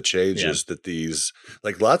believe the changes that these,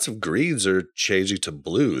 like lots of greens are changing to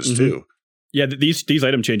blues too. Yeah, these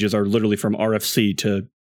item changes are literally from RFC to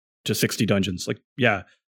 60 dungeons. Like, yeah,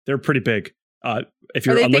 they're pretty big. If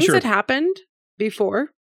you're Are they unless things you're that happened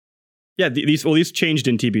before? Yeah, these changed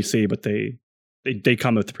in TBC, but they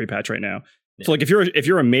come with the pre-patch right now. Yeah. So like if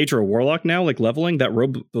you're a mage or a warlock now, like leveling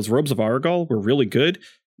those robes of Argal were really good.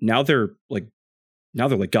 Now they're like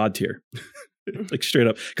god tier, like straight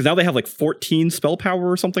up, because now they have like 14 spell power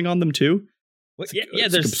or something on them too.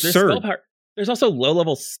 There's spell power. There's also low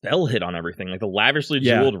level spell hit on everything. Like the lavishly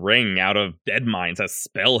jeweled ring out of Dead Mines has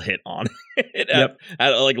spell hit on it at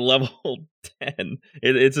like level 10.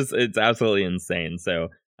 It's absolutely insane. So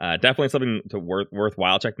definitely something to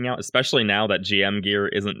worthwhile checking out, especially now that GM gear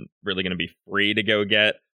isn't really going to be free to go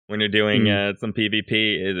get when you're doing some PvP.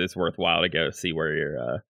 It's worthwhile to go see where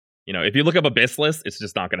you're. If you look up Abyssless, it's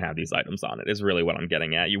just not going to have these items on it. Is really what I'm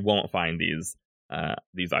getting at. You won't find these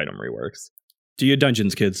item reworks. Do your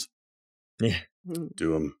dungeons, kids. Yeah.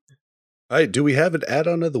 Do them. All right. Do we have an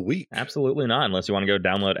add-on of the week? Absolutely not, unless you want to go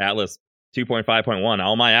download Atlas 2.5.1.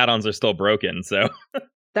 All my add-ons are still broken, so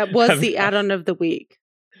that was the add-on of the week.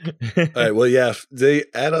 All right. Well, yeah, the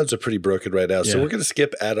add-ons are pretty broken right now, so we're going to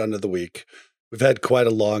skip add-on of the week. We've had quite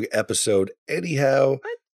a long episode. Anyhow,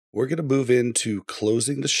 we're going to move into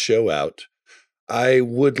closing the show out. I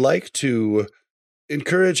would like to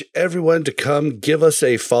encourage everyone to come give us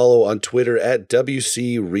a follow on Twitter at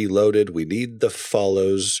WC Reloaded. We need the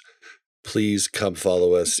follows. Please come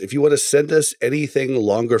follow us. If you want to send us anything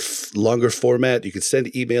longer format, you can send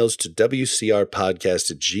emails to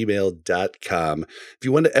wcrpodcast@gmail.com. If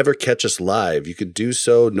you want to ever catch us live, you can do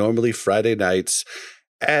so normally Friday nights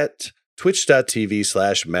at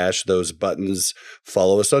twitch.tv/mashthosebuttons.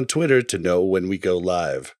 Follow us on Twitter to know when we go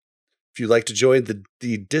live. If you'd like to join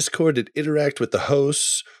the Discord and interact with the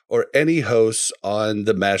hosts or any hosts on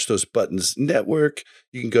the Mash Those Buttons network,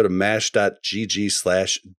 you can go to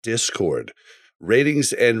mash.gg/Discord.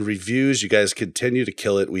 Ratings and reviews, you guys continue to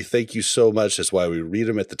kill it. We thank you so much. That's why we read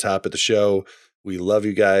them at the top of the show. We love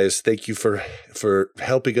you guys. Thank you for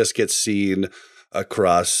helping us get seen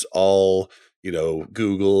across all,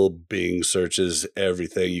 Google, Bing searches,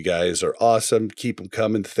 everything. You guys are awesome. Keep them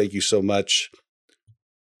coming. Thank you so much.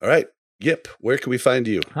 All right. Yip, where can we find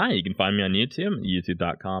you? Hi, you can find me on YouTube,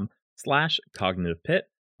 youtube.com/cognitivePit,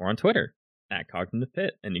 or on Twitter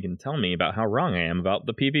 @cognitivePit, and you can tell me about how wrong I am about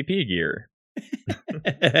the PvP gear.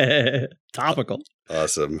 Topical.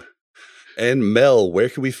 Awesome. And Mel, where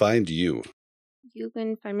can we find you? You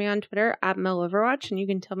can find me on Twitter @MelOverwatch, and you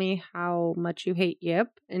can tell me how much you hate Yip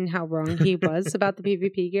and how wrong he was about the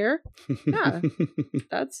PvP gear. Yeah,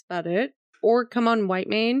 that's about it. Or come on White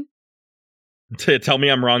Mane. To tell me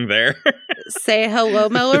I'm wrong there. Say hello,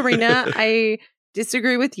 Mel Arena. I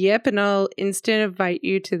disagree with Yip, and I'll instant invite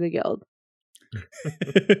you to the guild.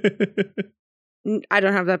 I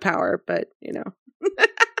don't have that power, but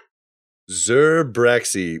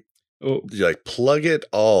Zerbraxy. Oh, plug it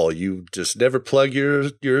all. You just never plug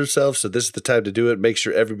yourself, so this is the time to do it. Make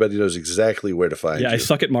sure everybody knows exactly where to find you. Yeah, I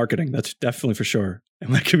suck at marketing. That's definitely for sure. And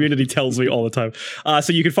my community tells me all the time.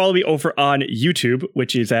 So you can follow me over on YouTube,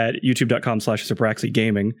 which is at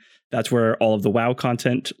youtube.com/ZerbraxyGaming. That's where all of the WoW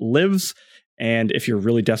content lives. And if you're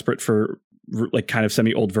really desperate for kind of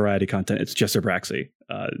semi-old variety content, it's just Zerbraxy.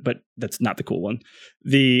 But that's not the cool one.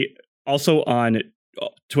 Also on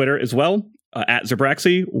Twitter as well, at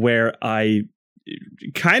Zerbraxy, where I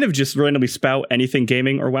kind of just randomly spout anything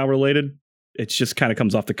gaming or WoW related. It just kind of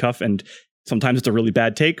comes off the cuff, and Sometimes it's a really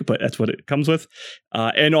bad take, but that's what it comes with.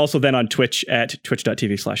 And also then on Twitch at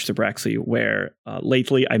twitch.tv/Subraxi, where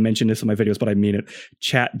lately I mentioned this in my videos, but I mean it.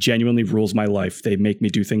 Chat genuinely rules my life. They make me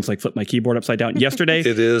do things like flip my keyboard upside down. Yesterday,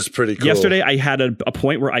 it is pretty cool. Yesterday, I had a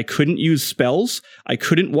point where I couldn't use spells. I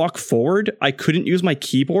couldn't walk forward. I couldn't use my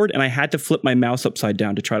keyboard, and I had to flip my mouse upside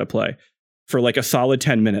down to try to play for like a solid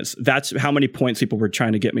 10 minutes. That's how many points people were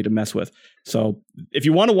trying to get me to mess with. So if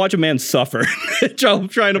you want to watch a man suffer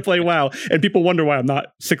trying to play WoW, and people wonder why I'm not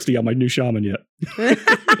 60 on my new shaman yet.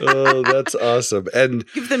 Oh, that's awesome. And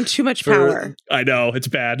give them too much power. I know, it's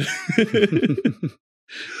bad.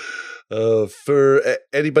 For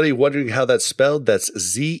anybody wondering how that's spelled, that's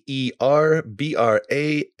ZERBRAXI.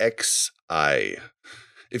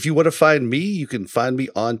 If you want to find me, you can find me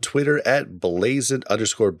on Twitter at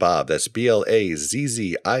blazin_Bob. That's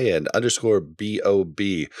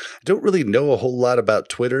BLAZZIN_BOB. I don't really know a whole lot about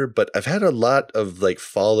Twitter, but I've had a lot of like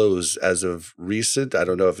follows as of recent. I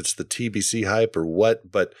don't know if it's the TBC hype or what,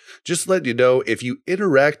 but just letting you know, if you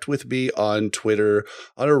interact with me on Twitter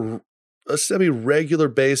on a semi-regular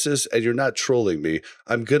basis and you're not trolling me,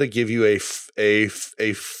 I'm going to give you a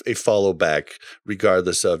follow back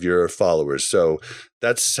regardless of your followers. So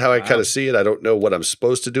that's how I kind of see it. I don't know what I'm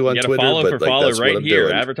supposed to do on Twitter, follow but for like, follow that's right what I'm here.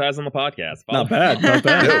 doing. Advertise on the podcast. Follow. Not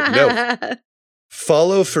bad. No.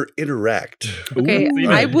 Follow for interact. Okay,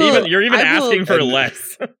 You're even asking for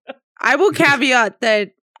less. I will caveat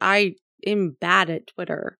that I am bad at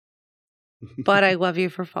Twitter, but I love you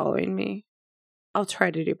for following me. I'll try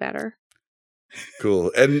to do better.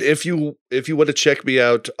 Cool. And if you want to check me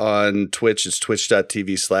out on Twitch, it's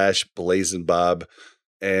twitch.tv/BlazinBob.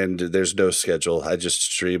 And there's no schedule. I just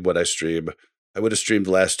stream what I stream. I would have streamed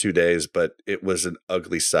the last 2 days, but it was an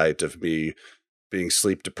ugly sight of me being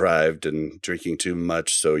sleep deprived and drinking too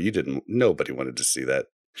much. So nobody wanted to see that.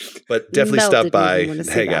 But definitely stop by and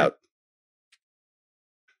hang out.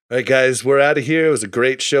 All right, guys, we're out of here. It was a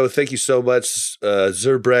great show. Thank you so much,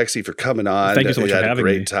 Zerbraxi, for coming on. Thank you so much for having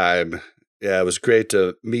me. We had a great time. Yeah, it was great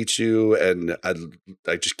to meet you, and I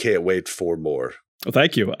just can't wait for more. Well,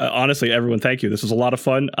 thank you. Honestly, everyone, thank you. This was a lot of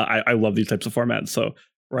fun. I love these types of formats, so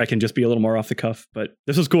where I can just be a little more off the cuff. But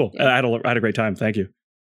this was cool. Yeah. I had a great time. Thank you.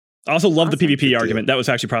 I also love the PvP argument. That was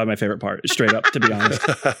actually probably my favorite part, straight up, to be honest.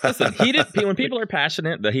 Listen, when people are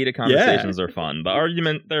passionate, the heated conversations are fun. The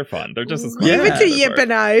argument, they're fun. They're just as fun. Leave it to Yip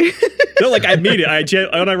and I. No, like I mean it.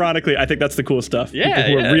 Unironically, I think that's the cool stuff. Yeah,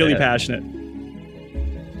 people who are really passionate.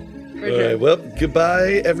 All right, well,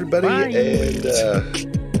 goodbye, everybody. Bye. And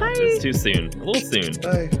Bye. It's too soon. A little soon.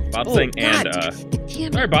 Bye. Bob's saying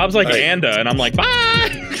Sorry, Bob's like and I'm like, bye.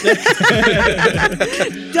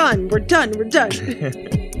 Done. We're done.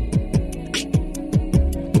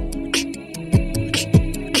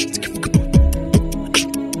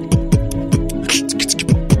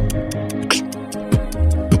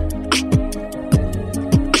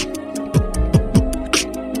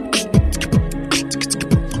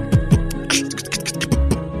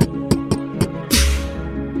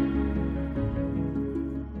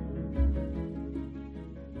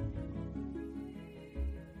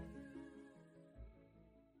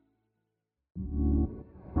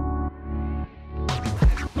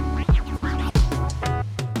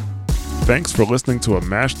 Thanks for listening to a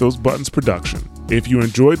Mash Those Buttons production. If you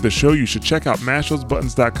enjoyed the show, you should check out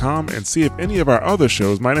mashthosebuttons.com and see if any of our other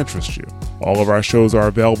shows might interest you. All of our shows are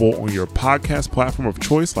available on your podcast platform of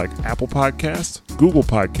choice like Apple Podcasts, Google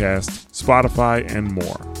Podcasts, Spotify, and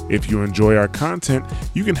more. If you enjoy our content,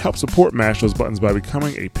 you can help support Mash Those Buttons by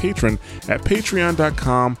becoming a patron at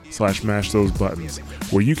patreon.com/mashthosebuttons,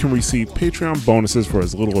 where you can receive Patreon bonuses for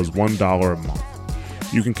as little as $1 a month.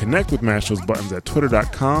 You can connect with Mash Those Buttons at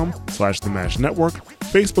twitter.com/TheMashNetwork,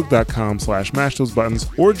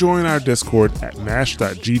 facebook.com/MashThoseButtons, or join our Discord at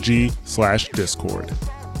mash.gg/Discord.